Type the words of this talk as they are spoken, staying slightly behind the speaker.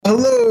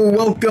Hello,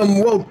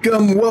 welcome.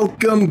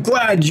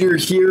 Glad you're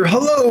here.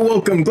 Hello,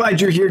 welcome.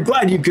 Glad you're here.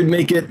 Glad you could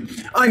make it.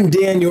 I'm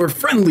Dan, your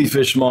friendly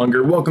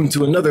fishmonger. Welcome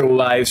to another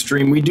live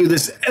stream. We do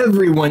this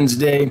every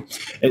Wednesday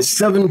at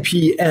 7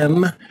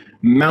 p.m.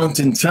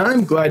 Mountain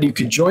Time. Glad you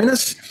could join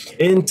us.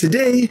 And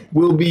today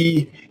we'll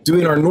be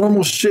doing our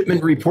normal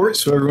shipment report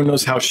so everyone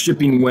knows how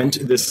shipping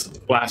went this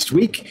last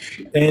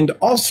week. And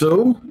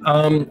also,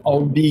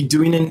 I'll be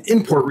doing an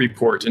import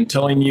report and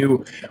telling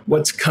you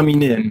what's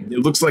coming in. It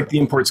looks like the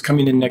import's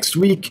coming in next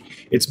week.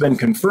 It's been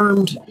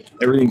confirmed.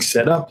 Everything's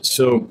set up.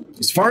 So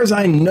as far as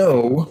I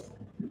know,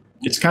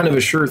 it's kind of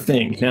a sure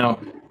thing. Now,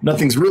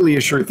 nothing's really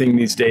a sure thing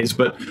these days,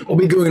 but I'll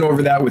be going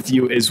over that with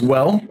you as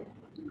well.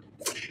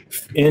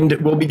 And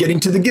we'll be getting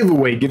to the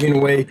giveaway, giving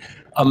away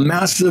a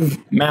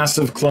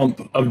massive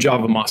clump of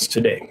Java Moss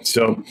today.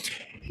 So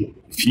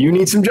if you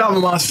need some Java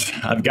Moss,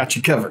 I've got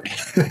you covered.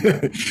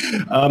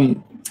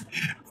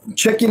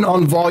 Checking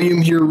on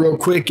volume here real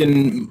quick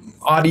and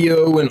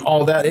audio and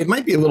all that. It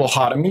might be a little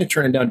hot. I'm going to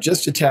turn it down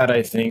just a tad,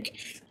 I think.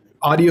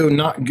 Audio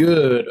not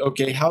good.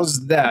 Okay,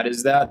 how's that?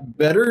 Is that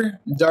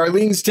better?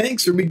 Darlene's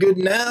tanks, are we good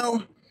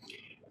now?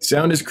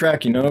 Sound is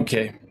cracking.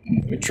 Okay,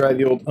 let me try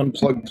the old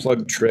unplug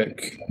plug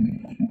trick.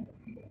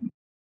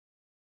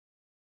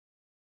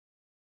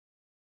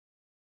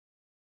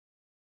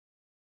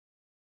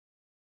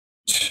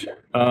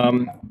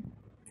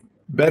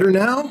 Better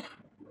now?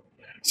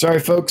 Sorry,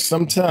 folks.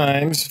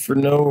 Sometimes, for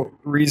no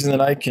reason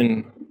that I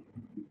can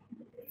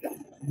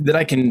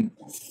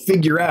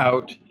figure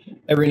out,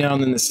 every now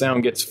and then the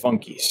sound gets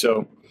funky.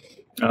 So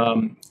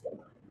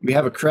we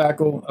have a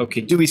crackle.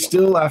 Okay. Do we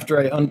still, after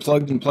I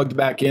unplugged and plugged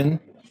back in,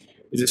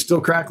 is it still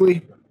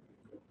crackly?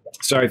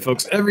 Sorry,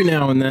 folks. Every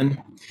now and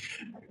then.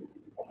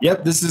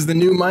 Yep, this is the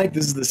new mic.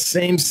 This is the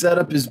same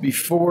setup as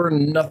before.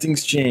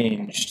 Nothing's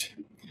changed.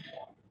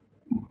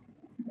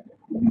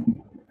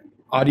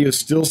 Audio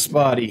still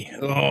spotty.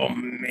 Oh,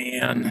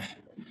 man.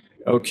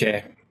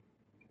 Okay.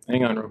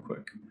 Hang on real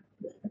quick.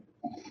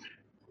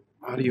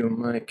 Audio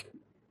mic.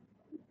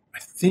 I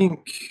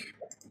think...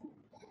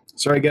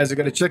 Sorry, guys. I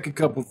got to check a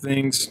couple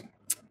things.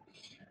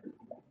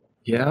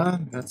 Yeah,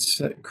 that's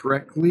set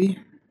correctly.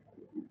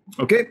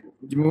 Okay.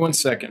 Give me 1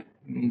 second.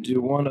 And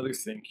do one other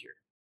thing here.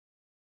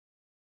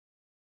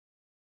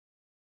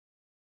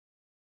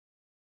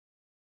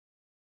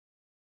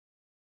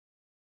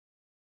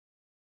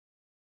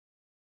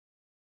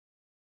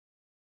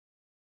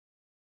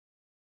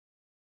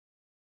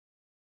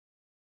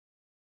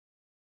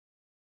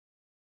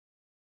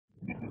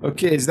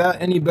 Okay, is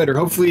that any better?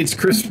 Hopefully it's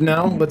crisp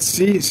now. Let's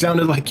see. It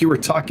sounded like you were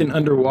talking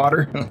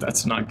underwater. Oh,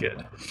 that's not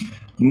good.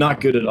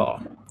 Not good at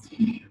all.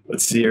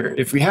 Let's see here.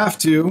 If we have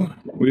to,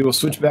 we will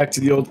switch back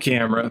to the old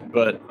camera,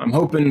 but I'm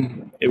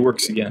hoping it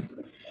works again.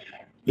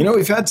 You know,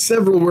 we've had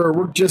several where it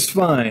worked just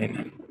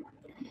fine.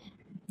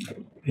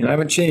 And I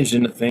haven't changed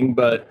anything,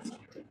 but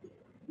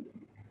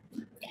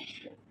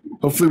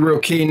hopefully we're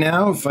okay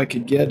now. If I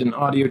could get an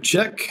audio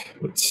check.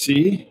 Let's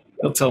see.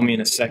 They'll tell me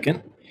in a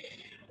second.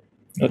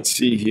 Let's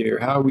see here.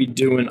 How are we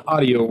doing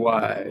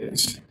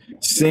audio-wise?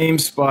 Same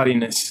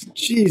spottiness.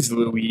 Jeez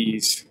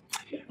Louise.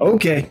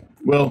 Okay,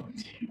 well,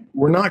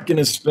 we're not going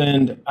to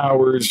spend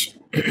hours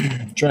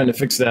trying to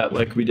fix that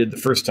like we did the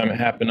first time it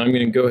happened. I'm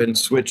going to go ahead and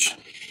switch.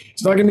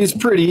 It's not going to be as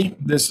pretty,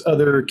 this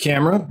other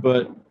camera,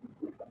 but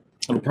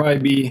it'll probably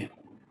be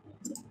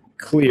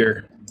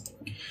clear.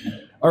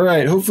 All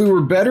right, hopefully we're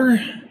better.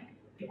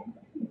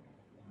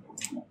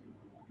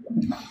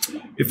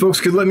 If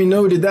folks could let me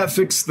know, did that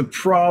fix the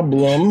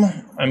problem?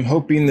 I'm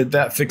hoping that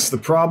that fixed the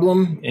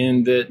problem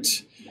and that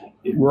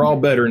we're all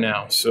better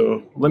now.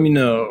 So let me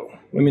know.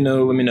 Let me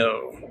know.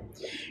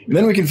 And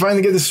then we can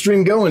finally get the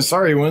stream going.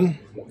 Sorry, everyone.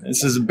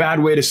 This is a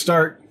bad way to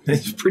start.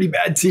 It's pretty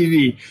bad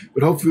TV,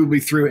 but hopefully we'll be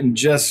through it in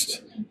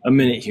just a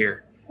minute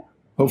here.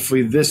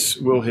 Hopefully this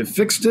will have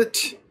fixed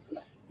it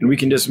and we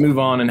can just move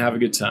on and have a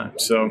good time.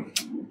 So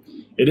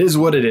it is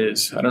what it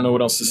is. I don't know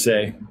what else to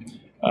say.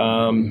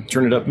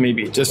 Turn it up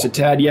maybe just a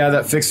tad. Yeah,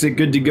 that fixed it.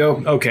 Good to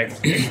go. Okay.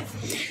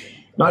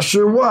 Not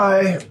sure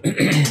why.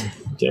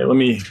 Okay, let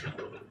me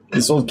get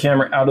this old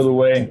camera out of the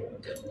way.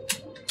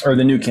 Or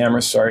the new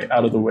camera, sorry,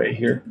 out of the way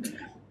here.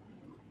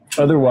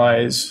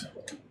 Otherwise,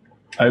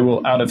 I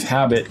will, out of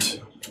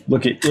habit,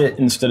 look at it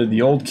instead of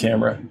the old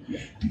camera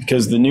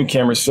because the new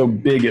camera is so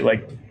big it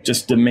like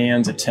just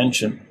demands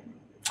attention.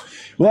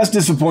 Well, that's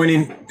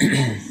disappointing.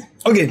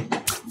 Okay,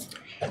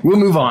 we'll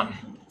move on.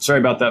 Sorry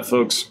about that,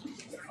 folks.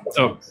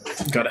 Oh,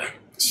 gotta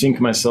sink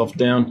myself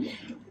down.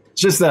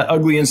 It's just that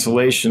ugly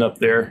insulation up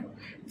there.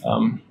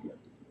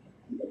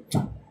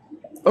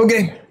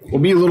 Okay,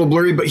 we'll be a little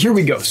blurry, but here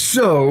we go.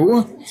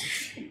 So,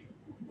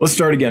 let's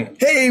start again.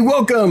 Hey,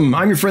 welcome.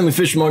 I'm your friendly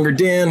fishmonger,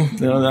 Dan.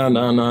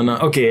 No.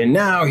 Okay, and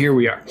now here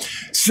we are.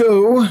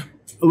 So,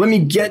 let me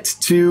get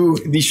to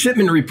the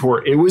shipment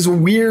report. It was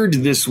weird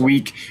this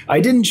week.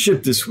 I didn't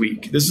ship this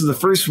week. This is the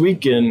first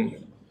week in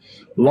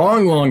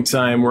long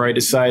time where I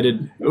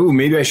decided, oh,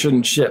 maybe I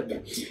shouldn't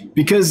ship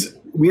because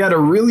we had a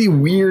really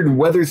weird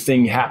weather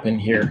thing happen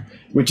here,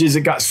 which is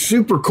it got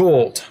super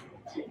cold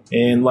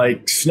and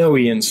like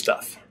snowy and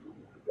stuff.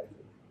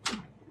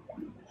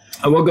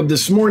 I woke up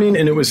this morning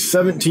and it was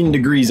 17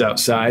 degrees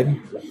outside,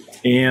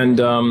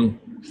 and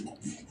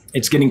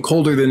it's getting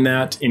colder than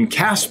that in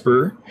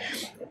Casper.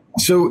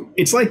 So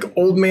it's like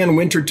Old Man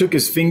Winter took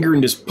his finger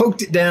and just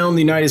poked it down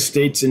the United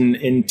States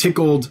and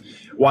tickled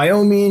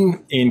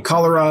Wyoming and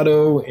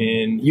Colorado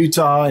and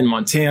Utah and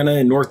Montana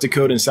and North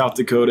Dakota and South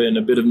Dakota and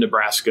a bit of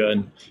Nebraska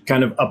and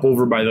kind of up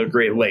over by the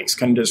Great Lakes,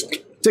 kind of just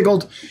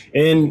tickled.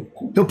 And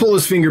he'll pull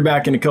his finger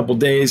back in a couple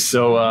days,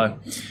 so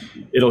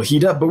it'll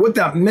heat up. But what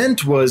that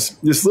meant was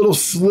this little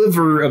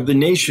sliver of the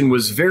nation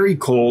was very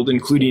cold,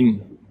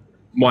 including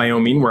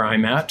Wyoming, where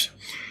I'm at.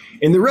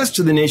 And the rest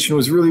of the nation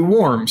was really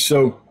warm.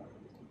 So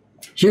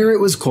here it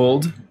was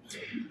cold,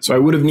 so I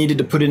would have needed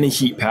to put in a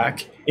heat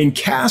pack. In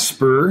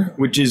Casper,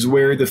 which is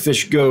where the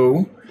fish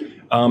go,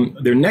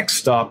 their next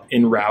stop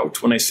en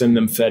route when I send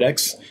them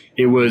FedEx,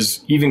 it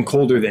was even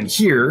colder than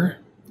here.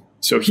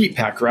 So heat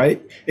pack,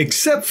 right?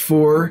 Except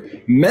for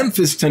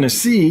Memphis,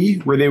 Tennessee,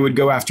 where they would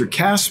go after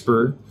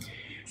Casper,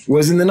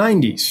 was in the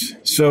 90s.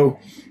 So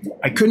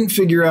I couldn't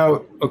figure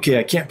out, okay,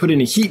 I can't put in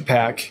a heat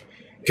pack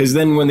because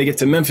then when they get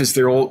to Memphis,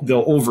 they'll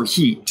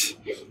overheat.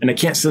 And I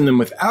can't send them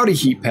without a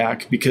heat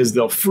pack because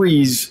they'll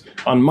freeze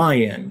on my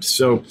end.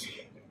 So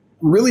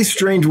really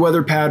strange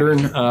weather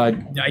pattern.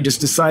 I just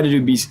decided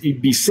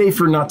it'd be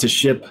safer not to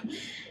ship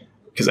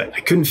because I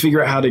couldn't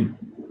figure out how to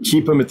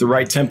keep them at the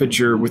right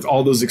temperature with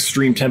all those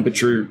extreme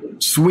temperature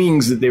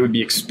swings that they would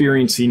be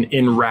experiencing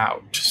en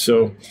route.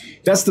 So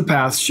that's the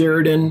path: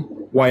 Sheridan,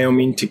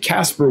 Wyoming, to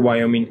Casper,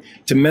 Wyoming,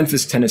 to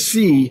Memphis,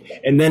 Tennessee,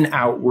 and then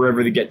out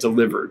wherever they get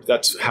delivered.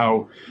 That's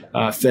how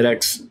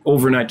FedEx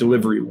overnight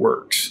delivery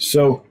works.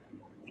 So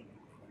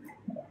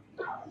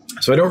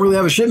I don't really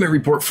have a shipment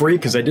report for you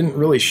because I didn't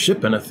really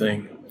ship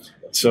anything.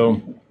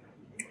 So,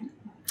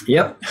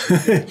 yep.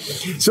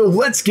 So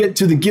let's get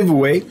to the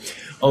giveaway.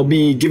 I'll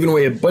be giving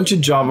away a bunch of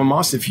Java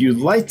Moss. If you'd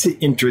like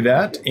to enter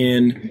that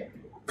and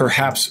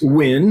perhaps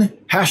win,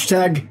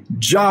 hashtag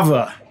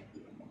Java.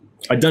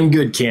 I done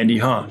good, Candy,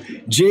 huh?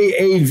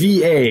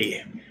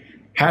 JAVA.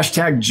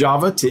 Hashtag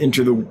Java to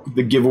enter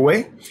the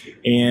giveaway.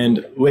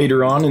 And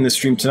later on in the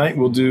stream tonight,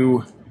 we'll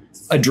do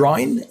a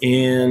drawing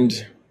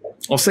and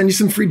I'll send you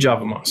some free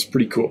Java Moss.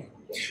 Pretty cool.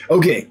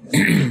 Okay.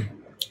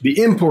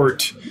 The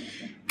import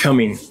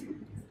coming.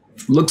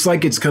 Looks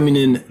like it's coming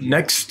in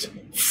next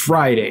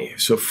Friday.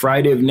 So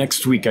Friday of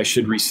next week, I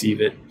should receive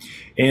it.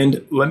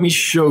 And let me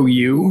show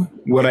you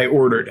what I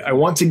ordered. I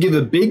want to give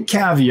a big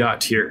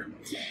caveat here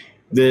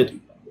that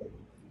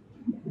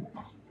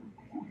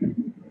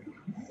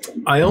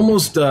I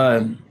almost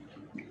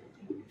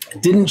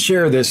didn't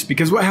share this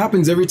because what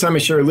happens every time I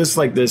share a list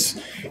like this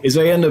is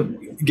I end up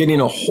getting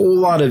a whole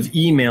lot of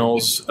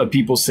emails of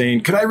people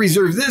saying, could I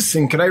reserve this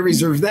and could I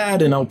reserve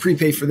that? And I'll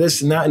prepay for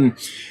this and that. And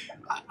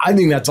I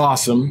think that's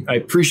awesome. I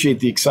appreciate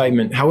the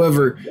excitement.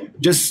 However,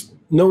 just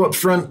know up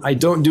front, I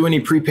don't do any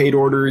prepaid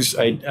orders.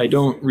 I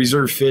don't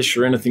reserve fish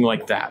or anything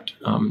like that.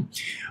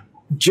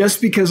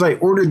 Just because I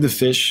ordered the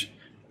fish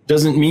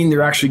doesn't mean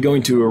they're actually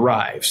going to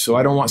arrive. So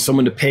I don't want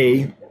someone to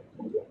pay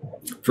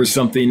for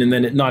something and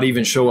then it not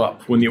even show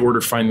up when the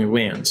order finally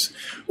lands.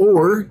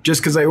 Or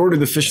just because I order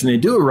the fish and they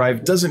do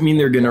arrive doesn't mean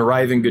they're going to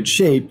arrive in good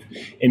shape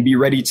and be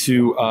ready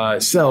to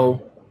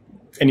sell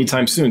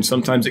anytime soon.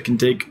 Sometimes it can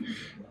take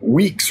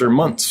weeks or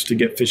months to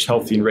get fish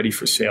healthy and ready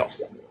for sale.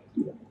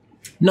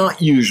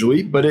 Not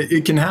usually, but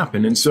it can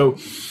happen. And so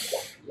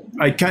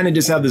I kind of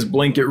just have this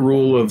blanket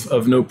rule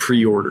of no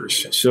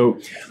pre-orders. So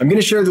I'm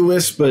going to share the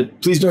list,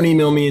 but please don't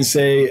email me and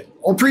say,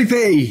 I'll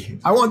prepay,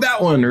 I want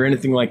that one, or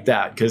anything like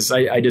that, because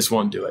I just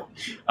won't do it.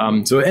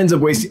 So it ends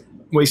up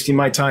wasting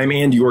my time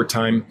and your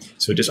time.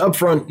 So just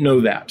upfront, know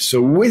that. So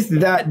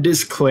with that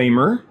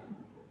disclaimer,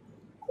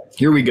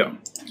 here we go.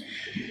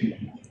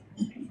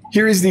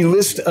 Here is the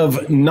list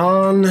of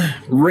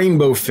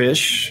non-rainbow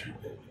fish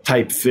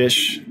type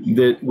fish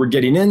that we're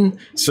getting in.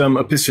 Some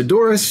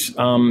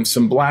Apicidoris,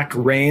 some black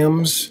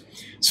rams,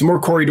 some more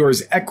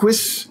Corydoras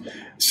equus,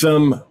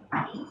 some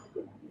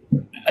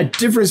a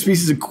different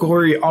species of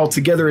cory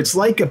altogether. It's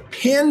like a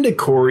panda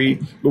cory,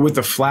 but with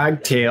a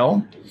flag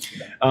tail.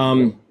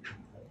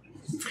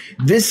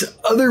 This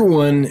other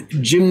one,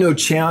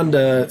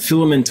 Gymnochanda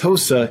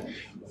filamentosa,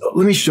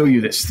 let me show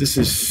you this. This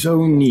is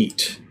so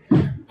neat.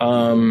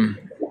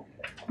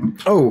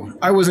 Oh,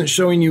 I wasn't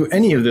showing you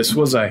any of this,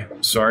 was I?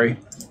 Sorry.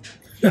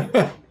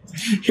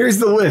 Here's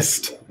the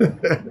list.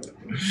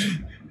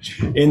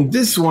 In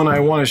this one, I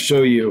want to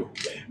show you.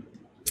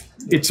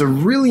 It's a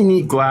really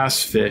neat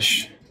glass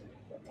fish,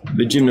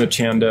 the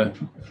Gymnochanda.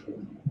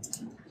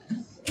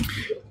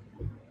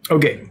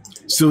 Okay,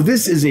 so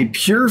this is a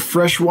pure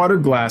freshwater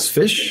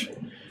glassfish.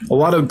 A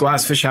lot of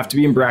glassfish have to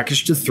be in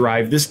brackish to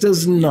thrive. This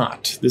does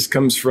not. This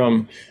comes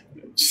from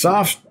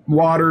soft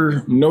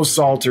water, no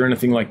salt or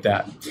anything like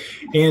that.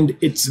 And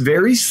it's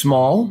very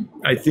small.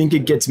 I think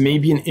it gets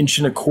maybe 1.25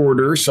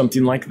 inches,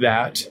 something like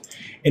that.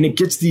 And it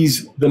gets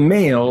the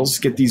males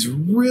get these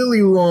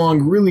really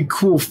long, really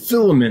cool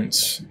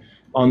filaments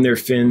on their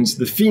fins.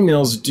 The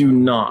females do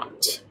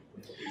not.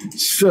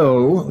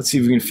 So let's see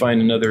if we can find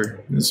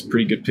another. This is a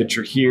pretty good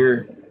picture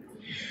here.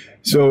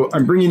 So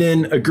I'm bringing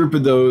in a group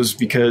of those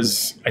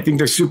because I think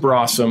they're super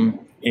awesome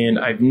and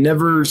I've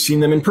never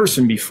seen them in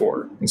person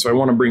before. And so I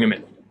want to bring them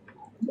in.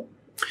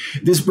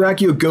 This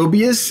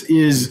Brachiogobius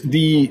is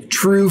the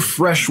true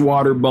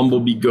freshwater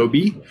bumblebee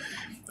goby.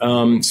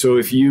 So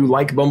if you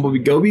like bumblebee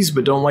gobies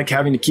but don't like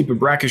having to keep a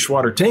brackish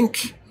water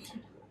tank,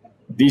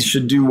 these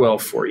should do well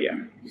for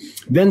you.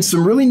 Then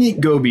some really neat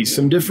gobies,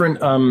 some different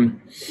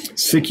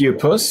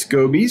Sicyopus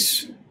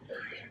gobies.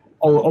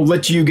 I'll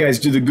let you guys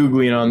do the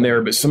Googling on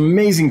there, but some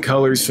amazing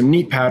colors, some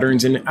neat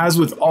patterns, and as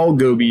with all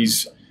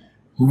gobies,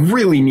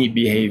 really neat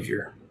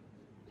behavior.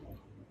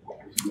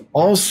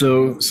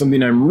 Also,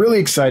 something I'm really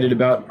excited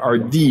about are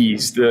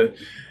these. The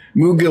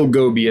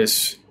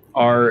Mugilgobius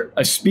are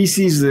a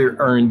species that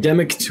are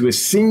endemic to a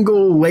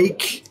single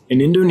lake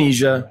in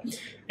Indonesia,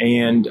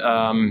 and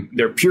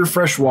they're pure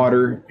fresh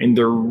water, and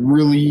they're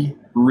really,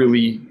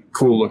 really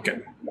cool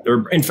looking.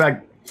 In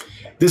fact,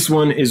 this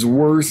one's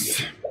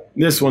worth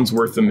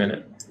a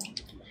minute.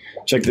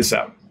 Check this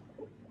out.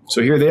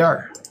 So here they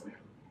are.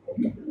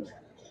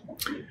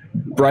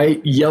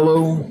 Bright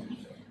yellow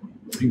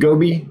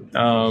goby.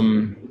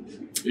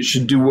 It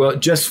should do well,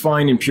 just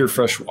fine in pure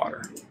fresh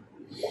water.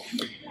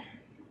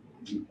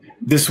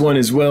 This one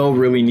as well,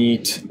 really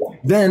neat.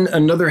 Then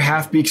another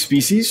half-beak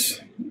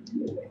species.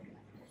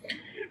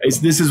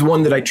 This is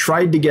one that I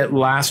tried to get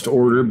last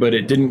order, but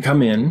it didn't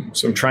come in,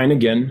 so I'm trying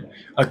again.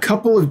 A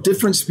couple of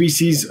different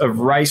species of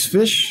rice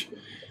fish.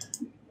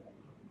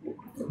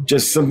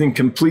 Just something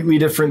completely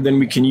different than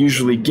we can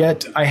usually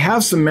get. I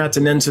have some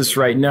Matinensis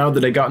right now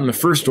that I got in the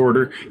first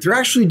order. They're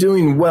actually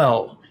doing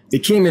well. They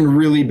came in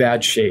really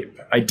bad shape.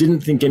 I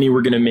didn't think any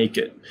were going to make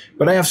it.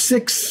 But I have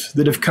 6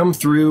 that have come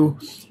through,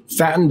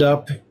 fattened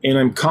up, and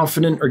I'm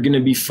confident are going to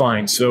be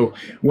fine. So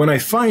when I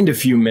find a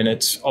few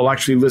minutes, I'll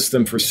actually list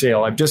them for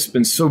sale. I've just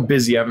been so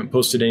busy, I haven't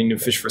posted any new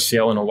fish for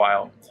sale in a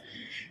while.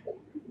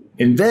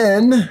 And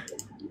then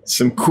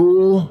some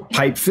cool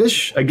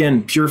pipefish.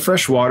 Again, pure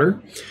fresh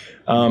water.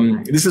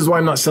 This is why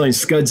I'm not selling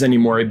scuds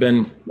anymore. I've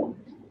been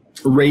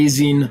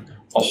raising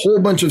a whole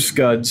bunch of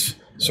scuds,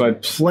 so I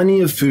have plenty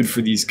of food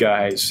for these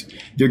guys.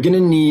 They're going to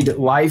need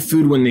live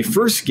food when they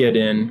first get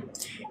in,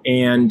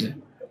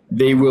 and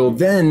they will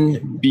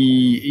then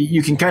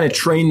you can kind of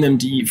train them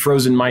to eat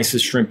frozen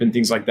mysis shrimp and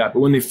things like that.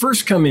 But when they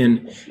first come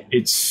in,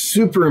 it's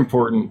super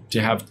important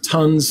to have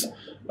tons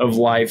of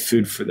live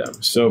food for them.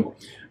 So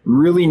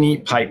really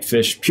neat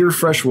pipefish, pure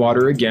fresh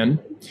water again.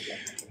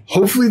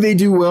 Hopefully they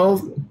do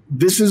well.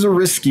 This is a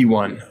risky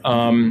one.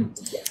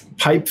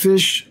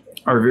 Pipefish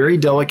are very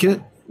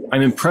delicate.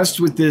 I'm impressed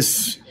with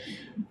this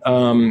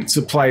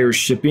supplier's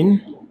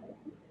shipping.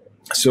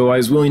 So I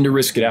was willing to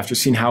risk it after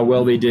seeing how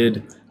well they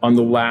did on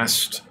the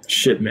last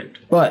shipment.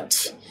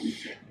 But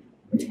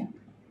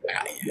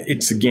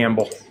it's a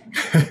gamble.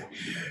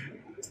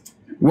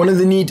 One of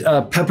the neat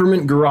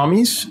peppermint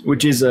gouramis,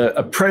 which is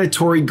a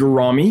predatory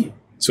gourami.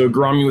 So a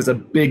gourami with a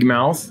big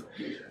mouth.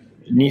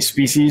 Neat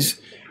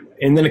species.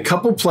 And then a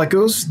couple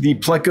plecos. The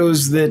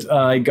plecos that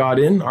I got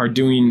in are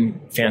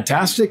doing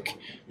fantastic.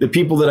 The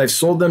people that I've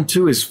sold them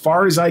to, as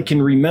far as I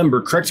can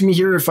remember, correct me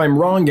here if I'm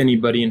wrong,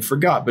 anybody, and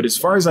forgot, but as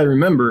far as I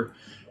remember,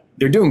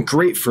 they're doing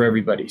great for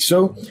everybody.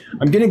 So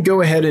I'm going to go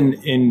ahead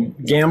and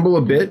gamble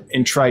a bit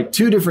and try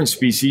 2 different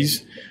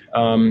species,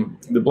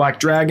 the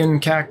black dragon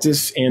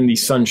cactus and the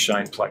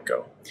sunshine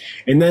pleco.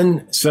 And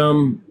then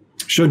some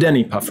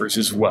Shodeni puffers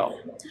as well.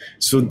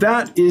 So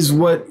that is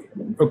what,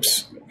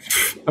 oops.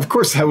 Of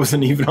course, I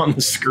wasn't even on the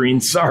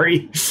screen.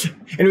 Sorry.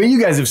 Anyway, you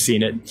guys have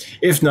seen it.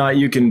 If not,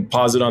 you can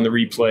pause it on the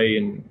replay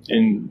and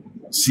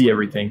see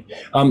everything.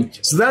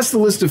 So that's the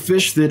list of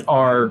fish that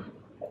are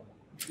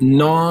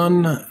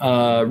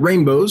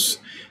non-rainbows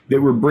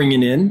that we're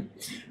bringing in.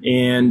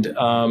 And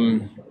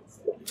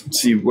let's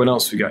see what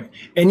else we got.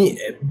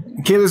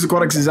 Kayla's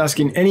Aquatics is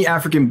asking, any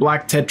African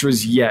black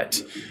tetras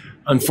yet?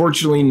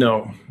 Unfortunately,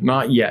 no,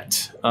 not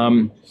yet.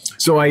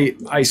 So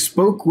I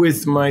spoke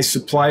with my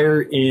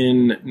supplier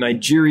in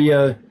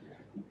Nigeria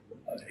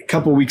a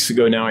couple weeks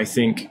ago now, I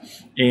think,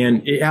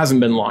 and it hasn't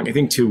been long. I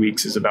think 2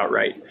 weeks is about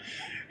right.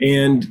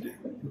 And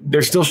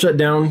they're still shut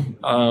down.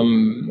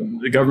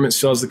 The government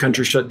still has the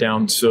country shut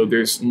down, so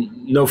there's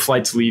no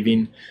flights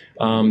leaving.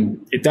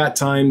 At that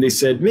time, they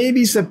said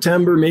maybe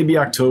September, maybe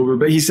October,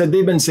 but he said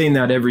they've been saying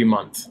that every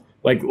month.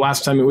 Like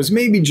last time it was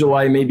maybe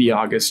July, maybe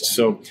August.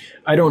 So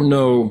I don't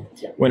know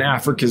when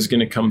Africa is going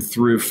to come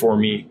through for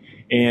me.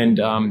 And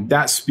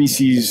that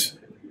species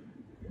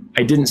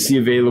I didn't see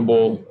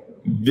available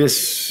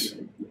this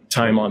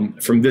time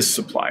from this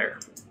supplier.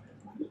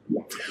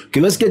 Okay,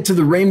 let's get to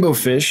the rainbow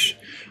fish.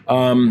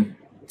 And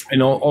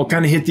I'll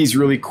kind of hit these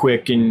really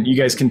quick, and you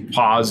guys can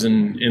pause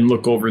and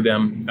look over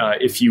them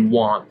if you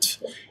want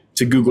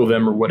to Google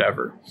them or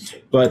whatever.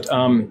 But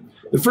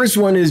the first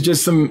one is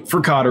just some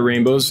Furcata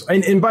rainbows.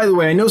 And by the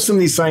way, I know some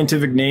of these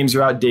scientific names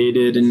are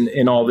outdated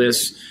and all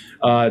this.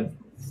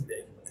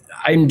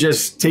 I'm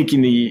just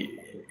taking the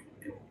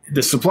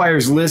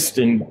supplier's list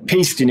and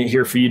pasting it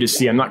here for you to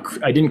see.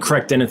 I didn't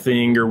correct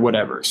anything or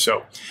whatever.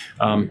 So,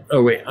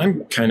 oh wait,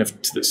 I'm kind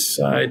of to the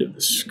side of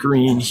the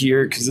screen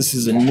here because this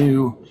is a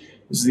new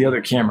This is the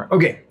other camera.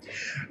 Okay.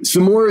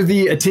 Some more of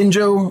the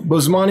Atinjo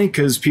Bosemani,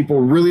 because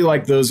people really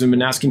like those and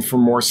been asking for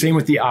more. Same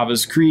with the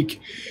Avas Creek.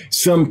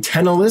 Some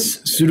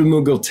Tenellus,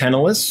 Pseudomugil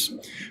tenellus.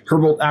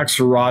 Herbold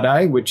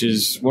axelrodi, which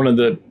is one of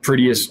the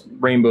prettiest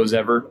rainbows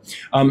ever.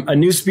 A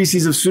new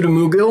species of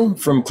Pseudomugil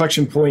from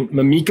Collection Point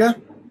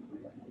Mimica.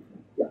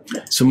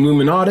 Some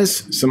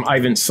Luminatus, some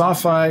Ivant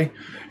Sophi,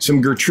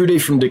 some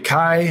Gertrude from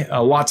Decay.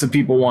 Lots of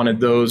people wanted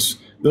those.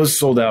 Those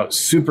sold out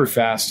super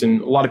fast,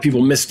 and a lot of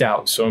people missed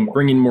out, so I'm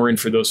bringing more in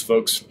for those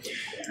folks.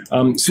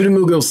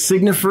 Pseudomugil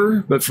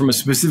signifer, but from a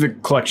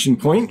specific collection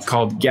point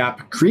called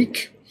Gap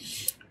Creek.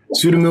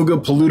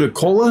 Pseudomugil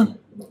paluticola.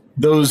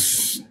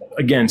 Those,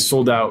 again,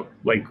 sold out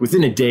like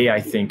within a day, I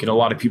think, and a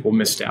lot of people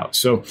missed out.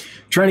 So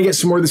trying to get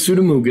some more of the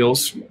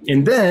Pseudomugils.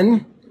 And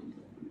then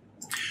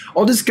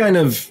I'll just kind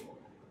of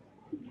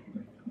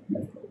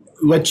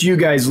let you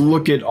guys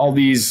look at all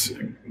these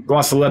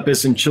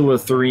Glossolepis and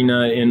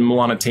Chilotharina and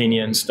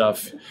Melanotania and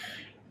stuff.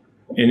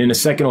 And in a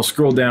second, I'll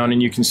scroll down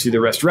and you can see the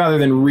rest rather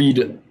than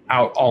read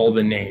out all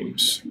the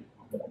names.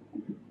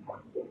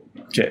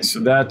 Okay, so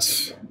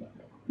that's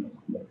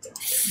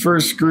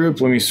first group.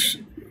 Let me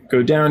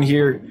go down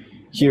here.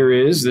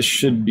 This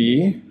should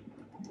be,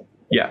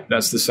 yeah,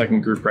 that's the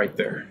second group right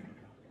there.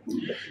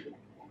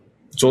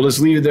 So I'll just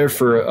leave it there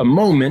for a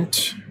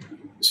moment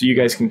so you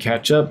guys can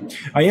catch up.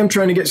 I am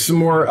trying to get some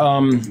more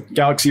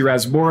Galaxy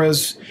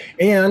Rasboras,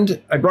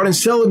 and I brought in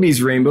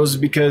Celebes rainbows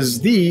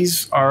because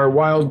these are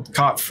wild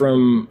caught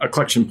from a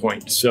collection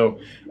point. So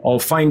I'll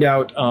find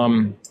out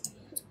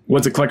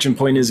what the collection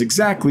point is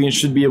exactly and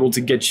should be able to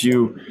get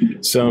you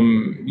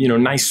some,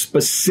 nice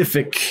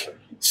specific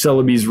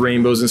Celebes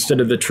rainbows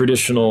instead of the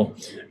traditional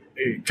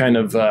kind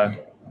of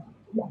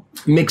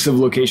mix of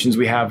locations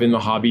we have in the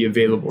hobby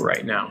available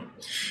right now.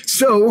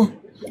 So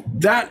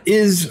that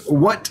is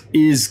what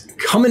is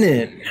coming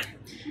in.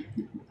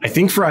 I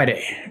think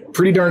Friday.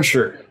 Pretty darn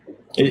sure.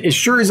 As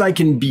sure as I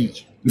can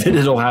be that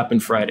it'll happen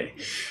Friday.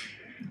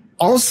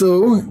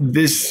 Also,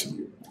 this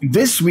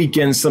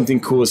weekend, something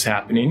cool is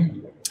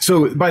happening.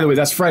 So, by the way,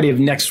 that's Friday of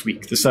next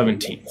week, the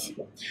 17th.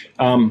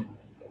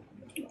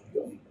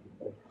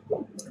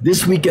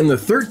 This weekend, the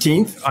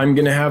 13th, I'm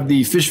going to have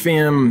the Fish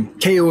Fam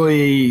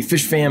KOA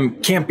Fish Fam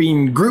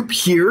camping group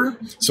here.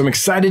 So I'm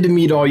excited to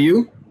meet all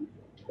you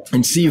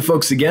and see you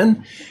folks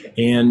again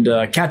and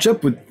catch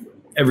up with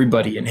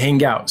everybody and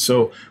hang out.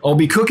 So I'll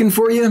be cooking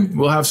for you.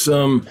 We'll have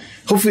some,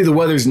 hopefully the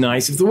weather's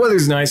nice. If the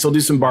weather's nice, I'll do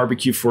some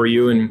barbecue for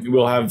you and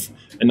we'll have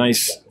a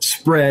nice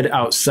spread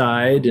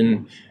outside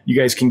and you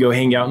guys can go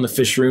hang out in the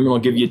fish room and I'll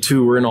give you a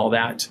tour and all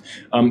that.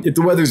 If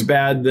the weather's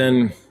bad,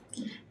 then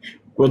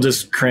we'll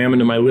just cram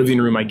into my living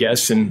room, I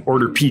guess, and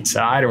order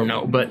pizza. I don't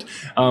know, but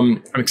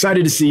I'm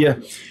excited to see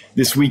you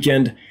this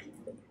weekend.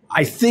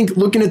 I think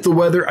looking at the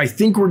weather, I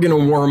think we're going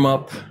to warm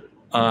up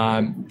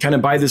kind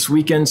of by this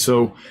weekend.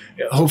 So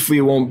hopefully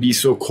it won't be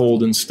so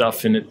cold and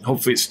stuff. And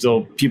hopefully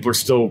people are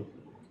still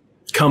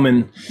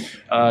coming.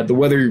 The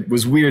weather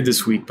was weird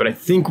this week, but I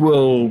think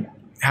we'll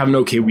have an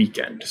okay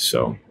weekend.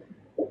 So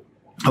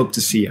hope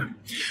to see you.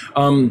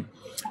 And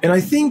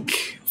I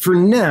think for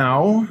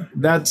now,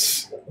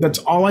 that's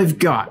all I've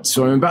got.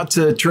 So I'm about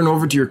to turn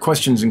over to your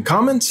questions and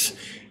comments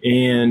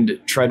and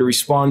try to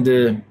respond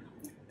to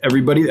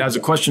everybody that has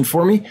a question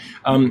for me.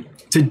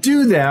 To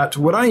do that,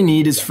 what I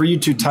need is for you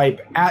to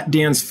type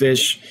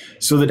 @DansFish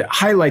so that it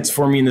highlights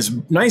for me in this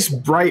nice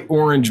bright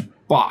orange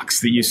box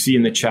that you see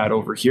in the chat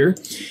over here,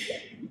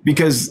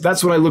 because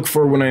that's what I look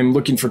for when I'm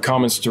looking for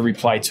comments to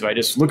reply to. I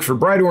just look for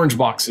bright orange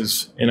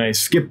boxes and I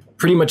skip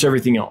pretty much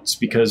everything else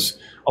because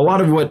a lot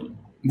of what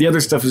the other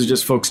stuff is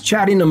just folks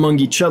chatting among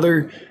each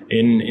other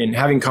and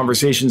having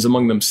conversations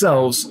among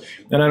themselves.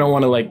 And I don't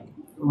want to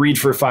read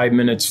for 5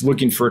 minutes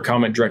looking for a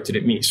comment directed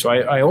at me. So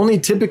I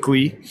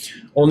typically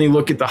only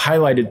look at the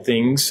highlighted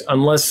things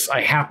unless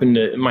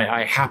my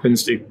eye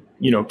happens to,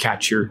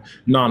 catch your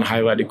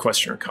non-highlighted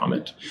question or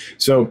comment.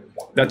 So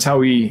that's how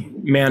we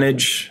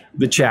manage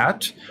the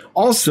chat.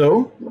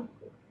 Also,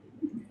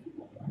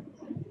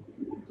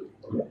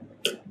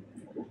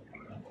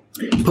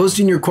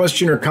 posting your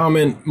question or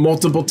comment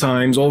multiple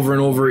times over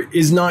and over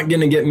is not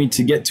going to get me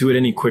to get to it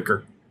any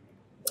quicker.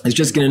 It's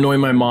just going to annoy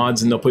my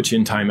mods and they'll put you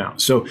in timeout.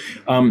 So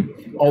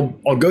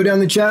I'll go down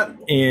the chat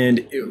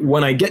and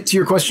when I get to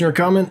your question or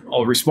comment,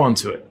 I'll respond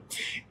to it.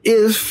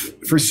 If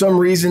for some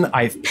reason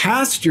I've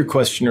passed your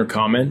question or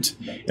comment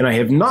and I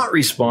have not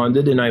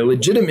responded and I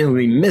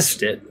legitimately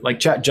missed it, like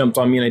chat jumped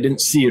on me and I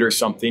didn't see it or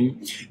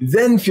something,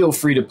 then feel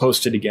free to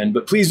post it again.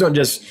 But please don't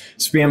just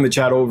spam the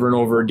chat over and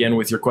over again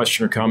with your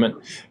question or comment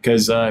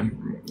because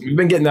we've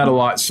been getting that a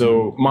lot.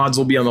 So mods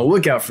will be on the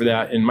lookout for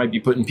that and might be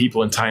putting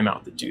people in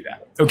timeout that do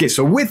that. Okay,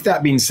 so with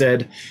that being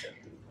said,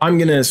 I'm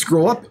going to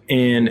scroll up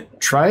and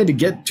try to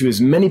get to as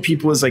many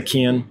people as I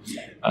can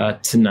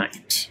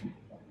tonight.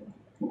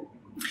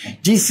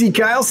 GC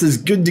Kyle says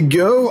good to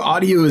go.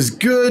 Audio is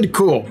good.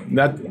 Cool.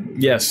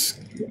 Yes.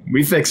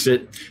 we fixed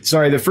it.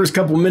 Sorry, the first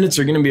couple minutes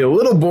are going to be a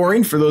little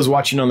boring for those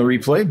watching on the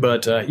replay,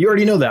 but you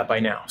already know that by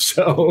now.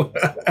 So,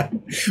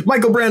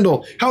 Michael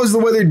Brandel, how is the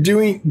weather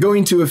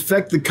going to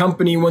affect the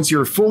company once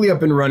you're fully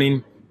up and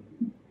running?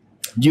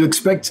 Do you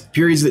expect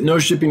periods that no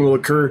shipping will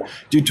occur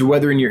due to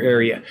weather in your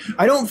area?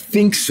 I don't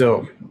think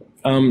so.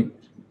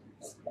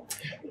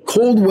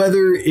 Cold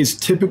weather is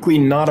typically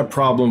not a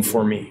problem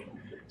for me.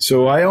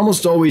 So I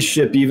almost always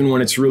ship even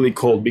when it's really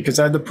cold because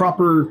I have the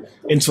proper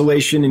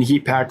insulation and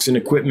heat packs and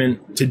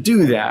equipment to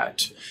do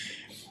that.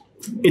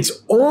 It's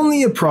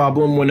only a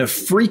problem when a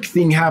freak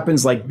thing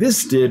happens like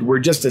this did, where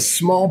just a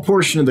small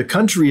portion of the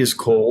country is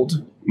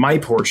cold, my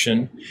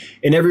portion,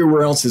 and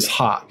everywhere else is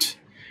hot.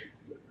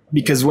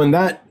 Because when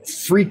that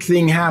freak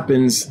thing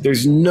happens,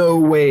 there's no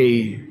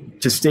way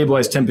to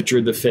stabilize temperature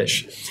of the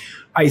fish.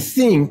 I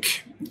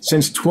think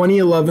since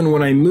 2011,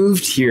 when I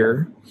moved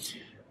here,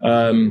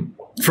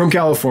 from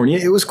California,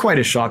 it was quite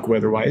a shock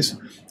weather-wise.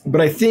 But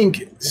I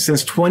think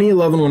since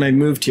 2011, when I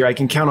moved here, I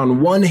can count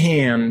on one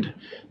hand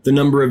the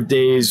number of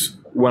days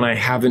when I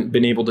haven't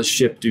been able to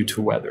ship due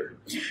to weather.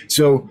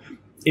 So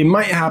it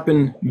might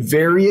happen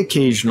very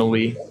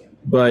occasionally,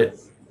 but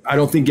I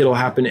don't think it'll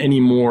happen any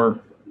more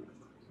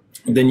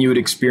than you would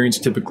experience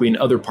typically in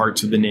other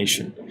parts of the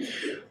nation.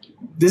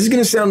 This is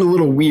going to sound a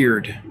little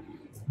weird,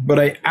 but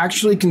I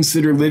actually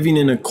consider living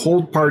in a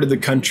cold part of the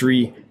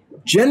country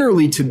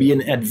generally to be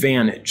an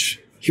advantage.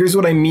 Here's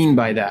what I mean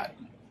by that.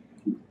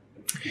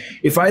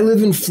 If I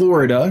live in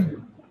Florida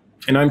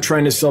and I'm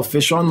trying to sell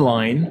fish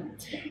online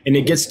and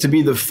it gets to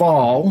be the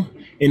fall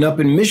and up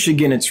in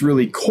Michigan it's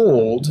really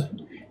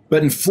cold,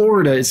 but in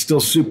Florida it's still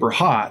super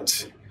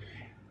hot,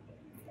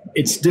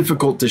 it's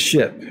difficult to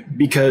ship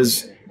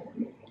because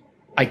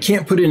I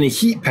can't put in a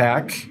heat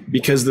pack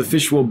because the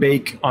fish will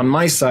bake on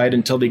my side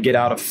until they get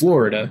out of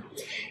Florida.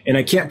 And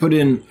I can't put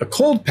in a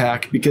cold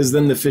pack because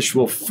then the fish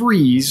will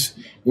freeze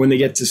when they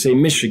get to, say,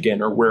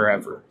 Michigan or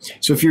wherever.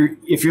 So if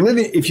you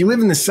live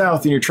in the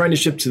South and you're trying to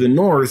ship to the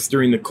North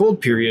during the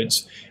cold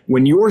periods,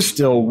 when you're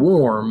still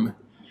warm,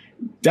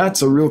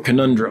 that's a real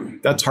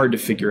conundrum. That's hard to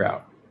figure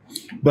out.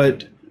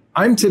 But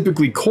I'm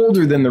typically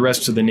colder than the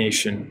rest of the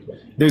nation.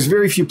 There's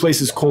very few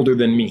places colder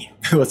than me.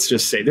 Let's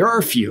just say there are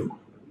a few.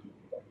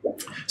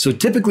 So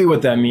typically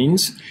what that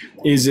means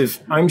is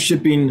if I'm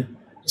shipping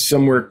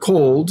somewhere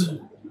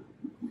cold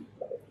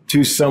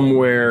to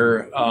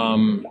somewhere,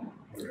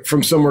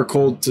 from somewhere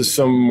cold to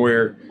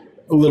somewhere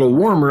a little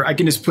warmer, I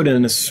can just put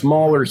in a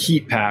smaller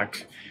heat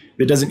pack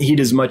that doesn't heat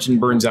as much and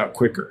burns out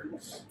quicker.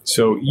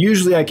 So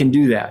usually I can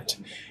do that.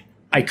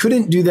 I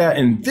couldn't do that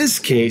in this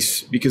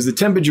case because the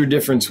temperature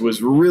difference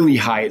was really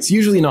high. It's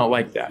usually not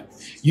like that.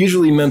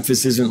 Usually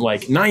Memphis isn't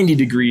like 90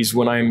 degrees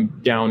when I'm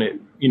down at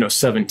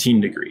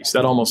 17 degrees.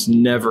 That almost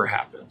never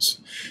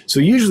happens. So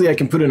usually I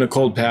can put in a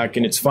cold pack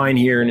and it's fine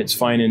here and it's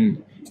fine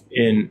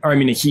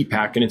a heat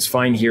pack and it's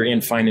fine here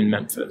and fine in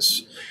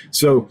Memphis.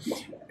 So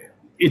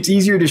it's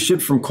easier to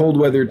ship from cold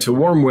weather to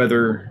warm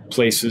weather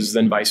places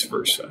than vice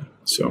versa.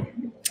 So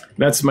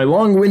that's my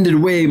long-winded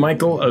way,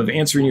 Michael, of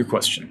answering your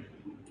question.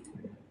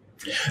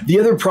 The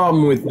other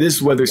problem with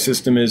this weather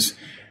system is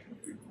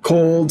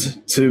cold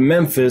to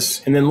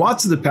Memphis, and then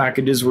lots of the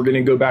packages were going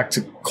to go back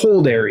to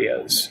cold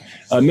areas.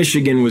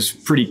 Michigan was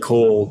pretty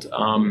cold.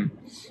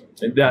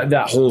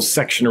 That whole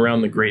section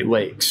around the Great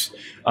Lakes.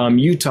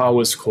 Utah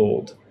was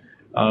cold.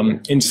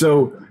 And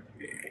so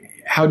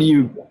how do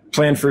you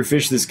plan for a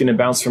fish that's going to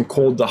bounce from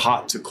cold to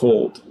hot to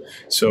cold?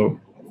 So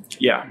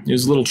yeah, it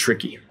was a little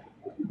tricky.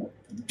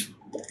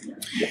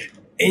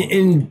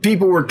 And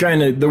people were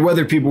the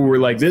weather people were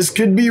like, this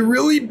could be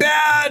really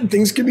bad.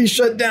 Things could be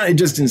shut down. It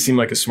just didn't seem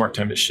like a smart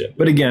time to ship.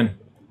 But again,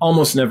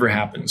 almost never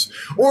happens.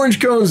 Orange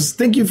Cones,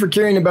 thank you for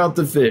caring about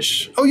the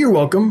fish. Oh, you're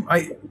welcome.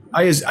 I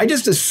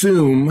just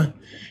assume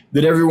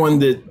that everyone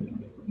that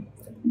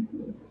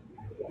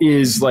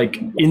is like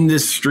in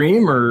this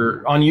stream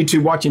or on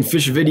YouTube watching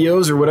fish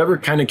videos or whatever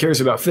kind of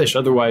cares about fish.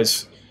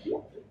 Otherwise,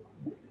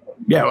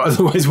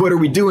 what are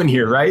we doing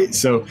here, right?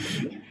 So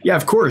yeah,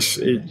 of course,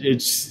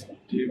 it's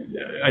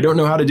I don't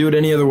know how to do it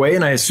any other way,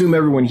 and I assume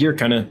everyone here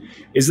kind of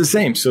is the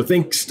same. So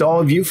thanks to all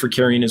of you for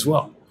caring as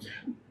well.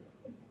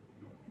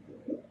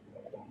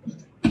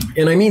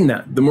 And I mean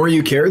that. The more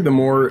you care, the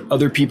more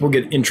other people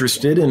get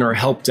interested and are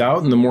helped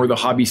out, and the more the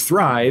hobby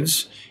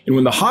thrives. And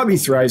when the hobby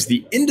thrives,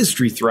 the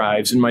industry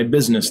thrives, and my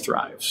business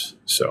thrives.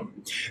 So,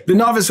 the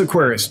novice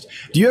aquarist.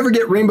 Do you ever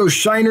get rainbow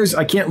shiners?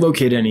 I can't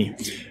locate any.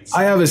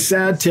 I have a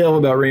sad tale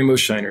about rainbow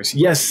shiners.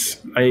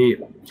 Yes, I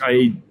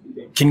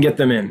can get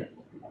them in.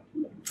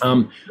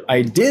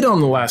 I did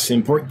on the last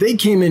import. They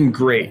came in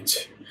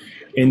great,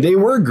 and they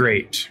were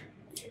great.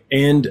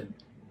 And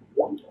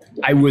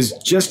I was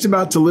just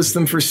about to list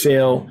them for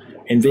sale,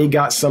 and they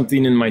got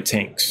something in my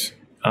tanks.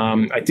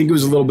 I think it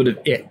was a little bit of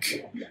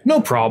ick.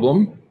 No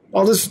problem.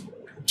 I'll just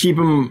keep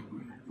them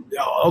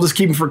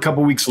for a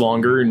couple weeks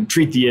longer and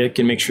treat the ick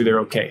and make sure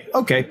they're okay.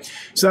 Okay,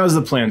 so that was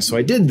the plan. So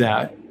I did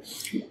that.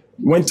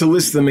 Went to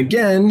list them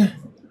again,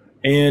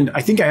 and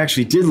I think I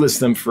actually did list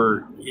them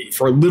for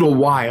a little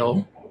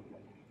while.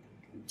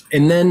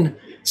 And then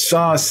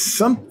saw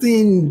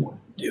something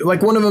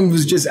like one of them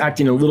was just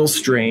acting a little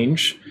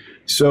strange.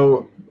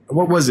 So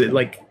what was it?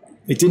 Like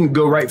it didn't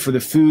go right for the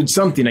food,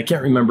 something, I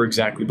can't remember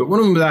exactly, but one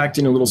of them was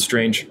acting a little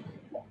strange.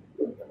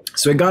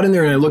 So I got in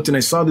there and I looked and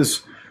I saw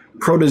this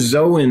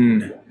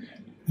protozoan.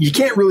 You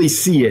can't really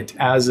see it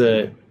as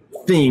a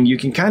thing. You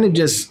can kind of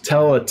just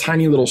tell a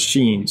tiny little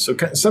sheen. So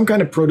some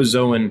kind of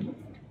protozoan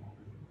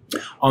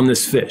on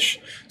this fish.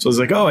 So I was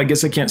like, oh, I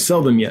guess I can't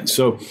sell them yet.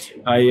 So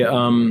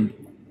I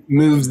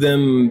moved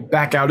them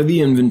back out of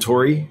the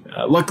inventory.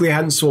 Luckily, I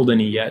hadn't sold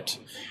any yet.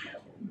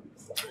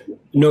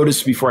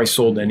 Noticed before I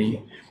sold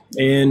any.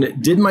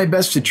 And did my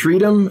best to treat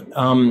them.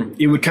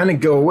 It would kind of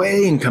go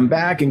away and come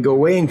back and go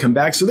away and come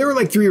back. So there were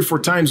like 3 or 4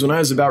 times when I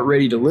was about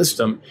ready to list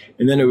them,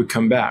 and then it would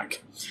come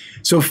back.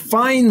 So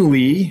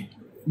finally,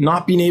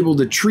 not being able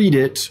to treat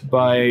it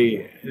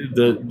by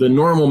the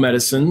normal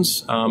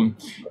medicines,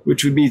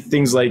 which would be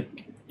things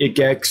like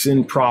Icex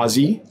and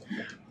Prozi,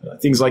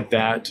 things like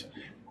that,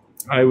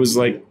 I was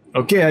like,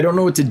 okay, I don't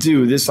know what to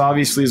do. This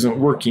obviously isn't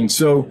working.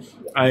 So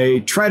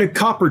I tried a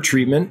copper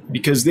treatment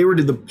because they were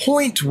to the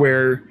point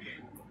where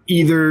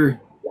either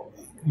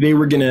they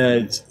were going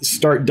to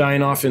start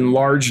dying off in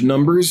large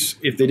numbers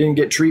if they didn't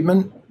get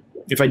treatment,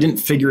 if I didn't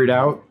figure it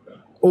out,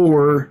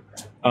 or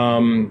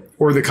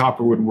the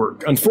copper would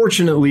work.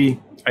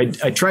 Unfortunately,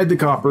 I tried the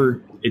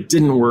copper. It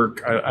didn't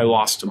work. I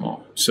lost them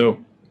all.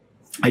 So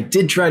I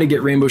did try to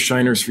get rainbow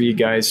shiners for you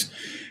guys.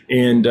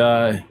 And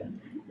I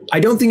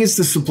don't think it's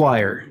the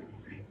supplier.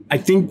 I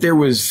think there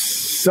was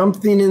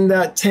something in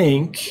that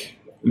tank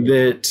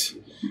that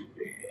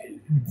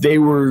they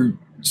were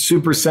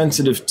super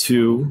sensitive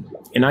to,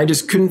 and I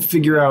just couldn't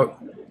figure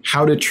out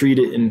how to treat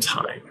it in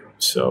time.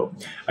 So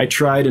I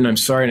tried, and I'm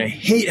sorry, and I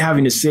hate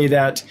having to say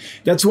that.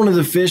 That's one of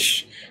the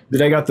fish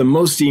that I got the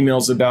most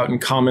emails about and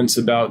comments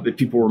about that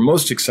people were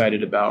most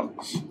excited about.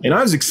 And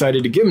I was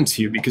excited to give them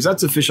to you because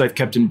that's a fish I've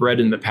kept and bred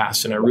in the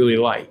past and I really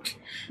like.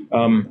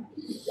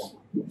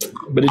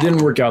 But it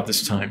didn't work out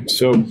this time.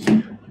 So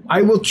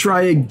I will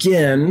try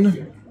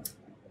again.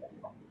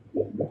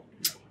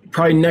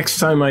 Probably next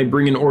time I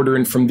bring an order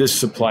in from this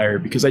supplier,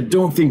 because I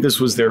don't think this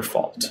was their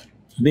fault.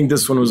 I think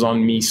this one was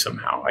on me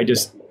somehow. I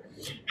just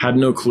had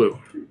no clue.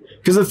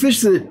 Because the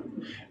fish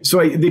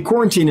they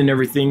quarantined and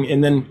everything,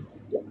 and then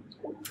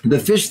the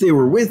fish they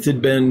were with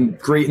had been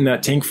great in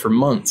that tank for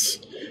months.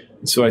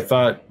 So I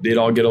thought they'd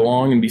all get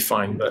along and be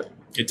fine, but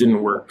it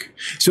didn't work.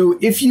 So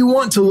if you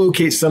want to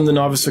locate some of the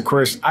novice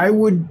aquarists, I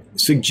would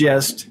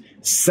suggest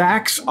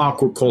Sachs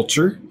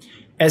Aquaculture,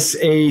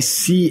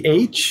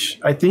 SACH,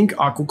 I think,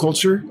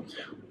 Aquaculture,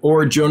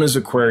 or Jonah's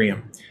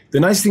Aquarium. The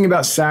nice thing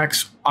about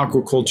Sachs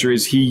Aquaculture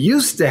is he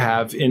used to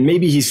have, and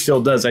maybe he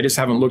still does, I just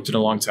haven't looked in a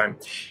long time,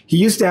 he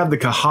used to have the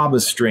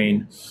Cahaba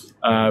strain,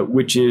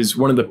 which is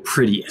one of the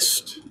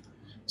prettiest.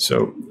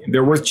 So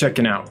they're worth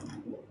checking out.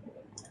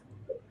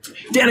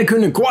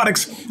 Danikun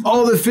Aquatics,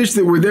 all the fish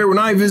that were there when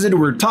I visited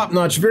were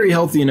top-notch, very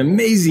healthy, and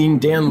amazing.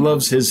 Dan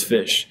loves his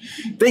fish.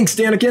 Thanks,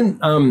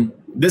 Danikin.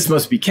 This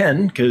must be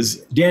Ken,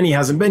 because Danny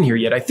hasn't been here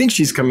yet. I think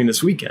she's coming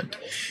this weekend.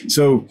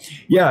 So,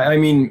 yeah, I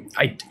mean,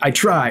 I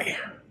try.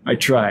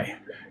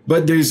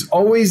 But there's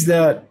always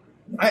that,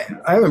 I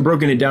haven't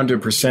broken it down to a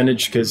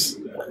percentage because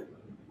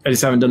I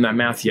just haven't done that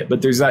math yet.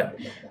 But there's that,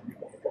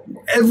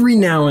 every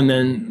now and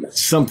then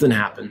something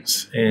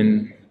happens.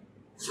 And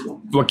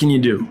what can you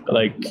do?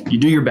 Like, you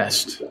do your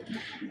best.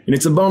 And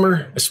it's a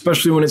bummer,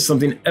 especially when it's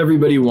something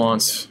everybody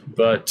wants.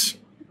 But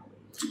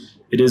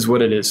it is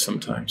what it is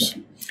sometimes.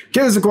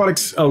 Kansas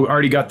Aquatics,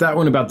 already got that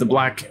one about the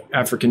black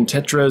African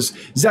tetras.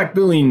 Zach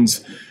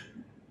Billings,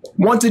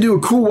 want to do a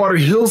cool water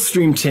hill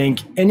stream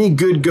tank. Any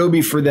good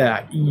goby for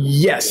that?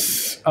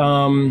 Yes.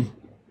 I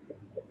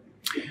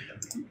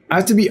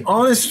have to be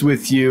honest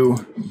with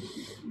you.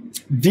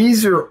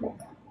 These are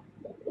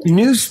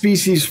new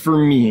species for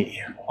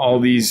me, all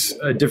these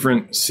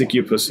different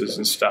Sicyopusses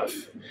and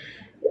stuff.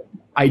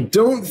 I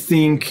don't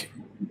think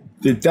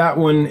that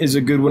one is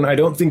a good one. I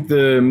don't think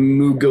the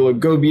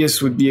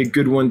Mugilogobius would be a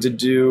good one to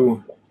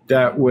do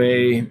that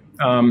way.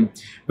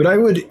 But I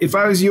would, if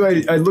I was you,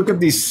 I'd look up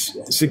these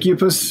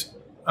Sicyopus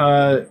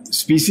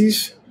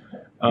species,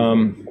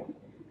 or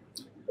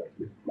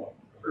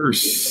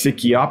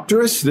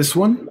Sicyopterus, this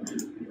one,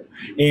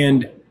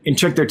 and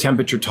check their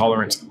temperature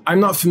tolerance. I'm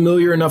not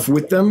familiar enough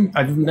with them.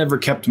 I've never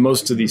kept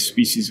most of these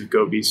species of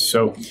gobies,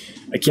 so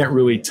I can't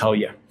really tell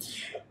you.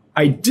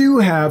 I do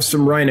have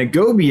some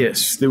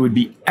Rhinogobius that would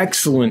be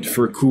excellent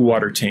for a cool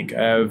water tank.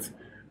 I have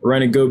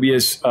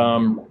Rhinogobius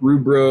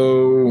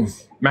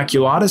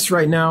rubromaculatus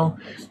right now,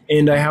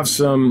 and I have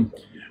some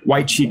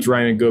white-cheeked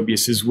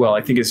Rhinogobius as well.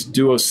 I think it's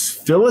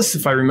Duosphyllus,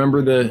 if I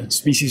remember the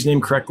species name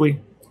correctly,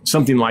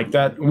 something like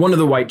that. One of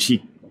the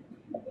white-cheeked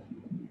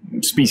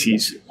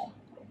species.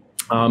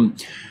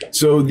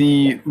 So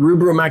the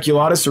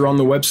rubromaculatus are on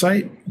the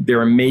website.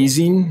 They're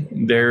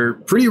amazing. They're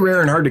pretty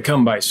rare and hard to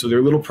come by, so they're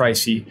a little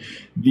pricey.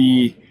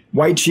 The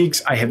white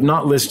cheeks I have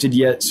not listed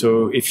yet,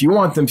 so if you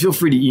want them, feel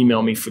free to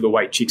email me for the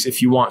white cheeks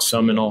if you want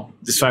some, and I'll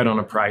decide on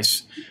a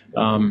price.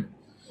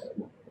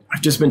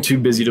 I've just been too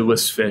busy to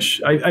list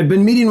fish. I've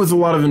been meeting with a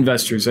lot of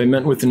investors. I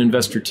met with an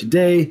investor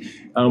today.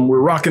 We're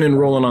rocking and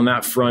rolling on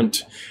that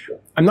front.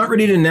 I'm not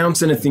ready to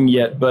announce anything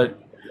yet,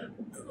 but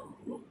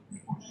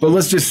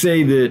let's just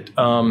say that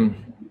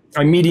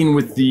I'm meeting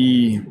with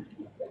the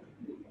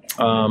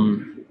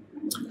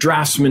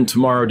draftsman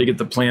tomorrow to get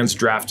the plans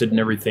drafted and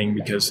everything,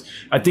 because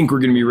I think we're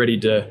going to be ready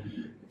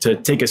to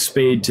take a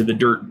spade to the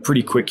dirt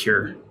pretty quick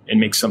here and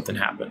make something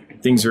happen.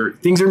 Things are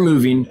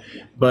moving,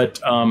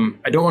 but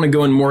I don't want to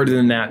go in more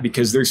than that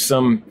because there's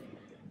some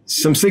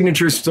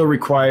signatures still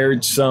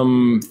required,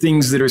 some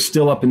things that are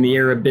still up in the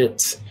air a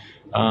bit,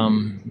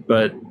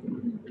 but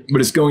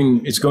it's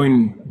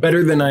going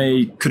better than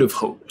I could have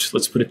hoped.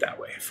 Let's put it that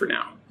way for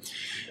now.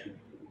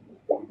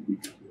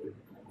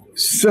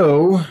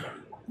 So,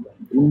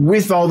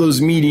 with all those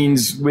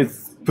meetings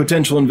with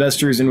potential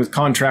investors and with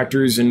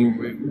contractors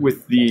and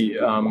with the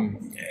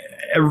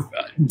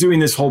doing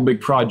this whole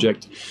big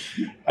project,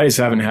 I just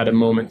haven't had a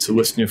moment to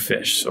listen to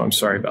fish, so I'm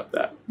sorry about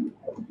that.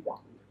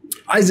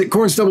 Isaac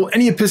Cornstubble,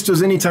 any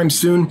Apistos anytime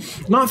soon?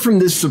 Not from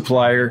this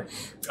supplier.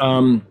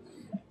 So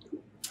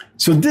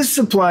this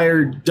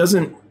supplier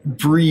doesn't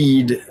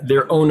breed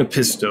their own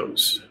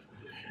Apistos.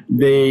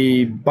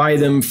 They buy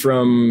them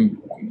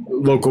from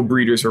local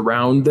breeders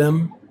around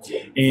them.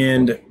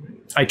 And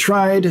I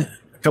tried a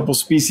couple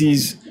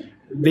species.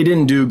 They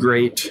didn't do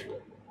great.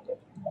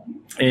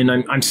 And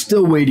I'm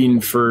still waiting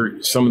for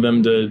some of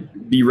them to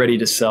be ready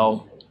to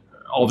sell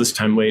all this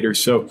time later.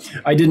 So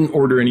I didn't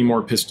order any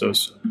more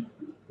Pistos.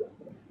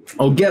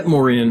 I'll get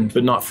more in,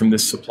 but not from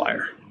this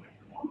supplier.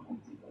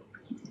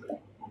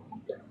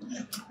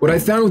 What I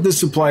found with this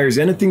supplier is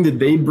anything that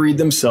they breed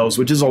themselves,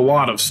 which is a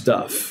lot of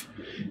stuff,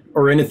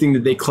 or anything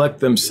that they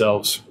collect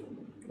themselves,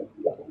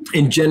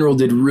 in general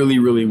did really,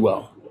 really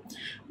well.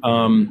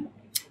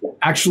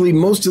 Actually,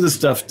 most of the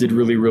stuff did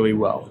really, really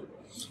well.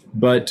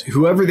 But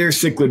whoever their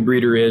cichlid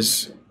breeder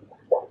is,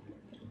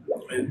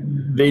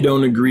 they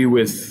don't agree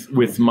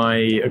with my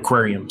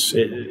aquariums.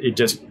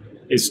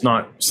 It's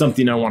not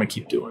something I want to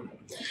keep doing.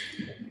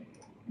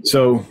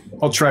 So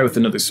I'll try with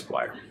another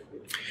supplier.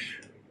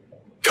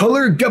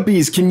 Color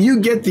Guppies, can you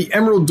get the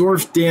Emerald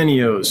Dwarf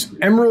Danios?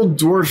 Emerald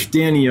Dwarf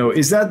Danio,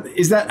 is that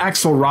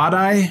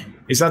Axelradi?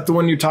 Is that the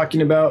one you're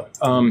talking about?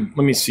 Let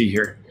me see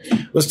here.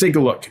 Let's take a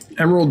look.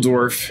 Emerald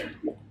Dwarf.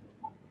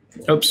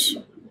 Oops.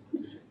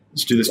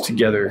 Let's do this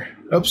together.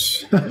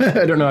 Oops.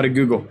 I don't know how to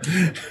Google.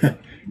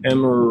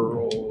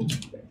 Emerald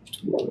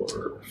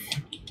Dwarf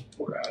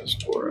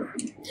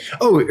Rasbora.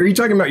 Oh, are you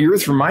talking about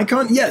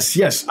Erythromycon?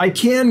 Yes. I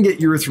can get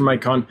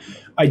Erythromycon.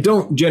 I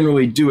don't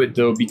generally do it,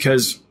 though,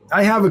 because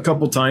I have a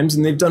couple times,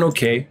 and they've done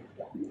okay.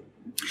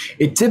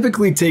 It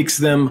typically takes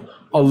them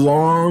a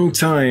long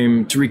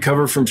time to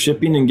recover from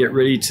shipping and get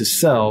ready to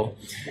sell.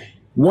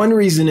 One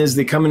reason is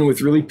they come in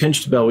with really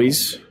pinched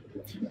bellies.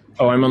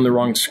 Oh, I'm on the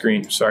wrong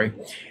screen. Sorry.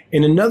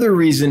 And another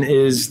reason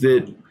is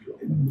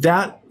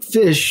that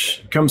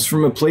fish comes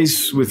from a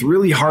place with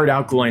really hard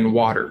alkaline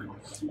water.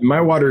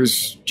 My water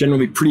is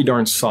generally pretty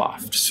darn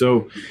soft.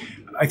 So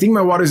I think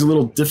my water is a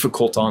little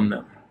difficult on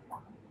them.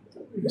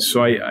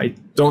 So I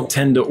don't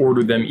tend to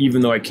order them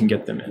even though I can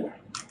get them in.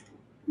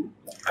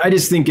 I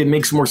just think it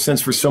makes more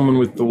sense for someone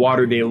with the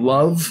water they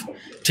love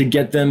to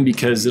get them,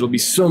 because it'll be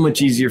so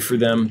much easier for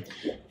them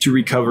to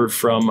recover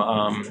from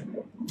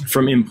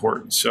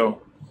import.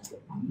 So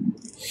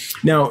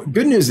now,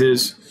 good news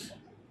is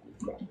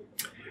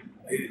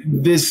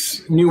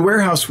this new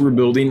warehouse we're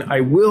building,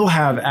 I will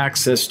have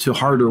access to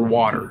harder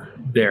water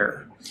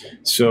there.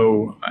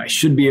 So I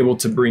should be able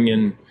to bring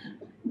in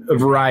a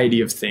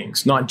variety of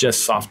things, not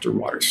just softer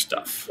water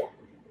stuff.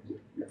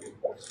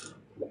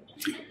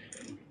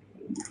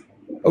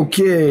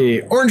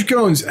 Okay, orange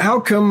cones. How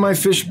come my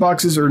fish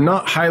boxes are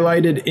not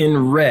highlighted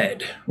in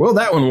red? Well,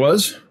 that one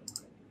was.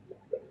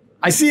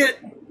 I see it.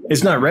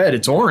 It's not red,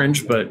 it's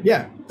orange, but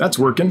yeah, that's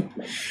working.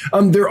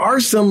 There are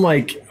some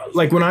like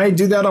when I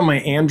do that on my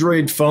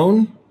Android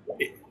phone,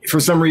 for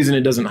some reason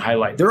it doesn't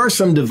highlight. There are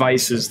some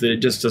devices that it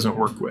just doesn't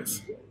work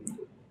with.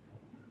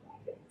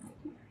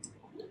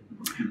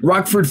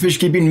 Rockford Fish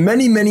Keeping,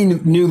 many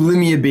new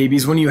Limia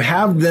babies. When you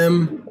have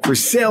them for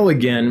sale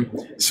again,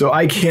 so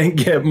I can't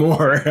get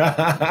more.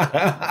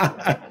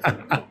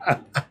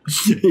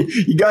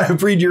 You gotta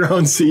breed your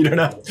own so you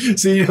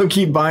don't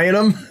keep buying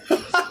them.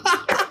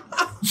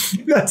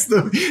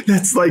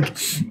 That's like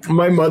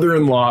my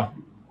mother-in-law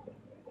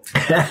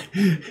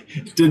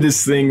did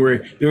this thing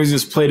where there was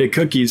this plate of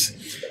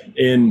cookies,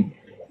 and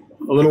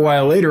a little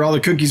while later all the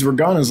cookies were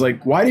gone. I was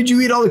like, why did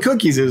you eat all the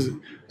cookies?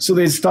 So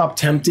they stopped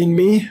tempting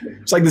me.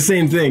 It's like the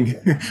same thing.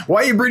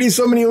 Why are you breeding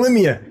so many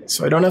Limia?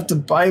 So I don't have to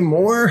buy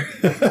more?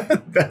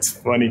 That's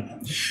funny.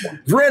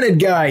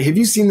 Veranid Guy, have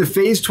you seen the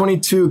Phase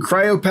 22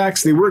 cryo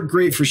packs? They work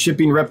great for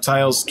shipping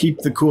reptiles. Keep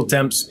the cool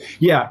temps.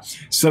 Yeah,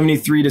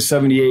 73 to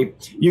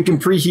 78. You can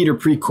preheat or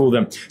pre-cool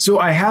them. So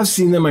I have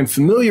seen them. I'm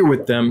familiar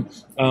with them.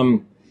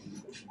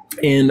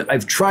 And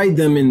I've tried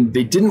them, and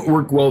they didn't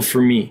work well for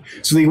me.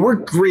 So they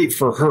work great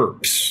for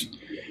herps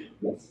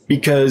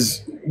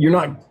because you're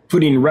not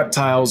putting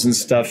reptiles and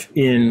stuff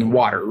in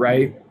water,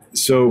 right?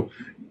 So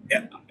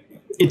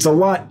it's a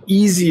lot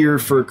easier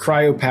for a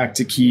cryopack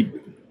to keep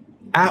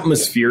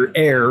atmosphere,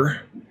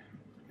 air,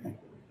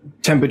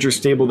 temperature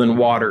stable than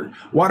water.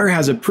 Water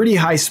has a pretty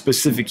high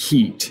specific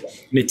heat,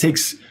 and it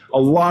takes a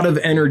lot of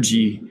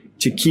energy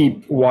to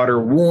keep water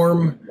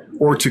warm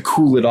or to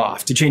cool it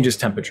off, to change its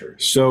temperature.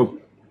 So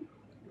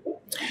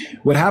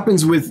what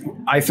happens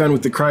I found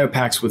with the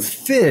cryopacks with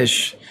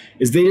fish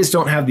is they just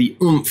don't have the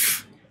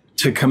oomph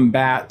to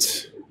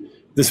combat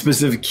the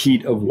specific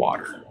heat of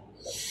water.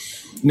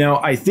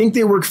 Now, I think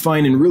they work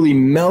fine in really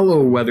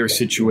mellow weather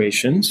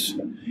situations,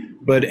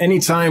 but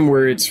anytime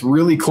where it's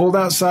really cold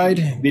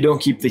outside, they don't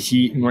keep the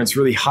heat, and when it's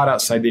really hot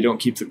outside, they don't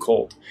keep the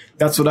cold.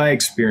 That's what I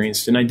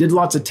experienced, and I did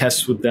lots of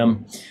tests with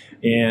them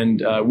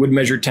and would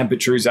measure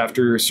temperatures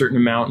after a certain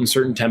amount and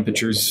certain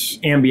temperatures,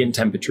 ambient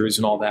temperatures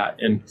and all that,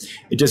 and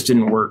it just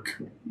didn't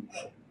work.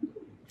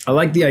 I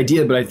like the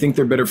idea, but I think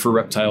they're better for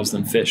reptiles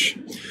than fish.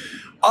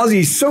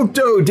 Ozzy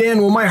Soto,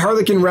 Dan, will my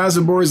harlequin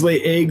rasibors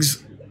lay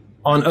eggs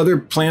on other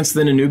plants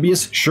than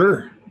Anubias?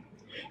 Sure.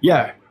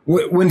 Yeah.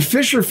 When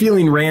fish are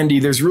feeling randy,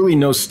 there's really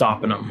no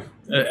stopping them,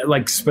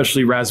 like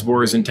especially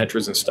rasibors and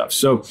tetras and stuff.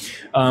 So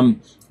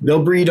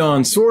they'll breed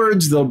on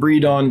swords. They'll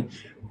breed on,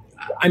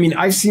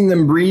 I've seen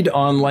them breed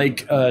on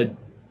like a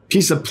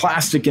piece of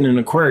plastic in an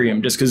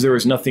aquarium just because there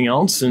was nothing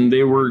else. And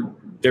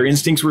their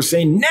instincts were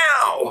saying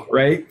now,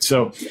 right?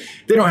 So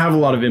they don't have a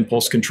lot of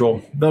impulse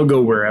control. They'll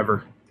go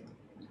wherever.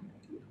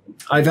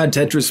 I've had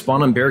tetras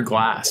spawn on bare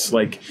glass.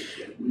 Like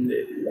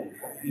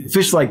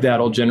fish like that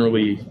will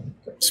generally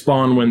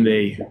spawn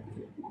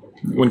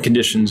when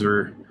conditions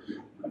are,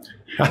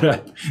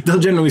 they'll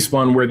generally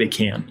spawn where they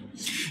can.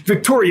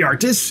 Victoria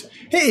Artis,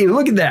 hey,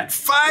 look at that,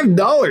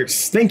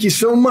 $5. Thank you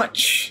so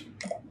much.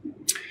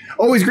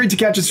 Always great to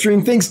catch a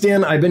stream. Thanks,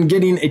 Dan. I've been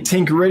getting a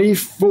tank ready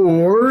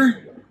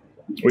for,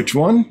 which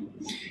one?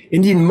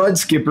 Indian mud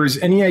skippers.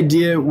 Any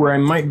idea where I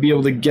might be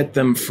able to get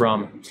them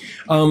from?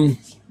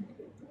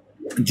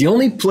 The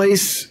only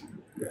place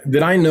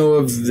that I know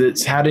of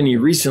that's had any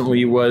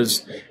recently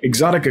was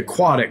Exotic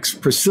Aquatics.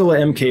 Priscilla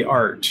MK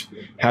Art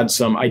had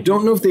some. I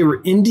don't know if they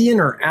were Indian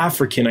or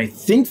African. I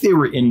think they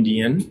were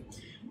Indian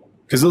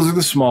because those are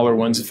the smaller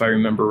ones, if I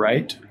remember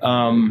right.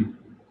 But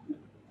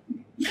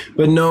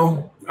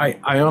no, I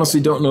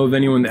honestly don't know of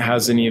anyone that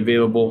has any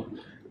available.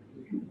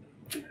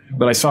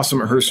 But I saw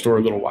some at her store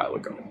a little while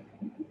ago.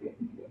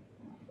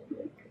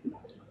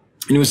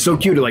 And it was so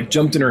cute. It like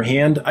jumped in her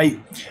hand.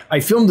 I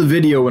filmed the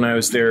video when I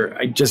was there.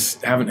 I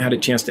just haven't had a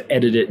chance to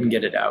edit it and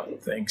get it out.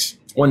 Thanks.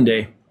 One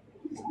day.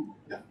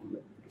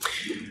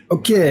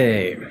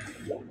 Okay.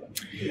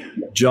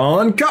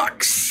 John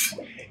Cox.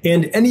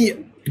 And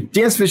any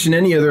dance fish and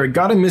any other. I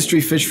got a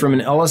mystery fish from an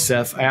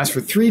LSF. I asked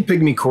for 3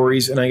 pygmy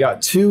cories and I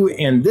got 2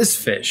 and this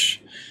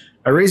fish.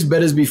 I raised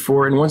bettas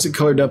before, and once it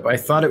colored up, I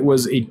thought it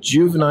was a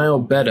juvenile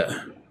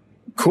betta.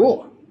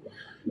 Cool.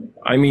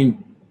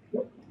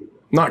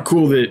 Not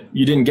cool that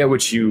you didn't get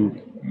what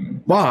you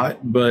bought,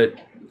 but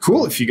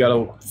cool if you got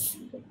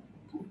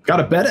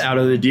a betta out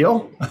of the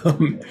deal.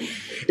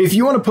 If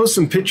you want to post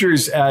some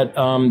pictures at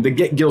the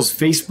Get Gills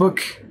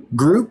Facebook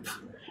group,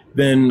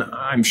 then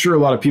I'm sure a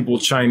lot of people will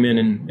chime in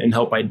and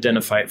help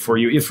identify it for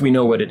you if we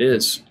know what it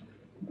is.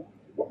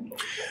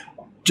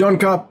 John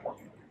Kopp,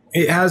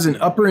 it has an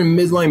upper and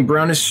midline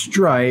brownish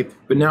stripe,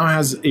 but now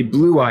has a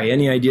blue eye.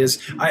 Any ideas?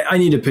 I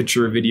need a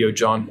picture or video,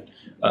 John.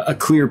 A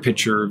clear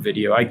picture or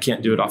video. I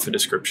can't do it off a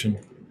description.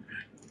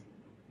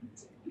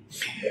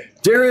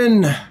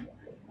 Darren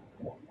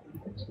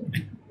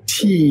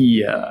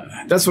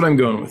Atia. That's what I'm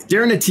going with.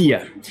 Darren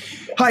Atia.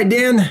 Hi,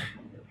 Dan.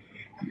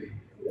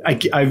 I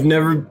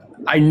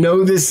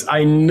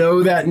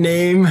know that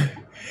name.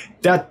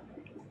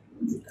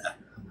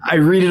 I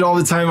read it all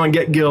the time on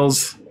Get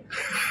Gills.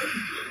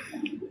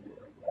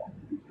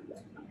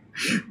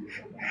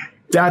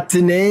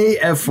 Datine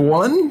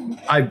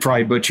F1? I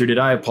probably butchered it.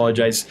 I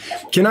apologize.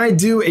 Can I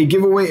do a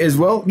giveaway as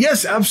well?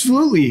 Yes,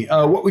 absolutely.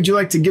 What would you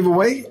like to give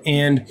away?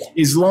 And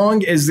as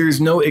long as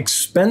there's no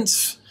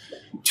expense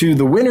to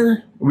the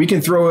winner, we can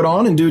throw it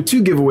on and do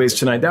 2 giveaways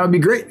tonight. That would be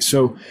great.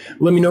 So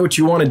let me know what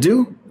you want to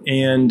do.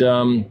 And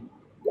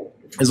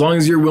as long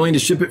as you're willing to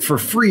ship it for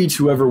free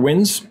to whoever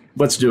wins,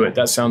 let's do it.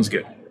 That sounds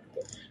good.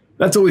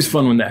 That's always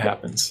fun when that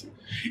happens.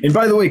 And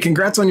by the way,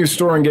 congrats on your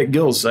store on Get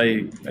Gills.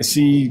 I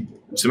see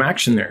some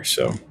action there.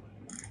 So,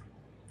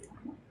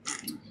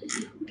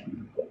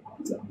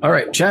 all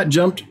right, chat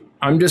jumped.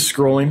 I'm just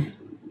scrolling.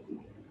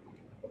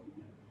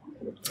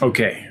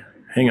 Okay,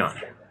 hang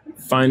on.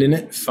 Finding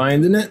it.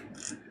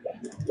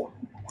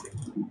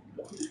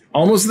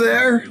 Almost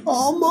there.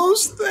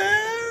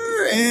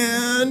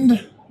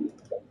 And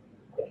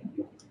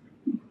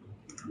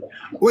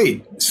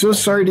wait, so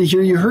sorry to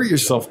hear you hurt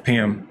yourself,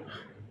 Pam.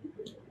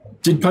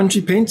 Did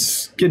Punchy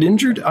Paints get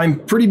injured? I'm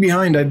pretty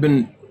behind. I've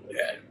been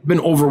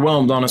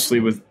overwhelmed, honestly,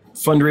 with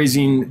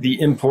fundraising, the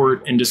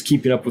import, and just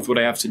keeping up with what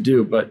I have to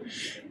do. But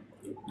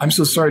I'm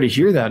so sorry to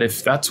hear that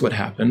if that's what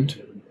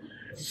happened.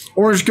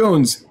 Orange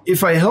Cones,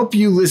 if I help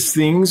you list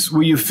things,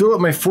 will you fill up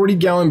my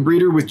 40-gallon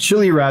breeder with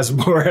chili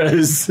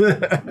raspberries?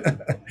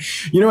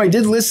 I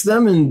did list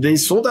them and they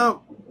sold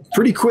out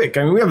pretty quick.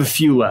 I mean, we have a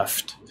few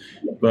left,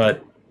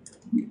 but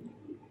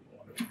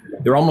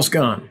they're almost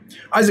gone.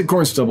 Isaac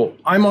Cornstubble,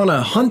 I'm on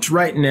a hunt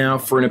right now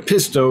for an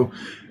Episto,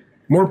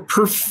 more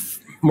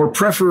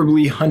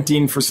preferably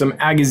hunting for some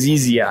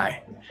Agassizii.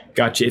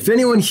 Gotcha. If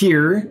anyone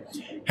here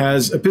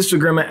has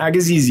Epistogramma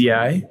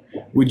agassizii,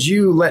 would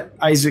you let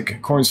Isaac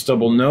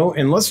Cornstubble know?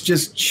 And let's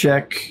just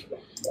check,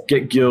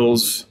 get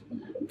gills,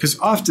 because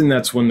often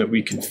that's one that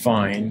we can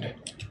find.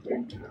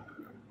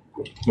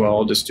 Well,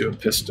 I'll just do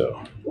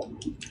Episto.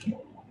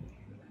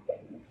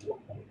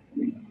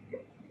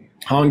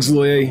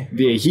 Hongsley,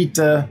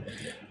 Viejita,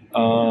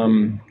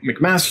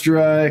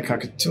 McMasteri,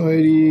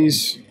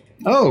 Cacatoides.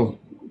 Oh,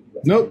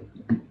 nope.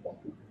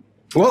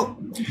 Well,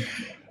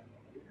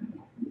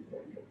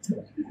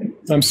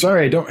 I'm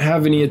sorry, I don't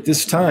have any at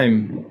this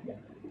time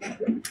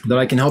that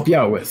I can help you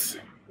out with.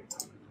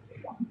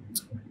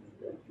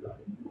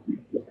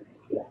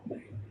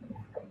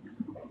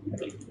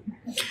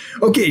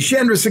 Okay,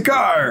 Chandra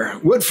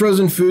Sakar, what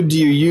frozen food do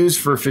you use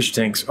for fish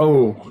tanks?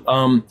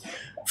 Oh,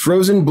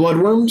 frozen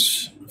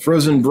bloodworms,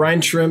 frozen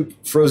brine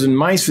shrimp, frozen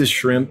mysis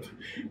shrimp.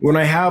 When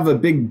I have a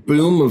big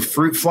boom of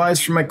fruit flies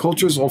for my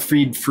cultures, I'll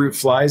feed fruit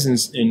flies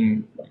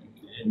and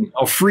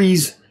I'll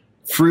freeze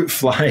fruit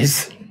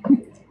flies.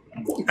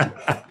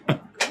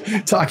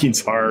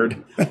 Talking's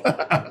hard.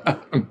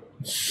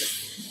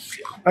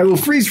 I will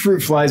freeze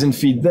fruit flies and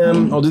feed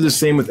them. I'll do the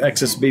same with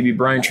excess baby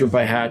brine shrimp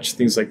I hatch,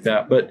 things like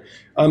that. But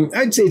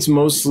I'd say it's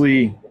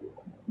mostly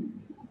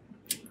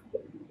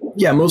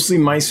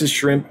mysis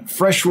shrimp.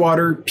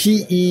 Freshwater,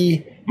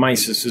 PE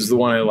mysis is the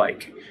one I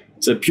like.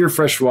 It's a pure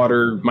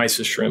freshwater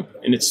mysis shrimp,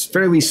 and it's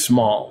fairly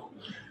small.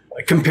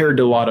 Compared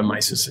to a lot of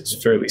mysis, it's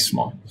fairly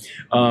small.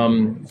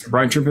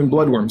 Brine shrimp and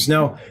bloodworms.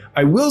 Now,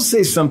 I will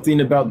say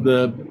something about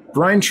the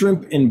brine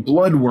shrimp and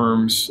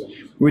bloodworms,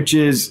 which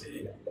is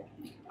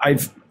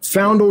I've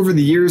found over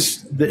the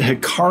years that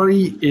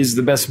Hikari is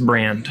the best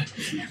brand.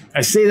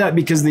 I say that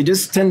because they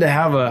just tend to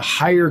have a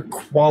higher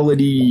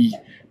quality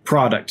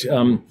product.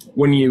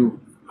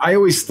 I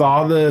always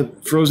thaw the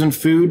frozen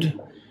food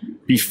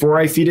before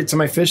I feed it to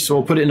my fish. So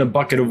I'll put it in a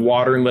bucket of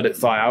water and let it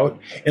thaw out.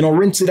 And I'll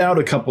rinse it out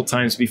a couple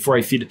times before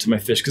I feed it to my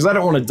fish because I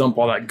don't want to dump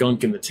all that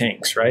gunk in the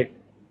tanks, right?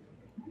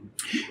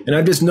 And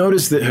I've just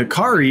noticed that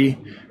Hikari,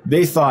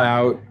 they thaw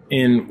out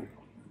in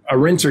a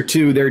rinse or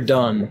two, they're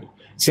done.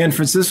 San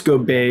Francisco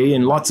Bay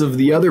and lots of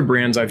the other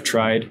brands I've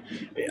tried,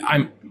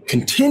 I'm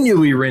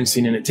continually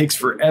rinsing and it takes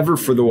forever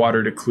for the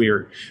water to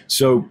clear.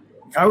 So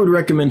I would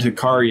recommend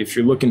Hikari if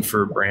you're looking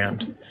for a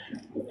brand.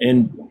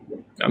 And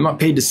I'm not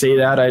paid to say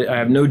that. I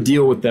have no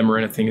deal with them or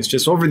anything. It's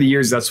just over the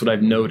years, that's what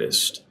I've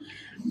noticed.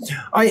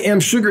 I am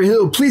Sugar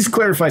Hill. Please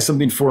clarify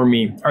something for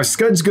me. Are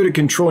scuds good at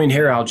controlling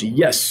hair algae?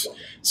 Yes.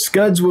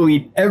 Scuds will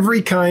eat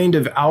every kind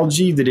of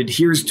algae that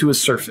adheres to a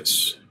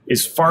surface,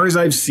 as far as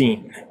I've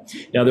seen.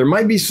 Now, there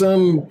might be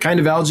some kind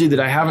of algae that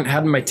I haven't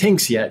had in my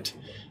tanks yet,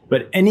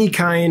 but any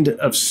kind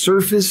of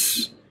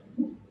surface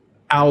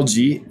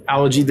algae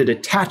that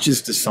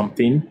attaches to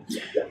something,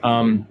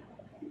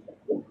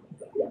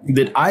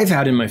 that I've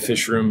had in my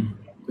fish room,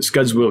 the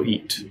scuds will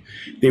eat.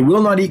 They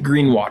will not eat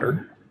green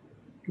water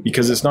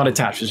because it's not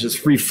attached. It's just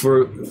free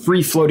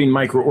floating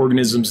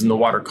microorganisms in the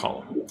water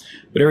column.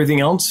 But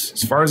everything else,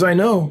 as far as I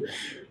know,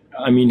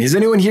 has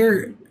anyone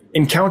here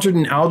encountered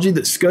an algae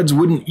that scuds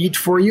wouldn't eat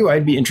for you?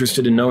 I'd be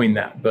interested in knowing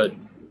that. But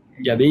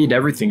yeah, they eat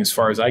everything as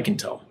far as I can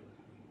tell.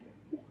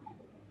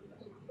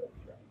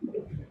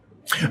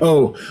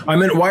 Oh, I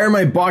meant, why are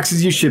my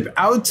boxes you ship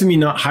out to me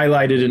not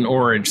highlighted in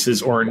orange,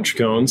 says Orange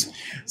Cones.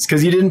 It's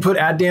because you didn't put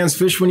at Dan's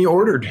Fish when you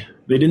ordered.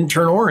 They didn't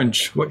turn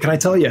orange. What can I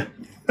tell you?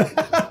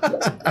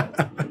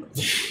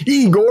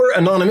 Igor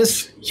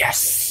Anonymous.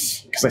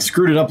 Yes, because I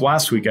screwed it up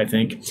last week, I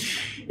think.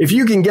 If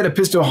you can get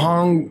Episto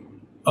I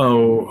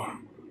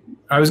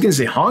was going to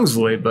say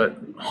Hongsley,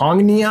 but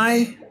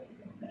Hongnii?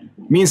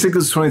 Me and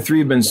Cyclist23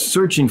 have been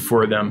searching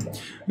for them.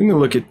 Let me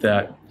look at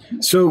that.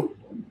 So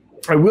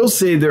I will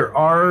say there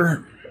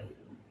are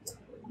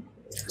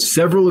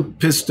several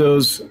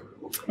Epistos.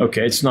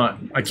 Okay, it's not,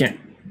 I'm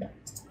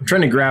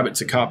trying to grab it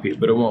to copy it,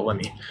 but it won't let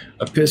me.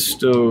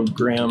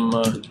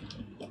 Epistogramma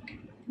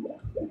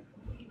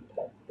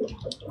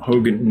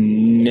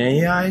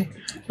Hoganei.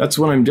 That's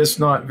one I'm just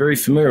not very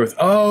familiar with.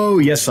 Oh,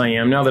 yes, I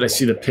am, now that I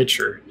see the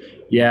picture.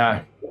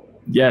 Yeah,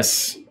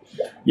 yes.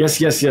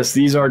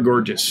 These are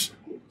gorgeous.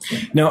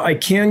 Now, I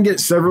can get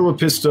several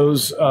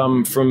Epistos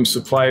from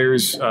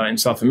suppliers in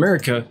South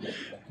America,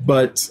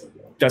 but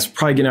that's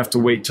probably going to have to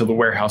wait till the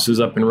warehouse is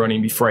up and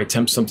running before I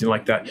attempt something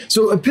like that.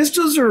 So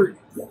Epistos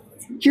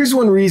here's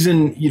one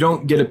reason you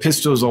don't get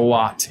Epistos a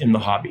lot in the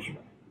hobby.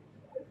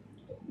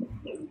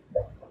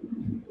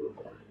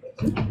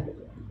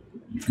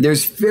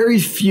 There's very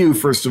few,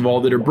 first of all,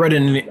 that are bred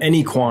in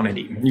any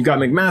quantity. You've got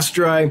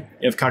McMasteri,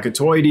 you have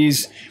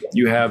Cacatoides,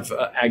 you have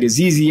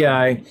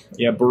Agassizii,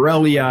 you have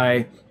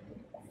Borellii,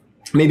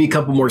 maybe a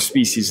couple more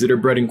species that are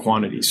bred in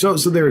quantity. So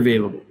they're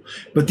available.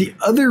 But the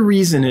other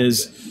reason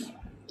is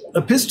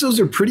Epistos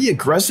are pretty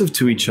aggressive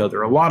to each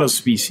other, a lot of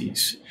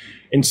species.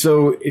 And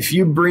so if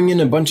you bring in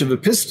a bunch of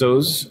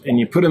Epistos and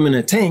you put them in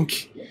a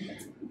tank,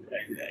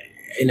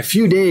 in a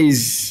few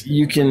days,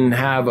 you can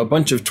have a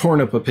bunch of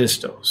torn up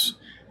Apistos.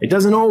 It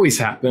doesn't always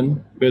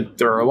happen, but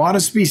there are a lot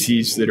of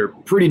species that are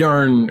pretty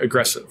darn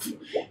aggressive.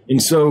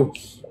 And so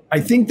I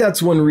think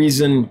that's one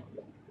reason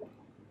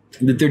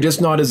that they're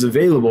just not as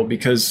available,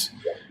 because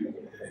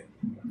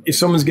if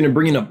someone's going to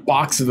bring in a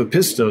box of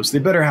Apistos, they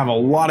better have a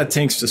lot of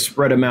tanks to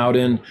spread them out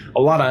in,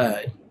 a lot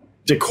of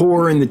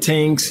decor in the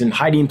tanks and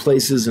hiding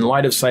places and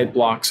light of sight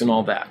blocks and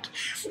all that.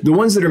 The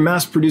ones that are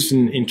mass produced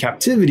in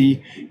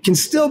captivity can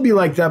still be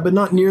like that, but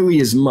not nearly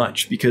as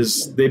much,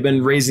 because they've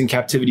been raised in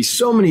captivity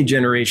so many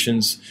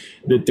generations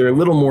that they're a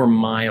little more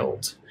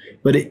mild.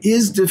 But it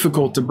is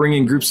difficult to bring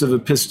in groups of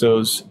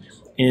Apistos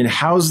and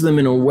house them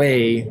in a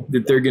way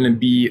that they're going to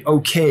be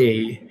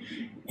okay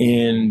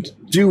and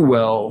do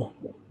well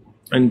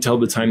until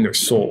the time they're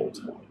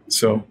sold.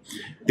 So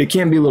they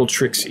can be a little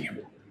tricksy.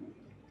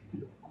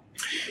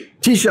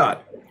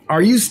 T-Shot,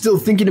 are you still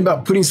thinking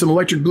about putting some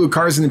electric blue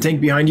cars in the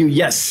tank behind you?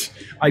 Yes,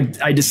 I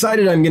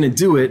decided I'm going to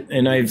do it,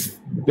 and I've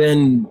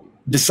been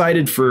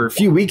decided for a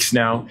few weeks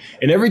now.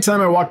 And every time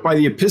I walk by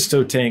the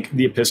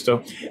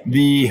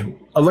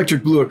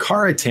electric blue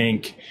Aqara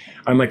tank,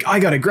 I'm like, I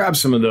got to grab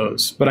some of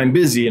those, but I'm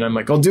busy. And I'm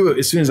like, I'll do it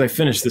as soon as I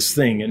finish this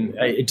thing. And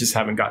I just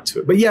haven't got to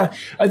it. But yeah,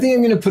 I think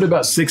I'm going to put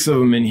about 6 of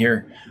them in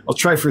here. I'll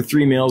try for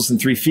 3 males and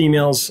 3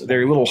 females.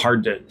 They're a little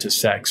hard to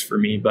sex for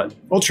me, but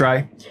I'll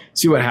try,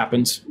 see what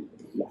happens.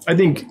 I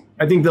think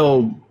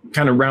they'll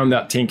kind of round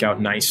that tank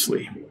out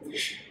nicely.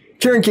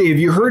 Karen K, have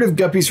you heard of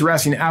guppies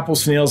harassing apple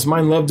snails?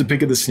 Mine love to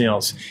pick at the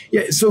snails.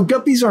 Yeah, so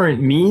guppies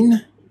aren't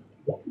mean,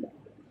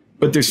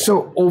 but they're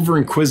so over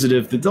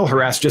inquisitive that they'll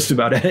harass just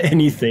about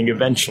anything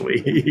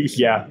eventually.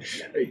 Yeah.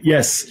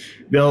 Yes.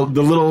 The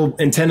little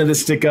antenna that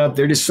stick up,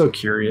 they're just so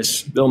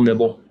curious. They'll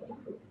nibble.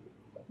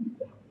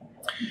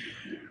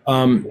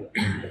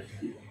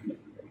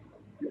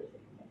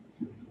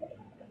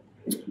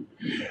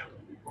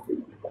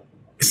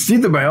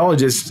 Steve the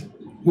biologist,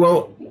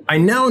 well, I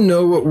now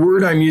know what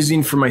word I'm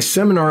using for my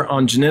seminar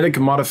on genetic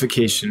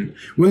modification.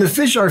 When the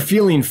fish are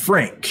feeling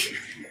frank.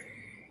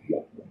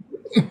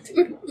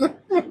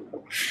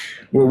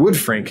 What would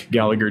Frank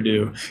Gallagher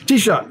do?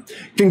 T-Shot,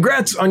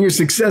 congrats on your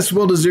success.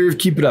 Well deserved.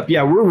 Keep it up.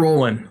 Yeah, we're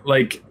rolling.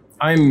 Like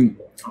I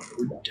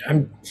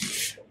can't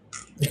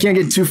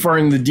get too far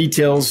into the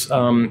details.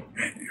 And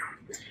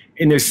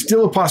there's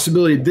still a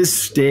possibility at this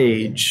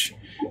stage,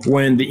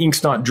 when the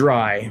ink's not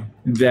dry,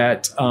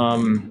 that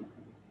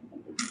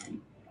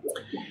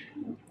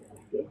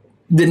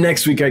the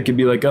next week I could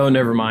be like, oh,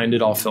 never mind,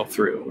 it all fell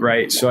through,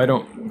 right? So I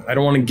don't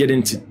want to get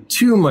into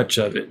too much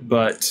of it,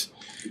 but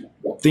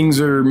things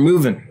are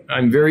moving.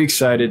 I'm very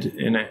excited,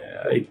 and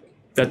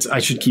I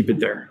should keep it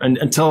there. And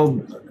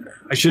until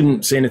I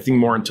shouldn't say anything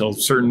more until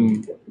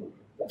certain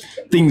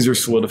things are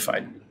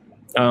solidified.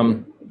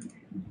 But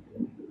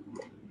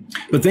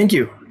thank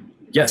you.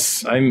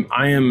 Yes, I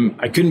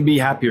couldn't be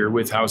happier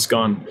with how it's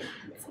gone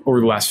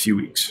over the last few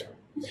weeks.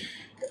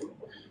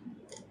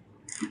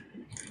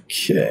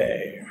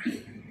 Okay.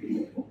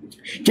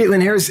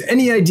 Caitlin Harris,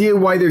 any idea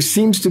why there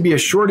seems to be a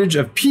shortage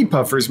of pea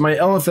puffers? My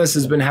LFS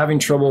has been having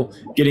trouble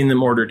getting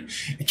them ordered.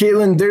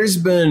 Caitlin, there's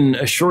been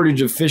a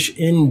shortage of fish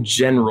in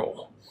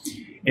general.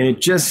 And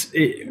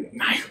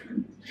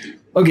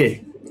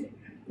okay.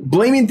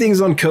 Blaming things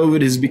on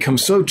COVID has become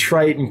so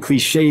trite and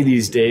cliche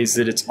these days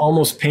that it's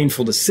almost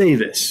painful to say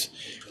this.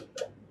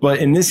 But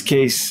in this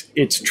case,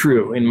 it's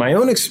true. In my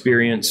own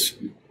experience,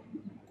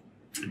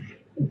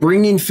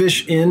 bringing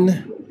fish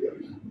in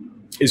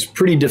is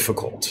pretty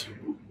difficult.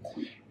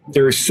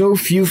 There are so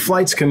few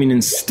flights coming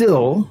in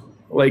still,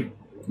 like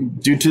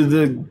due to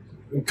the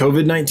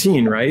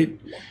COVID-19, right?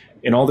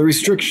 And all the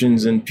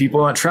restrictions and people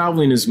not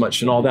traveling as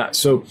much and all that.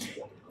 So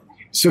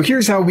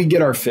here's how we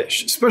get our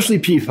fish, especially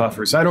pea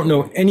puffers. I don't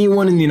know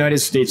anyone in the United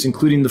States,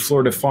 including the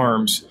Florida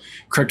farms,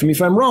 correct me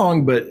if I'm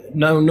wrong, but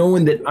no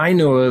one that I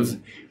know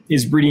of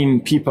is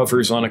breeding pea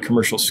puffers on a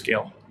commercial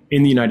scale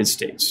in the United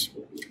States.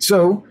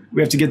 So we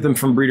have to get them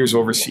from breeders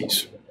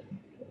overseas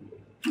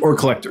or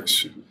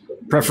collectors,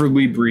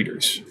 preferably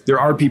breeders. There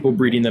are people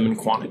breeding them in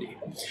quantity.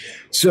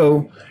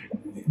 So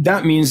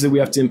that means that we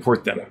have to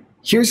import them.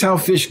 Here's how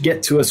fish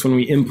get to us when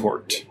we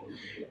import.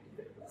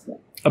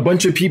 A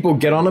bunch of people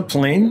get on a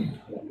plane,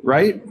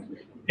 right,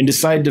 and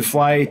decide to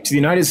fly to the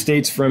United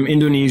States from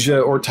Indonesia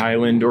or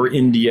Thailand or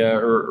India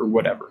or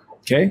whatever,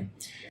 okay?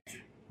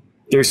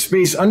 There's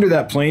space under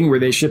that plane where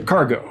they ship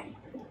cargo.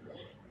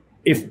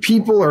 If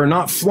people are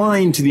not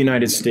flying to the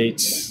United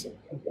States,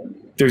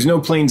 there's no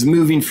planes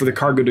moving for the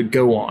cargo to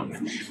go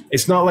on.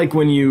 It's not like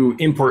when you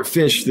import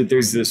fish that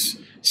there's this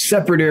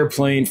separate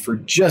airplane for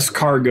just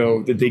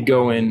cargo that they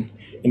go in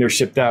and they're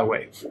shipped that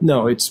way.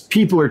 No, it's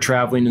people are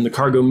traveling and the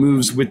cargo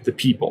moves with the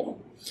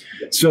people.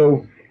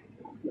 So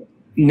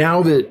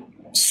now that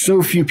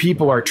so few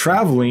people are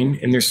traveling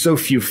and there's so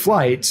few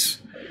flights,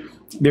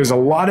 there's a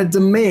lot of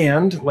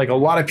demand, like a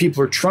lot of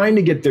people are trying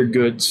to get their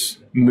goods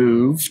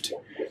moved,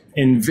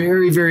 and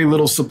very, very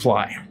little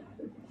supply.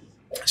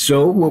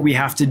 So what we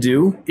have to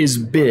do is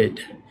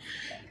bid.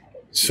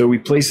 So we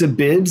place a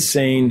bid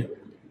saying,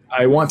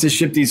 I want to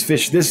ship these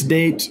fish this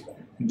date.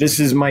 this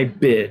is my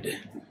bid.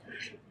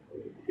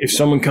 If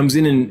someone comes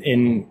in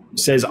and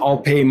says, I'll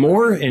pay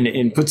more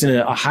and puts in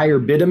a higher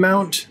bid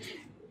amount,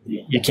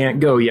 you can't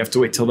go. You have to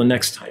wait till the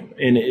next time.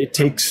 And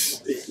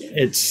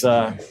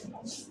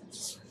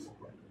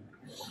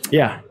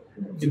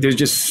there's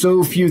just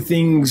so few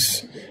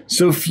things,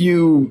 so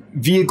few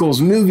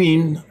vehicles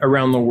moving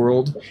around the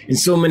world, and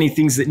so many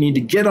things that need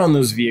to get on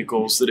those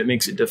vehicles that it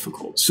makes it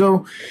difficult.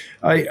 So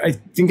I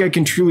think I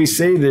can truly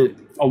say that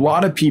a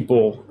lot of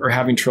people are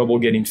having trouble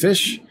getting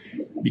fish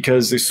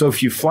because there's so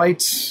few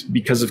flights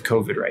because of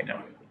COVID right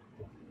now.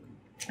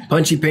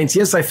 Punchy Paints,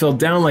 yes, I fell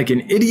down like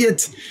an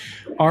idiot.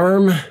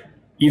 Arm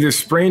either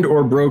sprained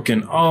or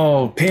broken.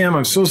 Oh, Pam,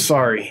 I'm so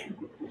sorry.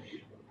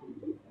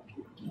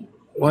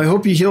 Well, I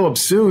hope you heal up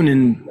soon,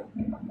 and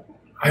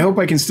I hope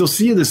I can still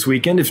see you this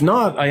weekend. If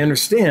not, I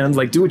understand.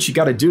 Like, do what you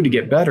got to do to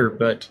get better,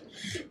 but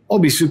I'll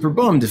be super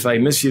bummed if I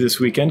miss you this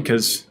weekend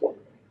because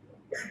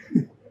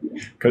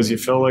you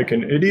felt like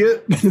an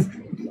idiot.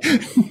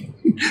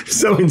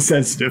 So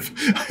insensitive.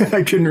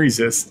 I couldn't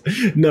resist.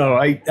 No,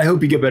 I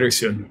hope you get better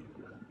soon.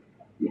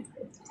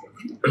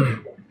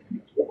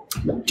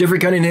 Jeffrey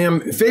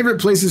Cunningham,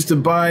 favorite places to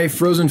buy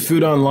frozen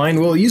food online?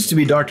 Well, it used to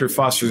be Dr.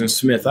 Foster's and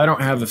Smith. I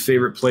don't have a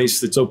favorite place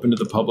that's open to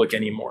the public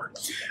anymore.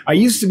 I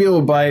used to be able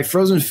to buy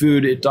frozen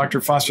food at Dr.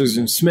 Foster's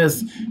and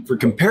Smith for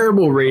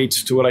comparable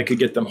rates to what I could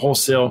get them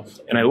wholesale,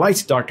 and I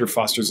liked Dr.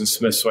 Foster's and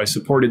Smith, so I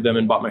supported them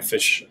and bought my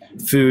fish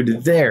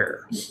food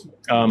there,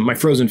 my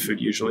frozen food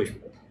usually.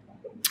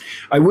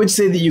 I would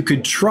say that you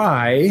could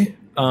try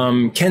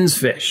Ken's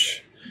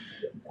Fish.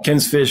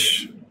 Ken's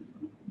Fish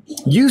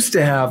used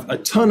to have a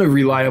ton of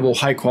reliable,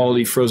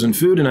 high-quality frozen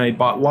food, and I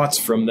bought lots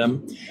from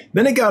them.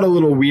 Then it got a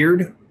little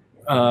weird.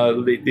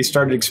 They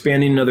started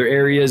expanding in other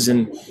areas,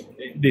 and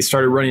they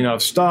started running out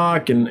of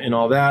stock and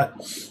all that.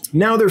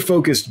 Now they're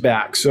focused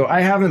back. So I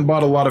haven't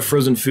bought a lot of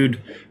frozen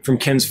food from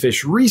Ken's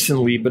Fish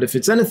recently, but if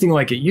it's anything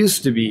like it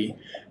used to be,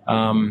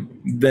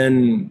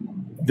 then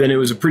it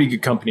was a pretty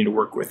good company to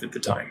work with at the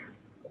time.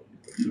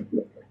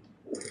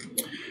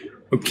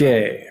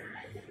 Okay,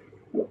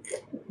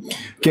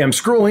 I'm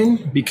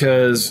scrolling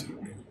because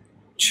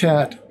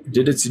chat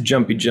did its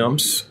jumpy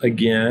jumps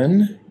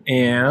again.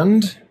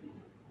 And,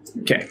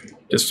 okay,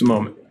 just a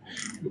moment.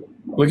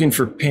 Looking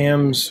for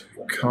Pam's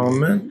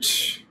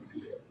comment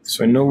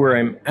so I know where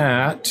I'm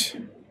at.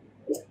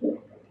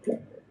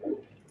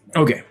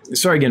 Okay,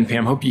 sorry again,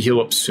 Pam. Hope you heal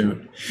up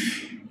soon.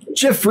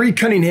 Jeffrey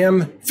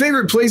Cunningham,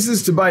 favorite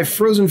places to buy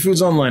frozen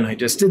foods online. I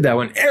just did that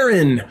one.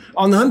 Aaron,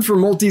 on the hunt for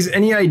multis,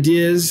 any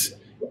ideas?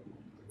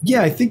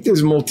 Yeah, I think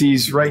there's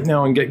multis right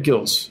now on Get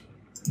Gills.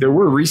 There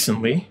were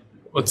recently.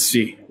 Let's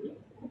see.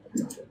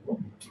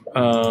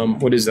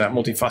 What is that?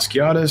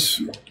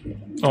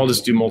 Multifasciatus? I'll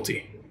just do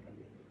multi.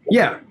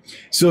 Yeah.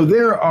 So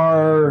there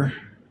are,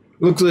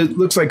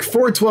 looks like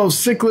 412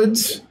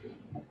 cichlids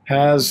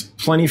has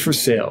plenty for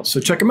sale. So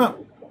check them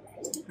out.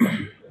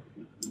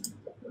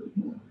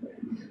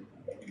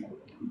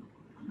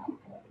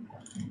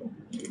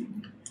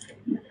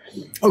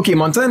 Okay,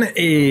 Montana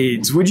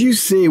AIDS. Would you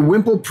say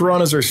wimple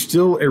piranhas are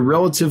still a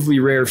relatively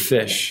rare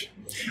fish?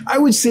 I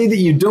would say that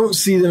you don't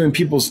see them in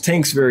people's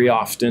tanks very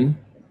often.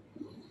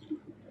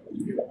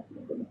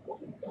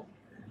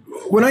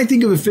 When I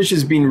think of a fish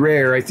as being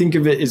rare, I think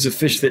of it as a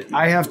fish that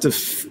I have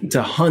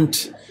to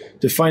hunt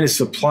to find a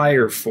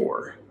supplier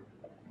for.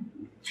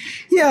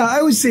 Yeah,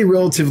 I would say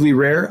relatively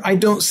rare. I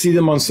don't see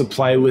them on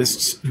supply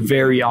lists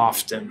very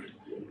often.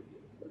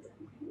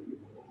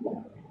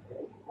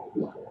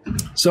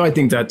 So I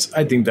think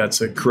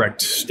that's a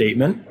correct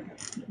statement,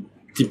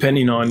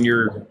 depending on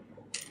your,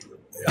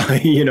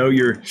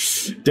 your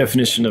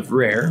definition of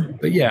rare.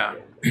 But yeah.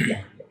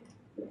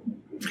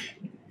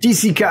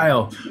 DC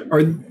Kyle,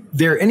 are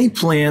there any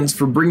plans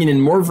for bringing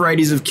in more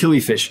varieties of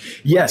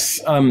killifish?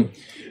 Yes,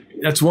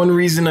 that's one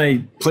reason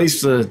I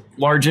placed a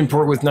large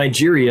import with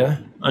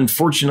Nigeria.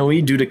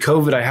 Unfortunately, due to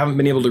COVID, I haven't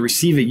been able to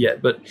receive it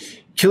yet. But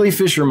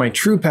killifish are my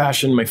true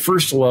passion, my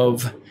first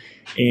love.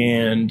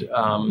 And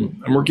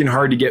I'm working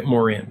hard to get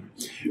more in.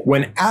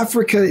 When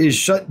Africa is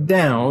shut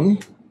down,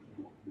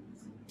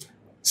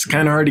 it's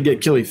kind of hard to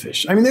get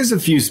killifish. I mean, there's a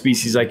few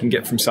species I can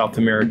get from South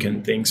America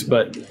and things,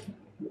 but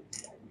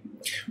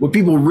what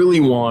people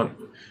really want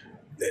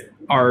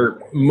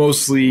are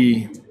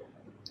mostly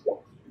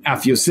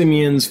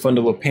Aphyosemians,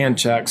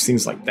 Fundulopanchax,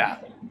 things like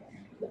that.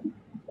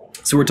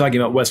 So we're talking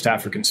about West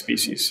African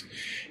species.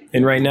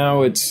 And right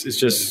now it's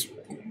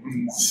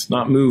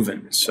not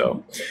moving.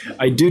 So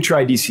I do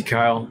try, DC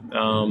Kyle.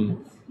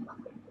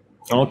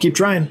 I'll keep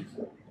trying.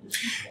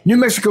 New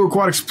Mexico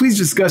Aquatics, please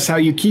discuss how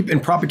you keep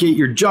and propagate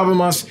your Java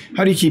moss.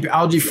 How do you keep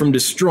algae from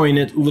destroying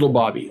it, little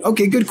Bobby?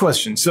 Okay, good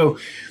question. So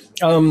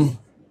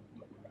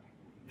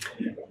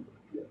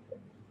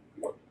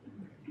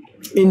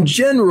in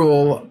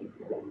general,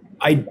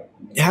 I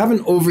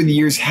haven't over the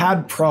years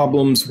had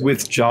problems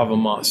with Java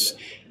moss.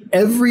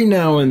 Every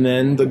now and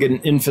then they'll get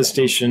an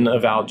infestation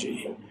of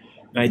algae.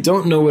 And I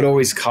don't know what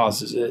always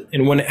causes it.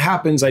 And when it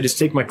happens, I just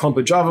take my clump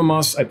of Java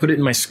moss, I put it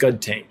in my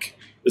scud tank.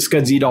 The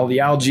scuds eat all the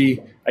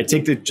algae, I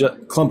take the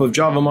clump of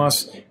Java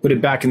moss, put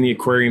it back in the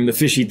aquarium, the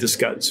fish eat the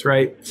scuds,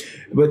 right?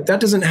 But that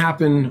doesn't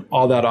happen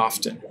all that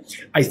often.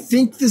 I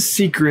think the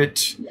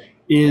secret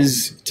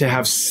is to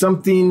have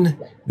something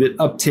that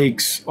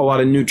uptakes a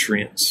lot of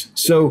nutrients.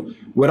 So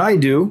what I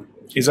do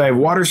is I have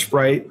water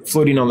sprite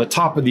floating on the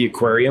top of the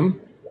aquarium.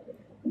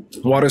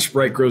 Water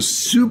sprite grows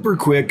super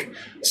quick,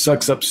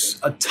 sucks up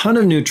a ton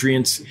of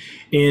nutrients,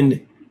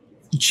 and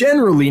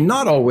generally,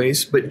 not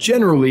always, but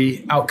generally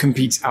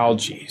outcompetes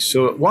algae.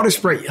 So water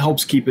sprite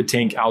helps keep a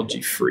tank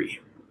algae free.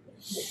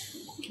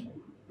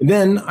 And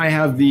then I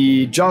have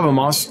the Java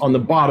moss on the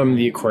bottom of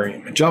the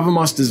aquarium. Java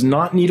moss does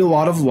not need a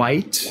lot of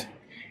light,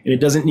 and it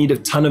doesn't need a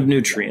ton of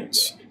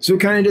nutrients. So it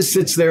kind of just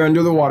sits there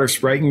under the water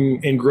sprite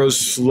and grows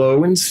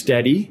slow and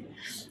steady.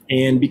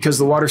 And because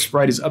the water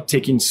sprite is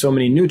uptaking so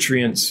many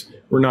nutrients,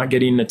 we're not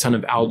getting a ton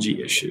of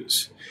algae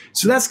issues.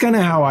 So that's kind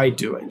of how I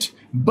do it.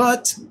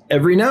 But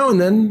every now and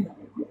then,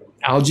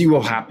 algae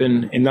will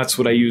happen, and that's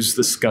what I use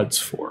the scuds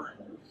for.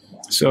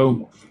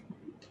 So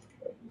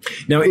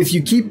now if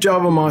you keep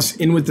Java moss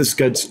in with the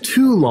scuds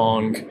too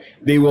long,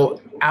 they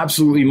will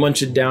absolutely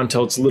munch it down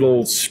till it's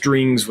little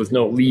strings with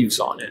no leaves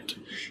on it.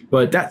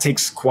 But that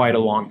takes quite a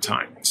long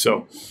time.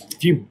 So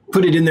if you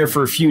put it in there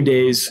for a few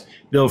days,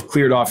 they'll have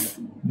cleared off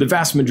the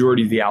vast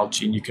majority of the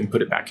algae, and you can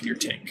put it back in your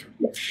tank.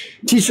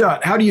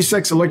 T-Shot, how do you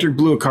sex electric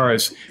blue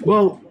acaras?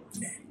 Well,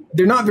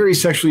 they're not very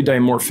sexually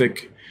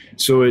dimorphic,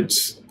 so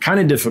it's kind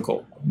of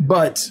difficult.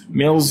 But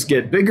males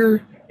get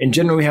bigger and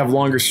generally have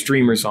longer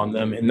streamers on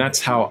them, and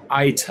that's how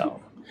I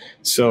tell.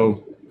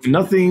 So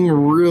nothing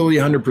really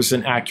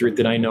 100% accurate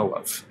that I know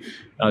of.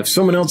 If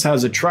someone else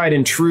has a tried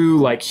and true,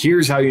 like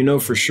here's how you know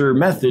for sure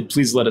method,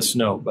 please let us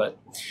know. But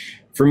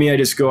for me, I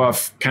just go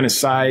off kind of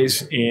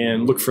size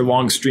and look for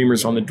long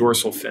streamers on the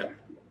dorsal fin.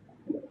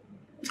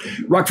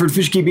 Rockford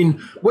Fish Keeping,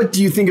 what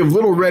do you think of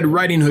Little Red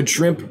Riding Hood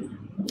shrimp?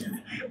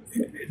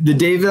 The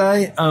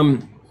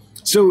Davii?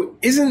 So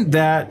isn't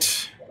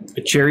that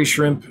a cherry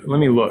shrimp? Let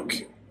me look.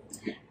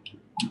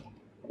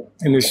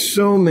 And there's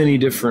so many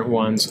different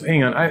ones.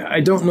 Hang on, I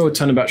don't know a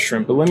ton about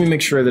shrimp, but let me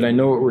make sure that I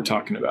know what we're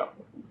talking about.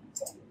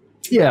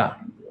 Yeah.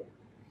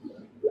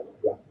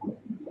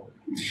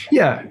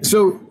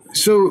 So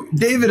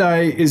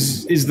Davii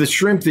is the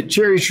shrimp that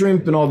cherry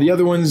shrimp and all the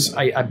other ones,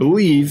 I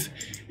believe,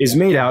 is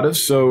made out of.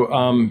 So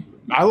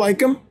I like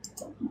them.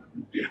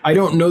 I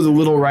don't know the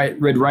Little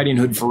Red Riding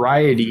Hood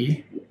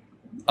variety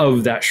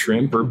of that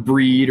shrimp or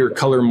breed or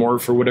color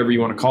morph or whatever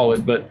you want to call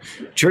it, but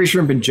cherry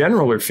shrimp in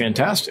general are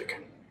fantastic.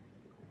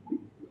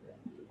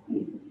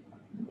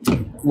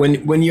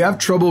 When you have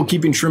trouble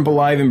keeping shrimp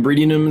alive and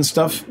breeding them and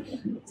stuff,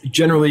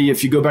 generally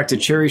if you go back to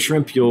cherry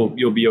shrimp,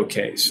 you'll be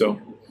okay.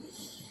 So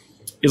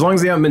as long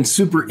as they haven't been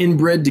super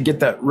inbred to get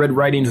that Red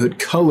Riding Hood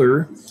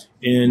color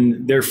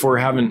and therefore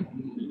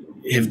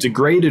have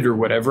degraded or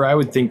whatever, I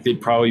would think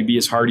they'd probably be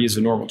as hardy as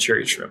a normal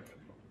cherry shrimp.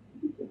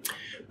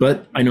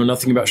 But I know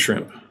nothing about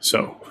shrimp.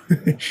 So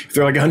if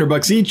they're like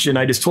 $100 each and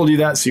I just told you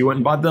that, so you went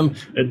and bought them,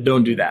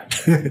 don't do that.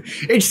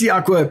 HC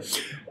Aqua,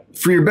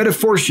 for your Betta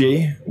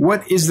Fortier,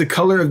 what is the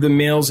color of the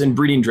males in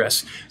breeding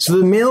dress? So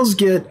the males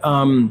get,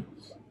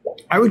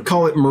 I would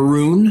call it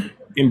maroon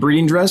in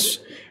breeding dress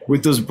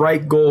with those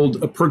bright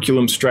gold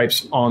operculum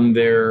stripes on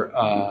their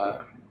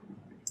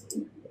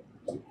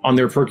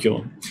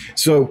operculum.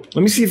 So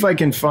let me see if I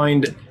can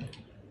find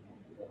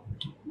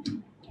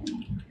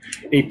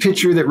a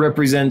picture that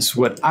represents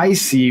what I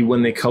see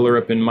when they color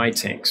up in my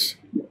tanks.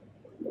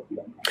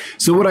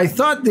 So what I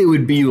thought they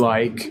would be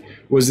like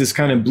was this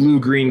kind of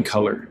blue-green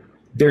color.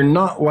 They're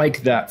not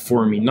like that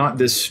for me, not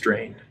this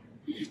strain.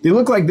 They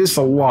look like this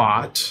a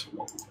lot,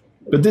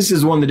 but this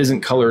is one that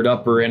isn't colored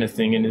up or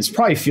anything and is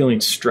probably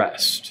feeling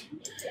stressed.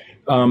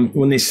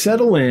 When they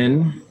settle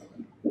in,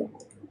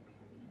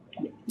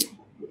 I'm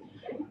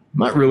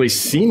not really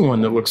seeing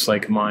one that looks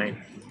like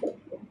mine.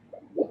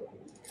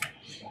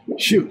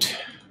 Shoot.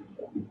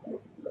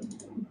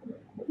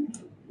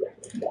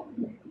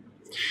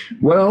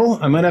 Well,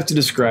 I might have to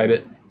describe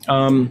it.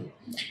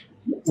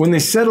 When they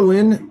settle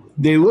in,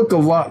 they look a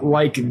lot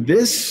like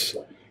this,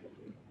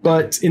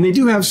 and they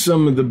do have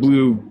some of the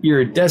blue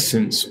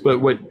iridescence, but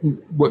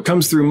what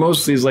comes through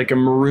mostly is like a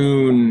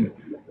maroon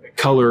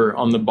color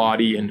on the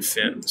body and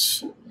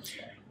fins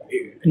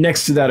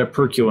next to that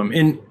operculum.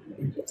 And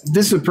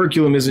this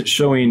operculum isn't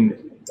showing.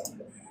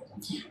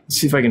 Let's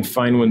see if I can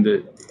find one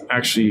that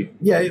actually,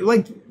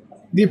 like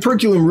the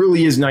operculum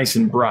really is nice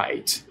and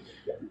bright.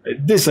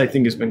 This, I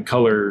think, has been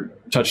color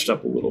touched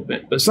up a little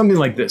bit, but something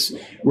like this,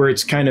 where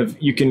it's kind of,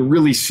 you can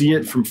really see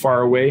it from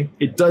far away.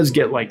 It does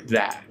get like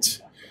that.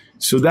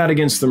 So that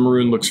against the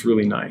maroon looks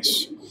really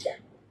nice.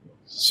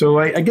 So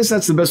I guess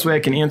that's the best way I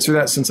can answer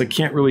that, since I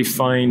can't really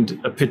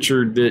find a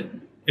picture that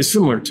is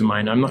similar to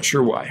mine. I'm not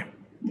sure why.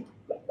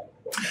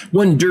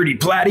 One Dirty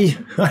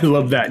Platty. I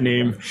love that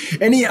name.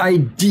 Any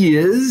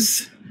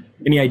ideas?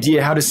 Any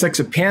idea how to sex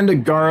a panda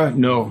gara?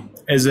 No,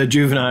 as a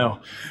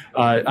juvenile.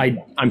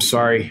 I'm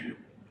sorry.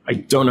 I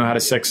don't know how to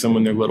sex them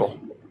when they're little.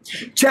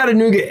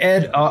 Chattanooga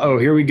Ed. Uh-oh,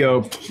 here we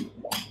go.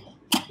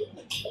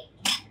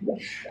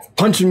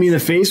 punching me in the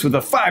face with a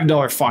 $5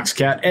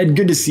 Foxcat. Ed,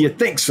 good to see you.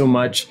 Thanks so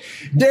much.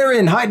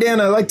 Darren, hi Dan.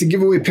 I'd like to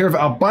give away a pair of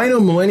albino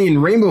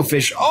Millennium rainbow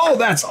fish. Oh,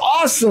 that's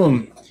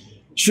awesome.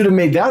 Should have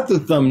made that the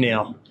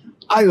thumbnail.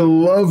 I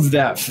love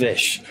that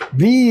fish.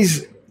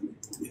 These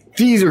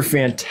are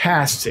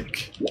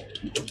fantastic.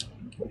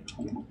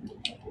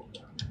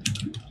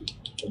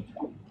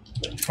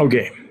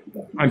 Okay,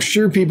 I'm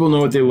sure people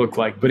know what they look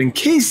like, but in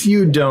case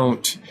you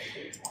don't,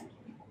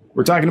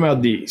 we're talking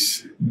about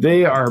these.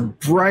 They are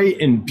bright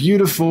and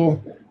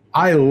beautiful.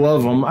 I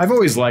love them. I've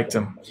always liked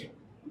them.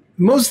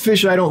 Most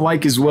fish I don't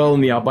like as well in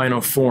the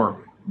albino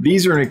form.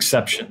 These are an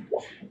exception.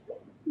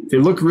 They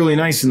look really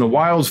nice in the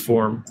wild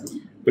form,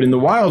 but in the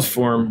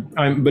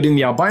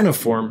albino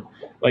form,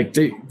 like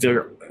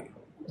they're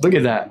look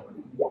at that.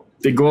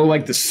 They glow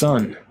like the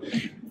sun.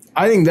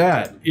 I think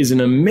that is an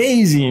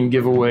amazing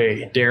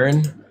giveaway,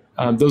 Darren.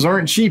 Those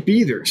aren't cheap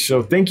either.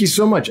 So thank you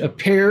so much. A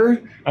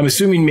pair, I'm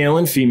assuming male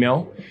and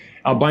female,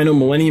 albino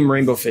Millennium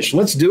rainbow fish.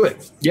 Let's do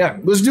it. Yeah,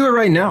 let's do it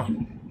right now.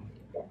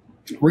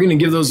 We're going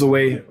to give those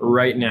away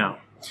right now.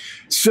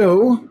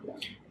 So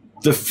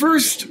the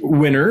first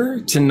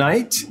winner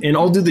tonight, and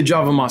I'll do the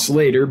Java Moss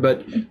later,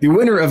 but the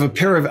winner of a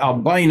pair of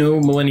albino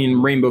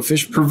Millennium rainbow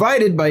fish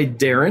provided by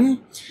Darren.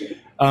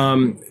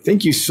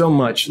 Thank you so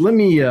much. Let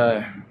me,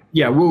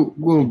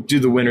 we'll do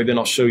the winner, then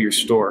I'll show your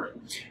store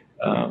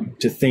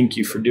to thank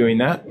you for doing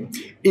that.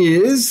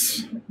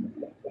 Is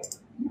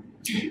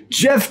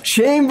Jeff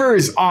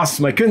Chambers.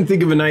 Awesome. I couldn't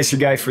think of a nicer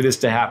guy for this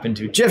to happen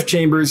to. Jeff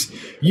Chambers,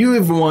 you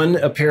have won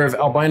a pair of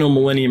albino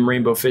Millennium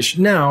rainbow fish.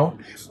 Now,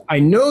 I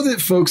know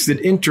that folks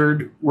that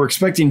entered were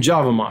expecting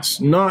Java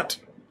Moss, not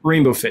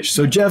rainbow fish.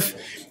 So Jeff,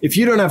 if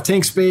you don't have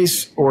tank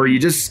space or you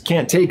just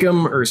can't take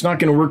them or it's not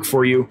going to work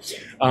for you,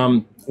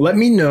 let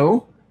me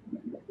know.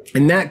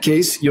 In that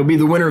case, you'll be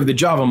the winner of the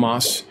Java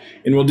Moss,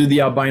 and we'll do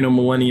the albino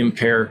Millennium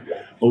pair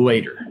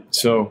later.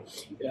 So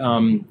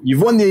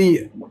you've won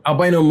the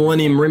albino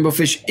Millennium rainbow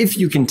fish if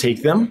you can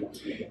take them.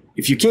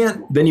 If you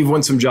can't, then you've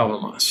won some Java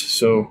Moss.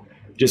 So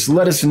just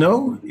let us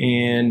know,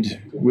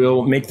 and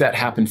we'll make that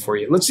happen for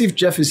you. Let's see if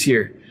Jeff is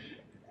here.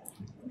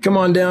 Come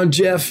on down,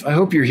 Jeff. I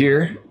hope you're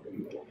here.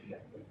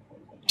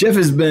 Jeff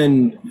has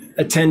been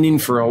attending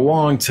for a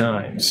long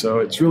time, so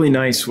it's really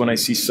nice when I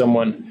see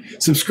someone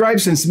subscribed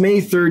since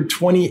May 3rd,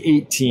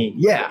 2018.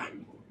 Yeah.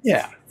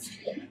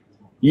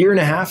 Year and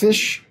a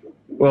half-ish.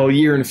 Well, a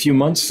year and a few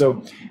months.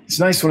 So it's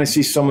nice when I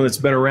see someone that's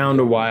been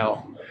around a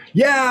while.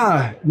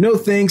 Yeah, no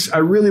thanks. I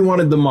really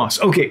wanted the moss.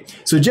 Okay,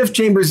 so Jeff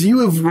Chambers, you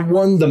have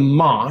won the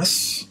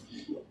moss.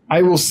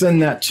 I will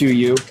send that to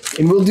you,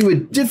 and we'll do a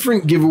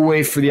different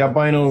giveaway for the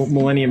albino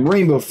Millennium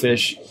rainbow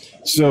fish.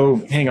 So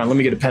hang on, let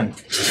me get a pen.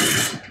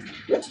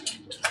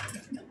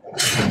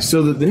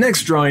 So that the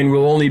next drawing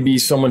will only be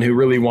someone who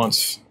really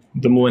wants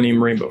the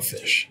Millennium rainbow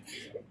fish.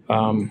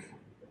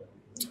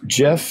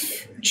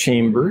 Jeff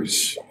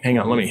Chambers. Hang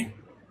on, let me.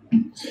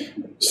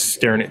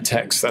 Staring at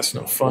text. That's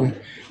no fun.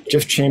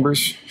 Jeff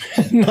Chambers.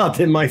 Not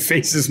that my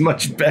face is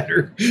much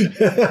better.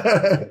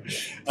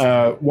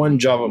 One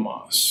Java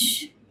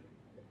Moss.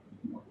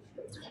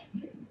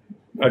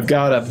 I've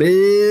got a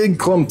big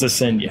clump to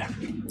send you.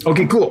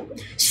 Okay, cool.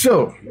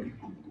 So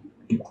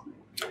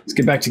let's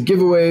get back to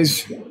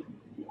giveaways.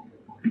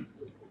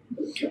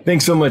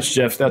 Thanks so much,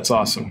 Jeff. That's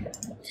awesome.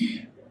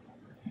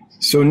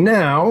 So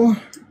now,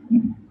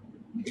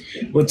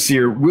 let's see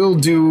here. We'll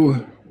just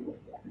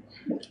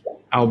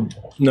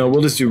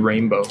do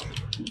rainbow.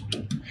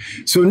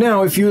 So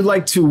now, if you would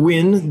like to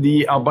win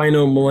the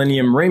albino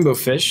Millennium rainbow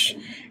fish,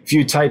 if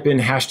you type in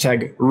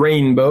hashtag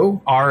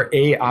rainbow,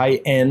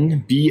 RAINBOW,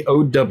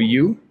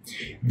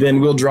 then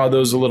we'll draw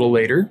those a little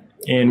later,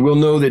 and we'll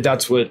know that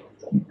that's what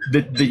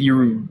that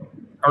you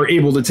are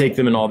able to take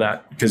them and all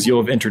that, because you'll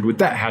have entered with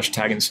that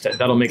hashtag instead.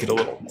 That'll make it a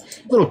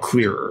little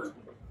clearer.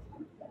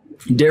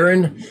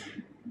 Darren,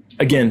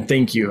 again,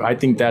 thank you. I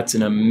think that's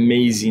an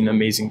amazing,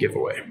 amazing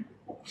giveaway.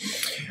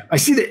 I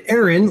see that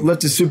Aaron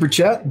left a super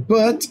chat,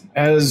 but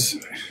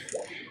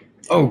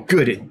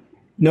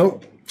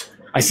nope.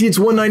 I see it's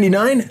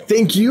 $1.99.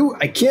 Thank you.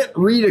 I can't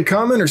read a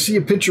comment or see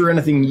a picture or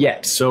anything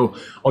yet, so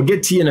I'll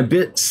get to you in a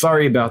bit.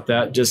 Sorry about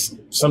that. Just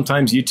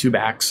sometimes YouTube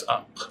acts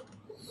up.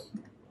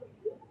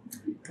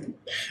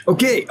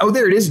 Okay. Oh,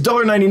 there it is.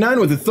 $1.99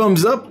 with a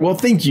thumbs up. Well,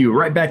 thank you.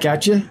 Right back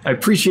at you. I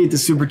appreciate the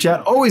super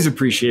chat. Always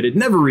appreciated.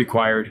 Never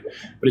required,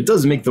 but it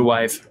does make the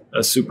wife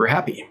super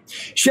happy.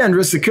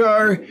 Chandra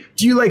Sakar,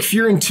 do you like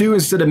Furin 2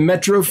 instead of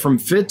Metro from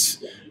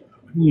Fitz?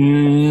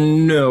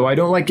 No, I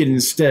don't like it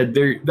instead.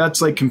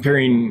 That's like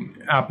comparing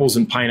apples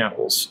and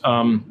pineapples.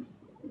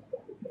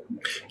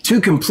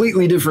 Two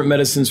completely different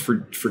medicines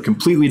for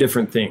completely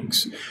different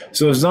things.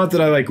 So it's not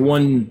that I like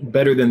one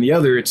better than the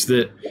other. It's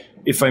that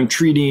if I'm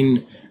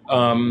treating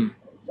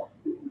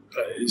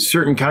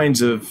certain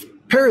kinds of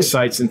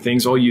parasites and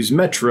things, I'll use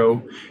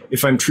Metro.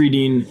 If I'm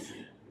treating,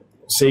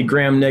 say,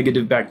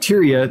 gram-negative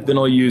bacteria, then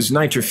I'll use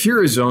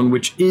nitrofurazone,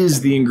 which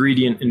is the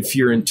ingredient in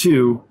Furin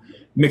 2,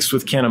 mixed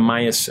with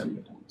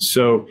kanamycin.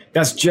 So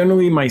that's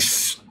generally my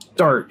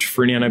start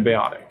for an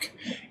antibiotic.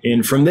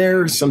 And from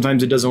there,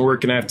 sometimes it doesn't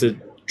work and I have to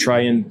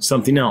trying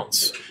something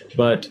else.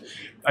 But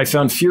I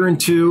found Furin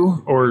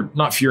 2, or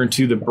not Furin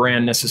 2, the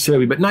brand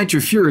necessarily, but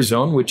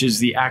nitrofurazone, which is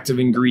the active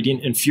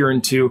ingredient in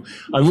Furin 2,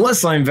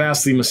 unless I'm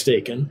vastly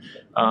mistaken.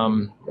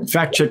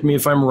 Fact check me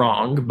if I'm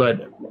wrong,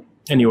 but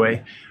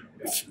anyway,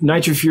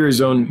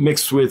 nitrofurazone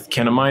mixed with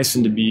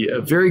kanamycin to be a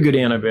very good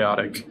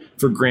antibiotic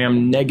for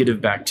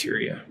gram-negative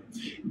bacteria.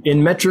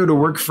 In Metro to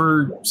work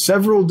for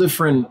several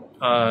different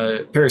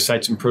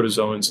parasites and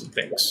protozoans and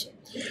things.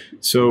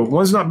 So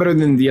one's not better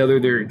than the other,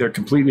 they're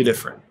completely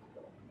different.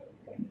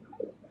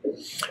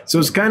 So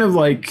it's kind of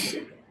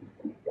like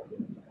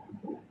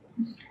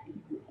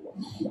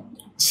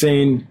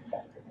saying,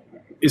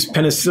 is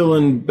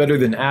penicillin better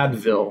than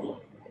Advil?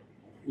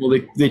 Well,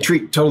 they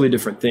treat totally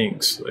different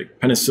things. Like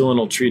penicillin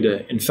will treat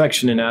an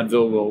infection and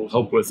Advil will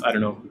help with, I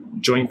don't know,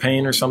 joint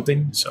pain or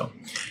something. So,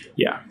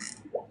 yeah.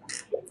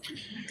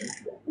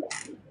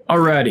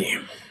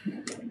 Alrighty.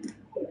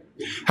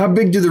 How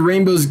big do the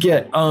rainbows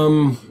get?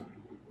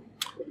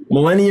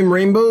 Millennium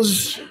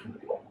rainbows,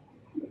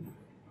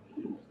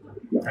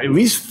 at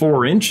least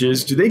 4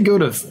 inches. Do they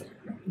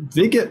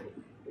get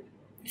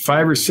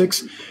 5 or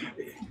 6?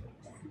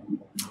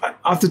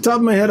 Off the top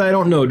of my head, I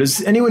don't know.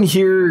 Does anyone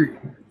here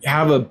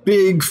have a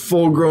big,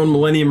 full-grown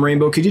Millennium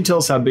rainbow? Could you tell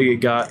us how big it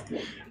got?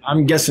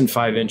 I'm guessing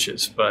 5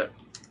 inches, but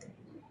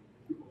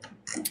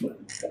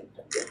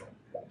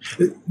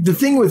the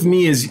thing with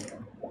me is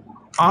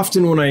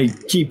often when I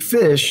keep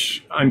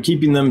fish, I'm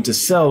keeping them to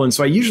sell, and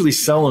so I usually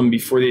sell them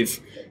before they've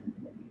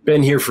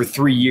been here for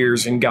 3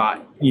 years and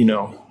got,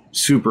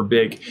 super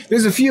big.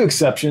 There's a few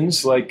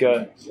exceptions, like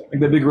the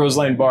big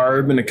roseline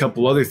barb and a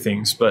couple other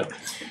things, but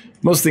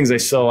most things I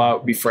sell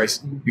out before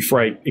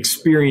I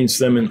experience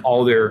them in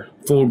all their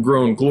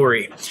full-grown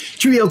glory.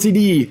 Chewy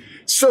LTD,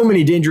 so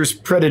many dangerous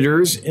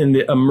predators in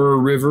the Amur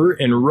River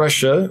in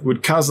Russia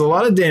would cause a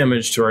lot of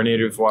damage to our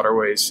native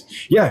waterways.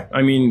 Yeah,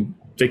 I mean,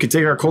 they could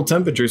take our cold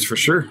temperatures for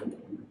sure.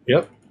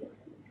 Yep.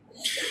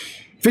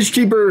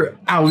 Fishkeeper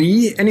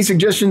Ali, any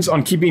suggestions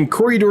on keeping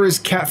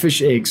Corydoras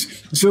catfish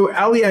eggs? So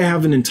Ali, I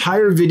have an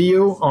entire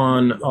video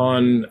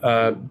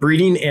on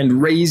breeding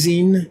and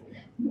raising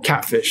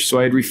catfish. So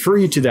I'd refer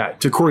you to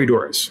that, to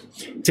Corydoras.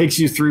 It takes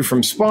you through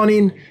from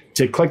spawning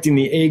to collecting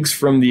the eggs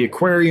from the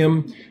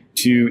aquarium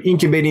to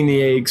incubating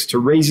the eggs to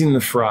raising the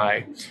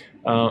fry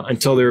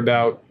until they're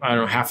about, I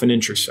don't know, half an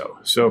inch or so.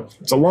 So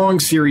it's a long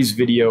series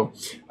video.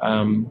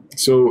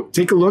 So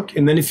take a look.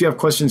 And then if you have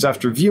questions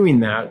after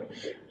viewing that,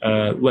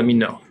 let me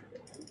know.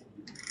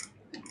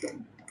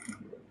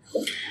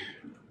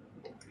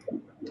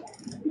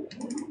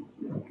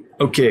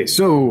 Okay,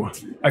 so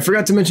I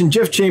forgot to mention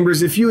Jeff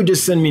Chambers. If you would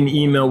just send me an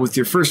email with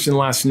your first and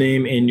last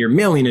name and your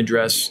mailing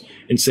address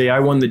and say I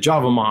won the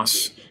Java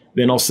Moss,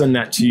 then I'll send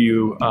that to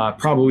you.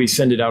 Probably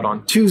send it out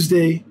on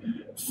Tuesday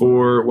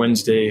for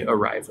Wednesday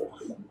arrival.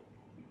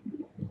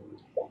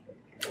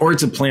 Or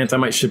it's a plant. I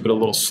might ship it a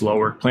little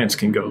slower. Plants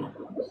can go.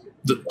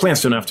 The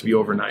plants don't have to be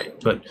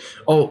overnight, but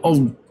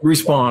I'll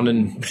respond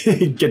and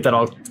get that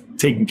all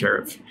taken care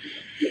of.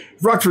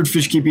 Rockford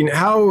Fish Keeping,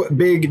 how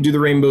big do the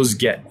rainbows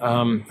get?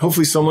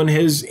 Hopefully someone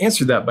has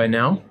answered that by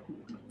now.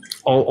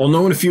 I'll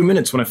know in a few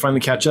minutes when I finally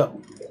catch up.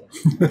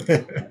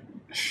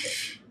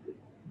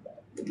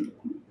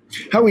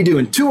 How we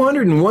doing?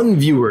 201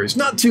 viewers.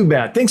 Not too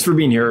bad. Thanks for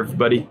being here,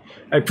 everybody.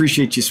 I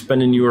appreciate you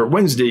spending your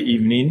Wednesday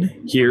evening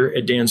here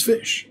at Dan's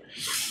Fish.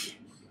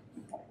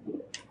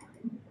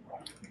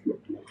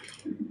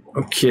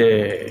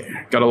 Okay,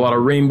 got a lot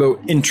of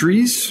rainbow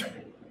entries.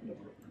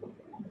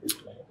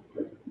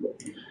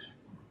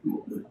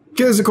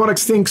 Guys,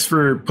 Aquatics, thanks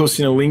for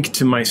posting a link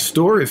to my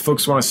store. If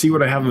folks want to see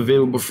what I have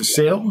available for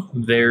sale,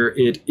 there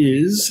it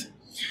is.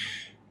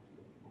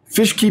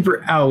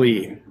 Fishkeeper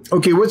Alley.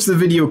 Okay, what's the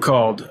video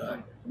called?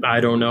 I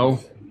don't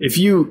know. If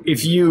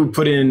you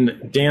put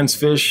in Dan's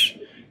Fish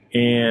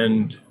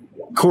and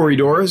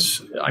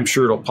Corydoras, I'm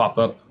sure it'll pop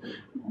up.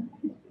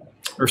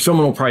 Or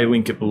someone will probably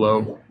link it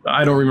below.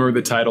 I don't remember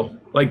the title.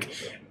 Like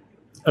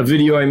a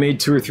video I made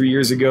 2 or 3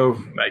 years ago.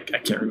 I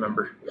can't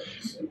remember.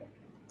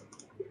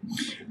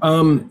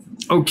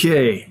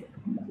 Okay.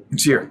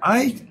 Let's see here.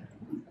 I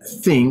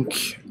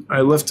think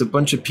I left a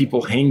bunch of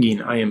people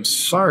hanging. I am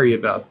sorry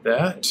about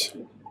that.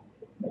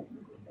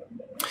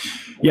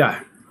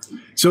 Yeah.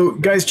 So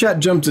guys, chat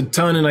jumped a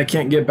ton and I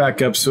can't get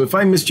back up. So if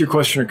I missed your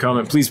question or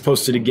comment, please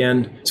post it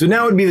again. So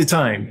now would be the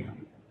time.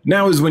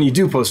 Now is when you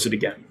do post it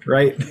again,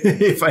 right?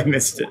 If I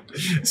missed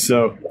it.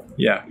 So,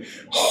 yeah.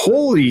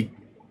 Holy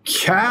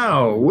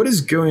cow. What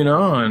is going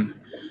on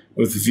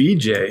with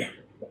VJ?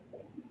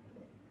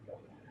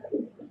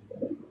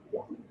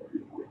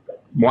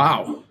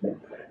 Wow.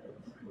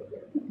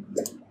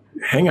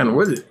 Hang on.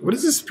 What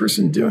is this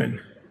person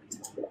doing?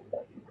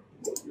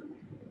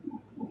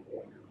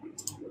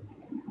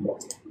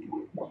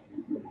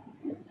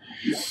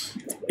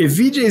 If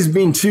VJ is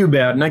being too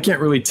bad, and I can't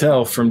really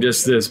tell from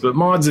just this, but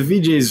mods, if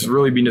VJ is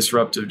really being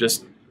disruptive,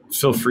 just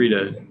feel free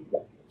to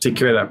take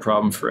care of that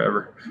problem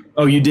forever.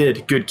 Oh, you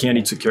did. Good.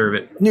 Candy took care of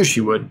it. Knew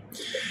she would.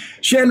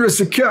 Chandra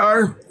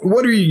Sakar,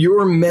 what are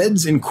your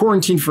meds in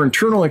quarantine for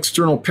internal,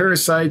 external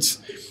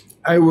parasites?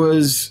 I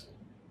was,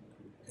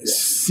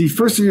 see,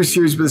 first of your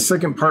series, but the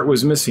second part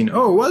was missing.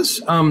 Oh, it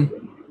was?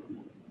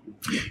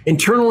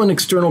 Internal and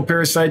external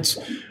parasites.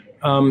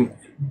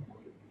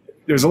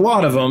 There's a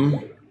lot of them,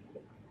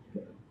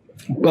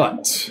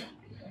 but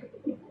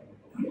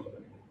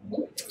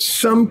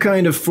some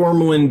kind of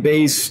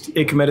formalin-based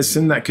ick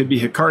medicine, that could be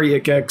Hikari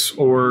IckX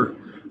or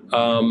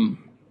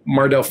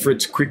Mardel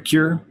Fritz Quick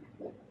Cure,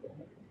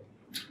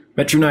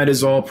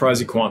 metronidazole,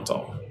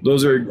 praziquantel.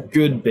 Those are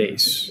good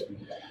base.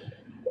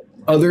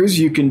 Others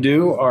you can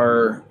do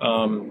are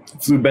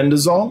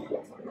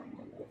flubendazole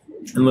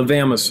and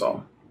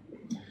levamisole.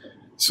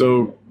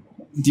 So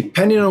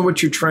depending on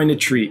what you're trying to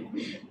treat,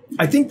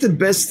 I think the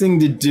best thing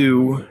to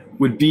do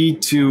would be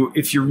to,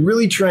 if you're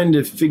really trying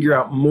to figure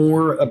out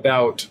more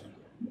about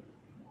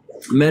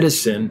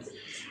medicine,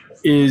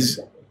 is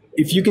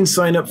if you can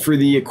sign up for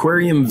the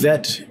Aquarium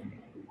Vet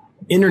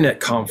Internet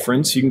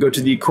Conference. You can go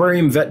to the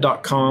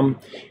aquariumvet.com,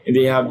 and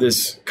they have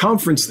this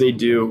conference they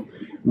do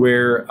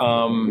where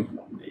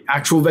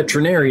actual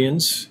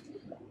veterinarians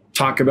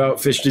talk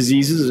about fish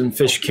diseases and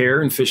fish care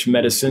and fish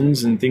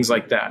medicines and things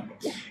like that.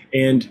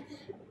 And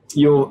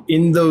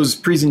in those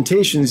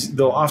presentations,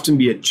 there'll often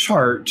be a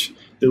chart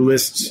that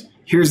lists,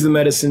 here's the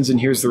medicines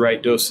and here's the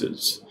right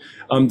doses.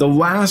 The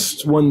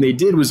last one they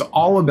did was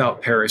all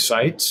about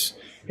parasites,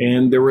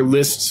 and there were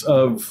lists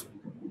of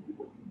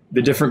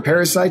the different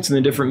parasites and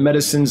the different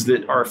medicines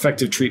that are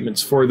effective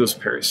treatments for those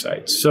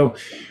parasites. So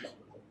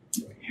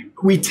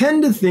we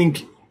tend to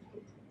think,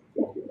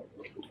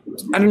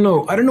 I don't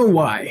know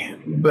why,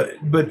 but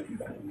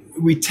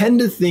we tend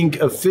to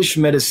think of fish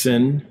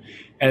medicine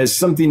as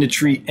something to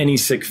treat any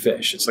sick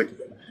fish. It's like,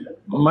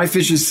 my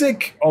fish is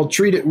sick, I'll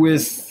treat it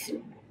with,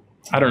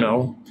 I don't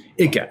know,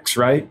 IckX,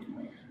 right?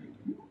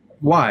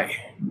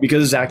 Why?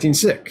 Because it's acting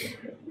sick.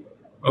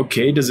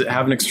 Okay, does it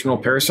have an external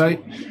parasite?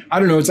 I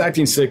don't know, it's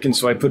acting sick, and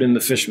so I put in the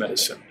fish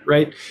medicine,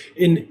 right?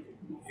 And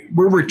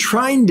where we're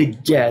trying to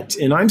get,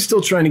 and I'm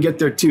still trying to get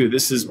there too,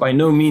 this is by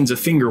no means a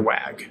finger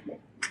wag.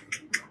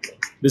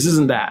 This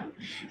isn't that.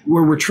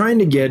 Where we're trying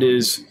to get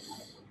is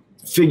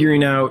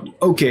figuring out,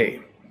 okay,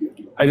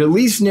 I've at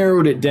least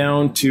narrowed it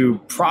down to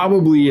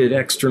probably an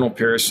external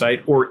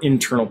parasite or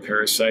internal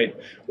parasite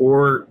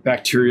or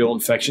bacterial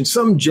infection,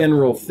 some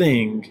general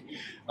thing.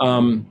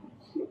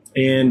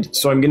 And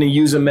so I'm going to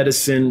use a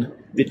medicine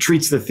that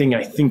treats the thing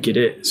I think it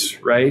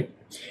is, right?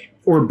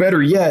 Or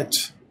better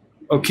yet,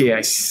 okay,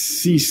 I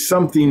see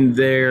something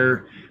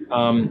there.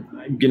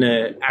 I'm going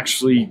to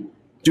actually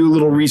do a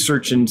little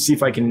research and see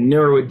if I can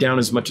narrow it down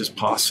as much as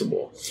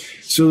possible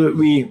so that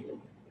we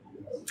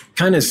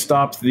kind of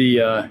stop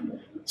the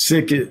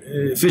sick,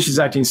 fish is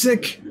acting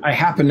sick. I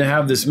happen to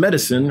have this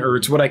medicine, or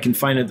it's what I can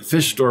find at the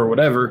fish store or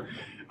whatever.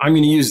 I'm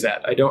going to use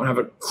that. I don't have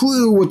a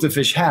clue what the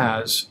fish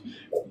has,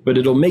 but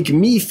it'll make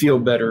me feel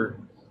better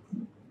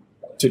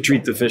to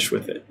treat the fish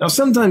with it. Now,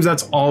 sometimes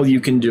that's all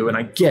you can do, and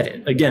I get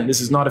it. Again,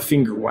 this is not a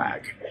finger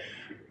wag.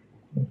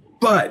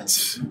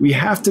 But we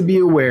have to be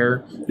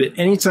aware that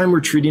anytime we're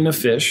treating a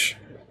fish,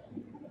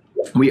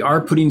 we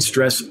are putting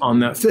stress on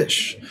that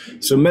fish.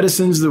 So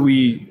medicines that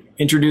we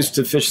introduce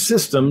to fish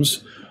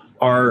systems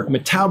are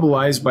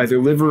metabolized by their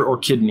liver or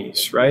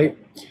kidneys, right?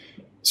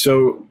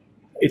 So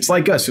it's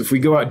like us. If we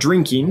go out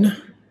drinking,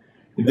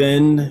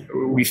 then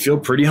we feel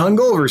pretty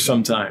hungover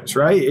sometimes,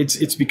 right?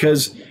 It's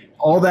because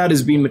all that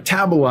is being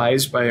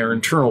metabolized by our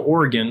internal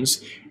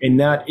organs, and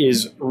that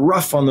is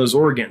rough on those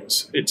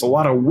organs. It's a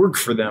lot of work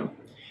for them,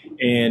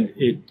 and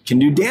it can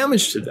do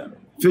damage to them.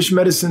 Fish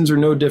medicines are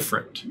no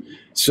different.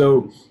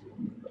 So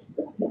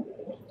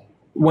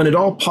when at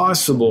all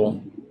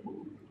possible,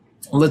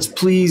 let's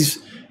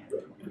please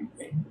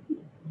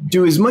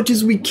do as much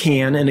as we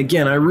can. And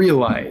again, I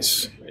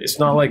realize it's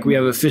not like we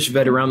have a fish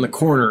vet around the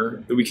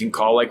corner that we can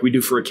call like we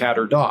do for a cat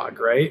or dog,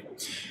 right?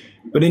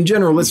 But in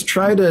general, let's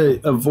try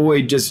to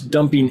avoid just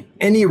dumping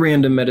any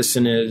random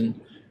medicine in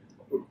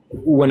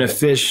when a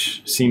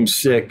fish seems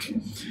sick.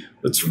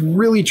 Let's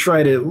really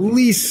try to at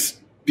least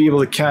be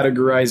able to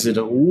categorize it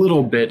a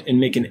little bit and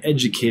make an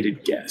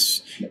educated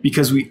guess,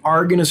 because we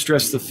are going to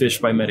stress the fish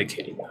by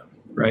medicating them,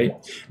 right?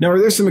 Now, are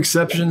there some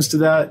exceptions to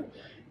that?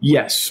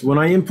 Yes. When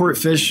I import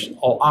fish,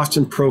 I'll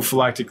often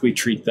prophylactically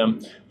treat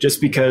them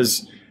just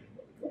because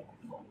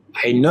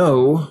I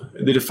know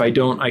that if I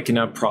don't, I can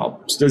have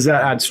problems. Does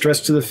that add stress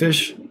to the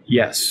fish?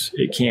 Yes,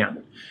 it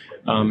can.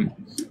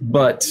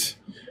 But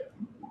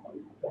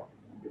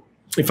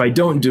if I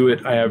don't do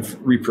it, I have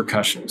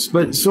repercussions.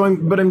 But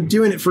I'm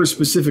doing it for a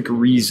specific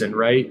reason,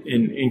 right?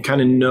 And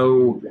kind of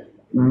know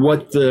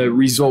what the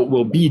result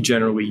will be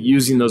generally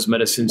using those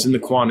medicines in the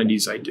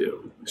quantities I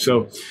do.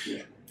 So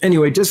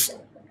anyway, just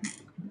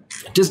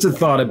a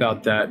thought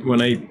about that.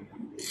 When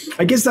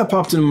I guess that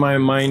popped into my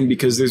mind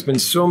because there's been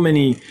so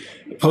many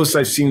posts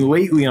I've seen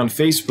lately on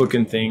Facebook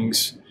and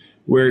things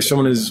where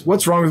someone is,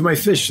 what's wrong with my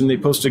fish? And they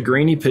post a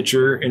grainy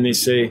picture and they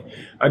say,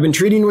 I've been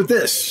treating with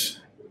this.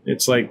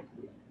 It's like,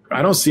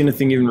 I don't see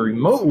anything even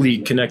remotely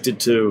connected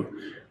to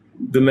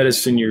the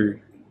medicine you're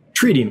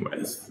treating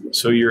with.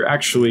 So you're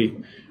actually,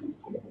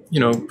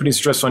 putting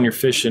stress on your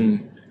fish,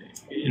 and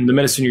and the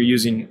medicine you're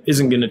using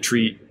isn't going to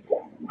treat,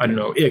 I don't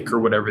know, ick or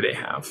whatever they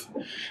have.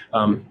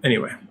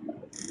 Anyway,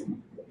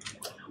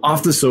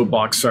 off the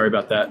soapbox. Sorry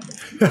about that.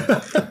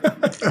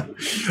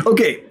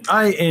 Okay,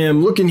 I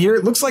am looking here.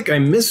 It looks like I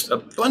missed a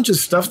bunch of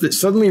stuff that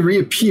suddenly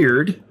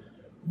reappeared.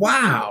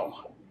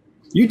 Wow.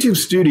 YouTube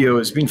Studio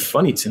is being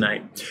funny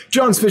tonight.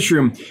 John's Fish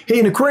Room. Hey,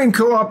 in Aquarium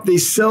Co-op, they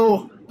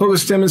sell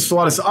Pogostemon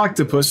stellatus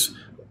octopus.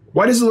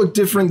 Why does it look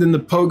different than the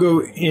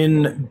pogo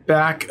in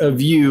back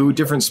of you,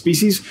 different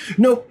species?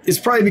 Nope, it's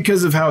probably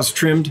because of how it's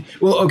trimmed.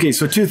 Well, okay,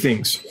 so two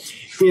things.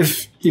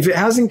 If it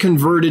hasn't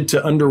converted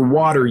to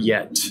underwater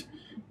yet,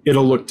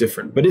 it'll look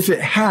different. But if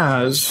it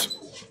has,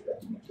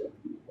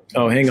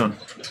 oh, hang on.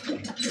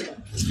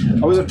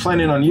 I wasn't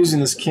planning on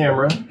using this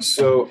camera,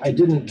 so I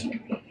didn't,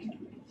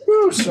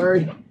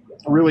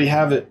 really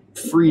have it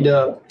freed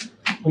up.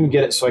 Let me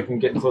get it so I can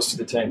get close to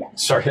the tank.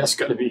 Sorry, that's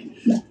got to be,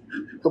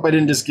 hope I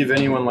didn't just give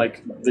anyone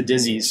like the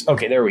dizzies.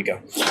 Okay, there we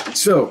go.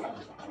 So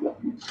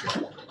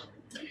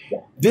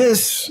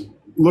this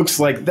looks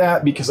like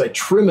that because I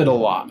trim it a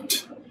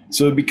lot.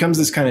 So it becomes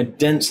this kind of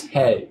dense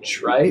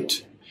hedge,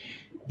 right?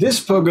 This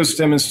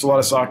Pogostemon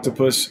stellatus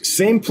octopus,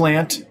 same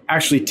plant,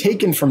 actually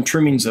taken from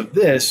trimmings of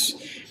this,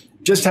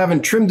 just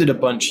haven't trimmed it a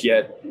bunch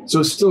yet. So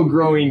it's still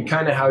growing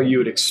kind of how you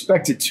would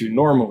expect it to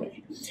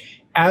normally.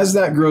 As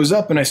that grows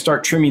up and I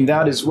start trimming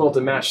that as well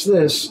to match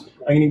this,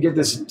 I'm going to get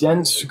this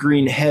dense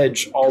green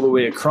hedge all the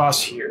way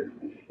across here.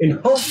 And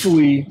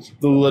hopefully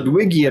the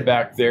Ludwigia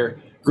back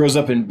there grows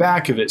up in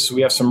back of it. So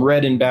we have some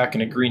red in back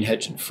and a green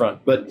hedge in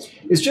front. But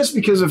it's just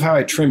because of how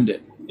I trimmed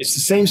it. It's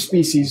the same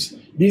species.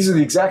 These are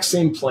the exact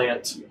same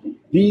plant.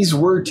 These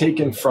were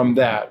taken from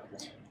that.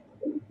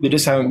 They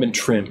just haven't been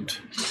trimmed.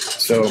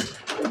 So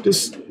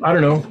just, I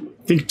don't know,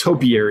 think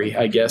topiary,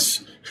 I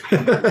guess.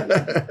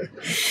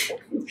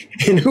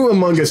 And who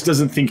among us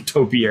doesn't think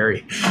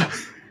topiary?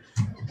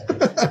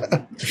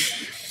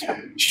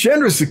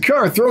 Chandra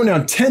Sakar throwing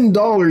down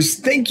 $10.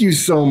 Thank you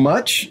so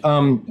much.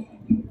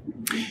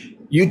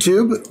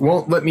 YouTube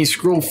won't let me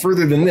scroll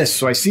further than this.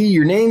 So I see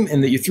your name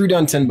and that you threw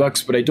down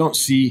 $10, but I don't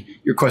see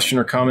your question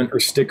or comment or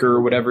sticker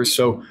or whatever.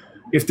 So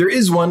if there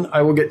is one,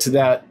 I will get to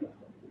that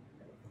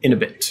in a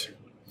bit.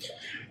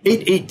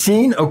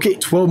 8:18. Okay,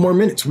 12 more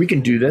minutes. We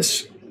can do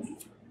this.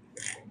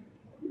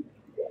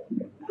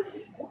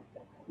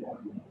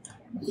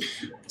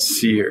 Let's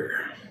see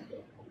here.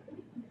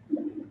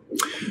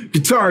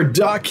 Guitar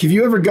Doc, have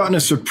you ever gotten a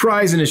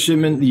surprise in a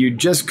shipment that you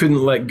just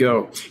couldn't let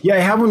go? Yeah, I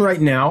have one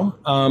right now.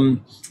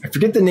 I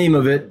forget the name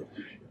of it.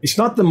 It's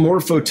not the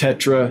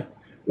Morphotetra,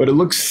 but it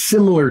looks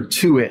similar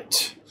to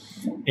it.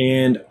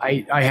 And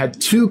I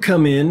had two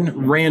come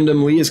in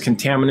randomly as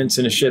contaminants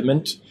in a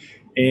shipment,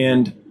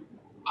 and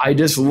I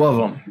just love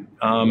them.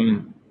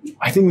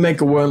 I think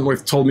Mecha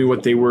Wentworth told me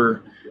what they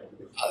were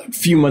a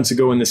few months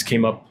ago when this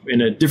came up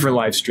in a different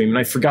live stream, and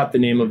I forgot the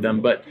name of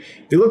them, but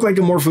they look like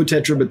a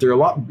Morphotetra, but they're a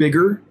lot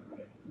bigger,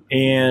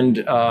 and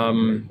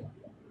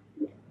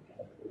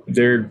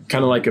they're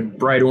kind of like a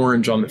bright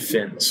orange on the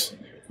fins.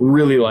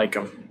 Really like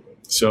them.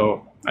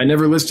 So I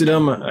never listed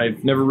them.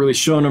 I've never really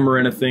shown them or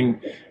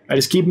anything. I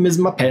just keep them as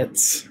my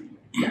pets.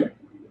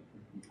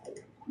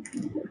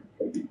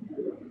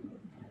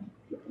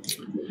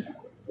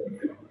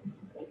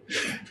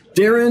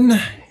 Darren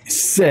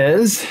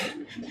says,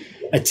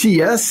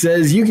 Atia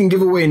says, you can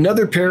give away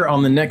another pair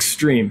on the next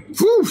stream.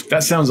 Whew,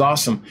 that sounds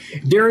awesome.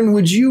 Darren,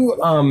 would you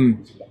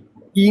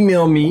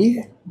email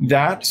me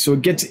that so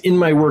it gets in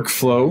my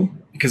workflow?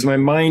 Because my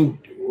mind,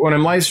 when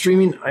I'm live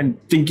streaming, I'm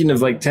thinking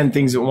of like 10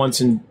 things at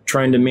once and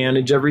trying to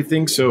manage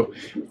everything so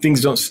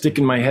things don't stick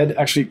in my head.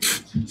 Actually,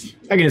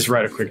 I can just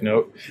write a quick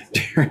note.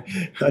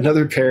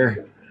 Another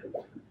pair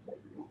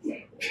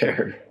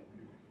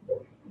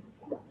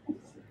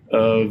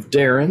of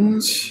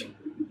Darren's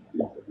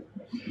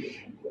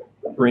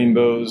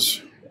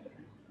rainbows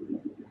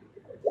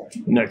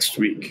next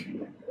week.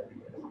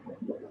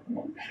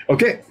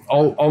 Okay,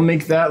 I'll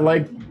make that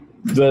like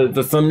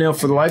the thumbnail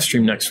for the live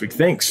stream next week.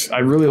 Thanks. I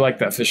really like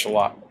that fish a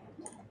lot.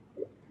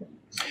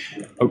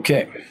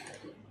 Okay.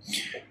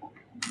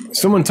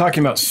 Someone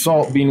talking about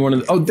salt being one of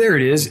the... Oh, there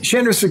it is.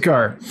 Chandra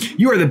Sakar.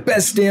 You are the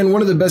best, Dan.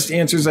 One of the best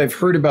answers I've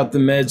heard about the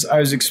meds. I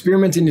was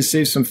experimenting to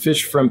save some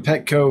fish from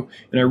Petco,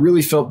 and I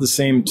really felt the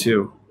same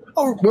too.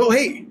 Oh, well,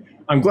 hey,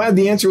 I'm glad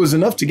the answer was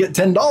enough to get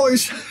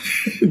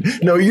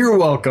 $10. No, you're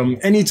welcome.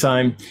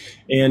 Anytime.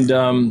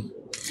 And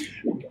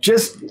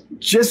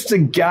just a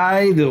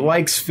guy that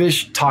likes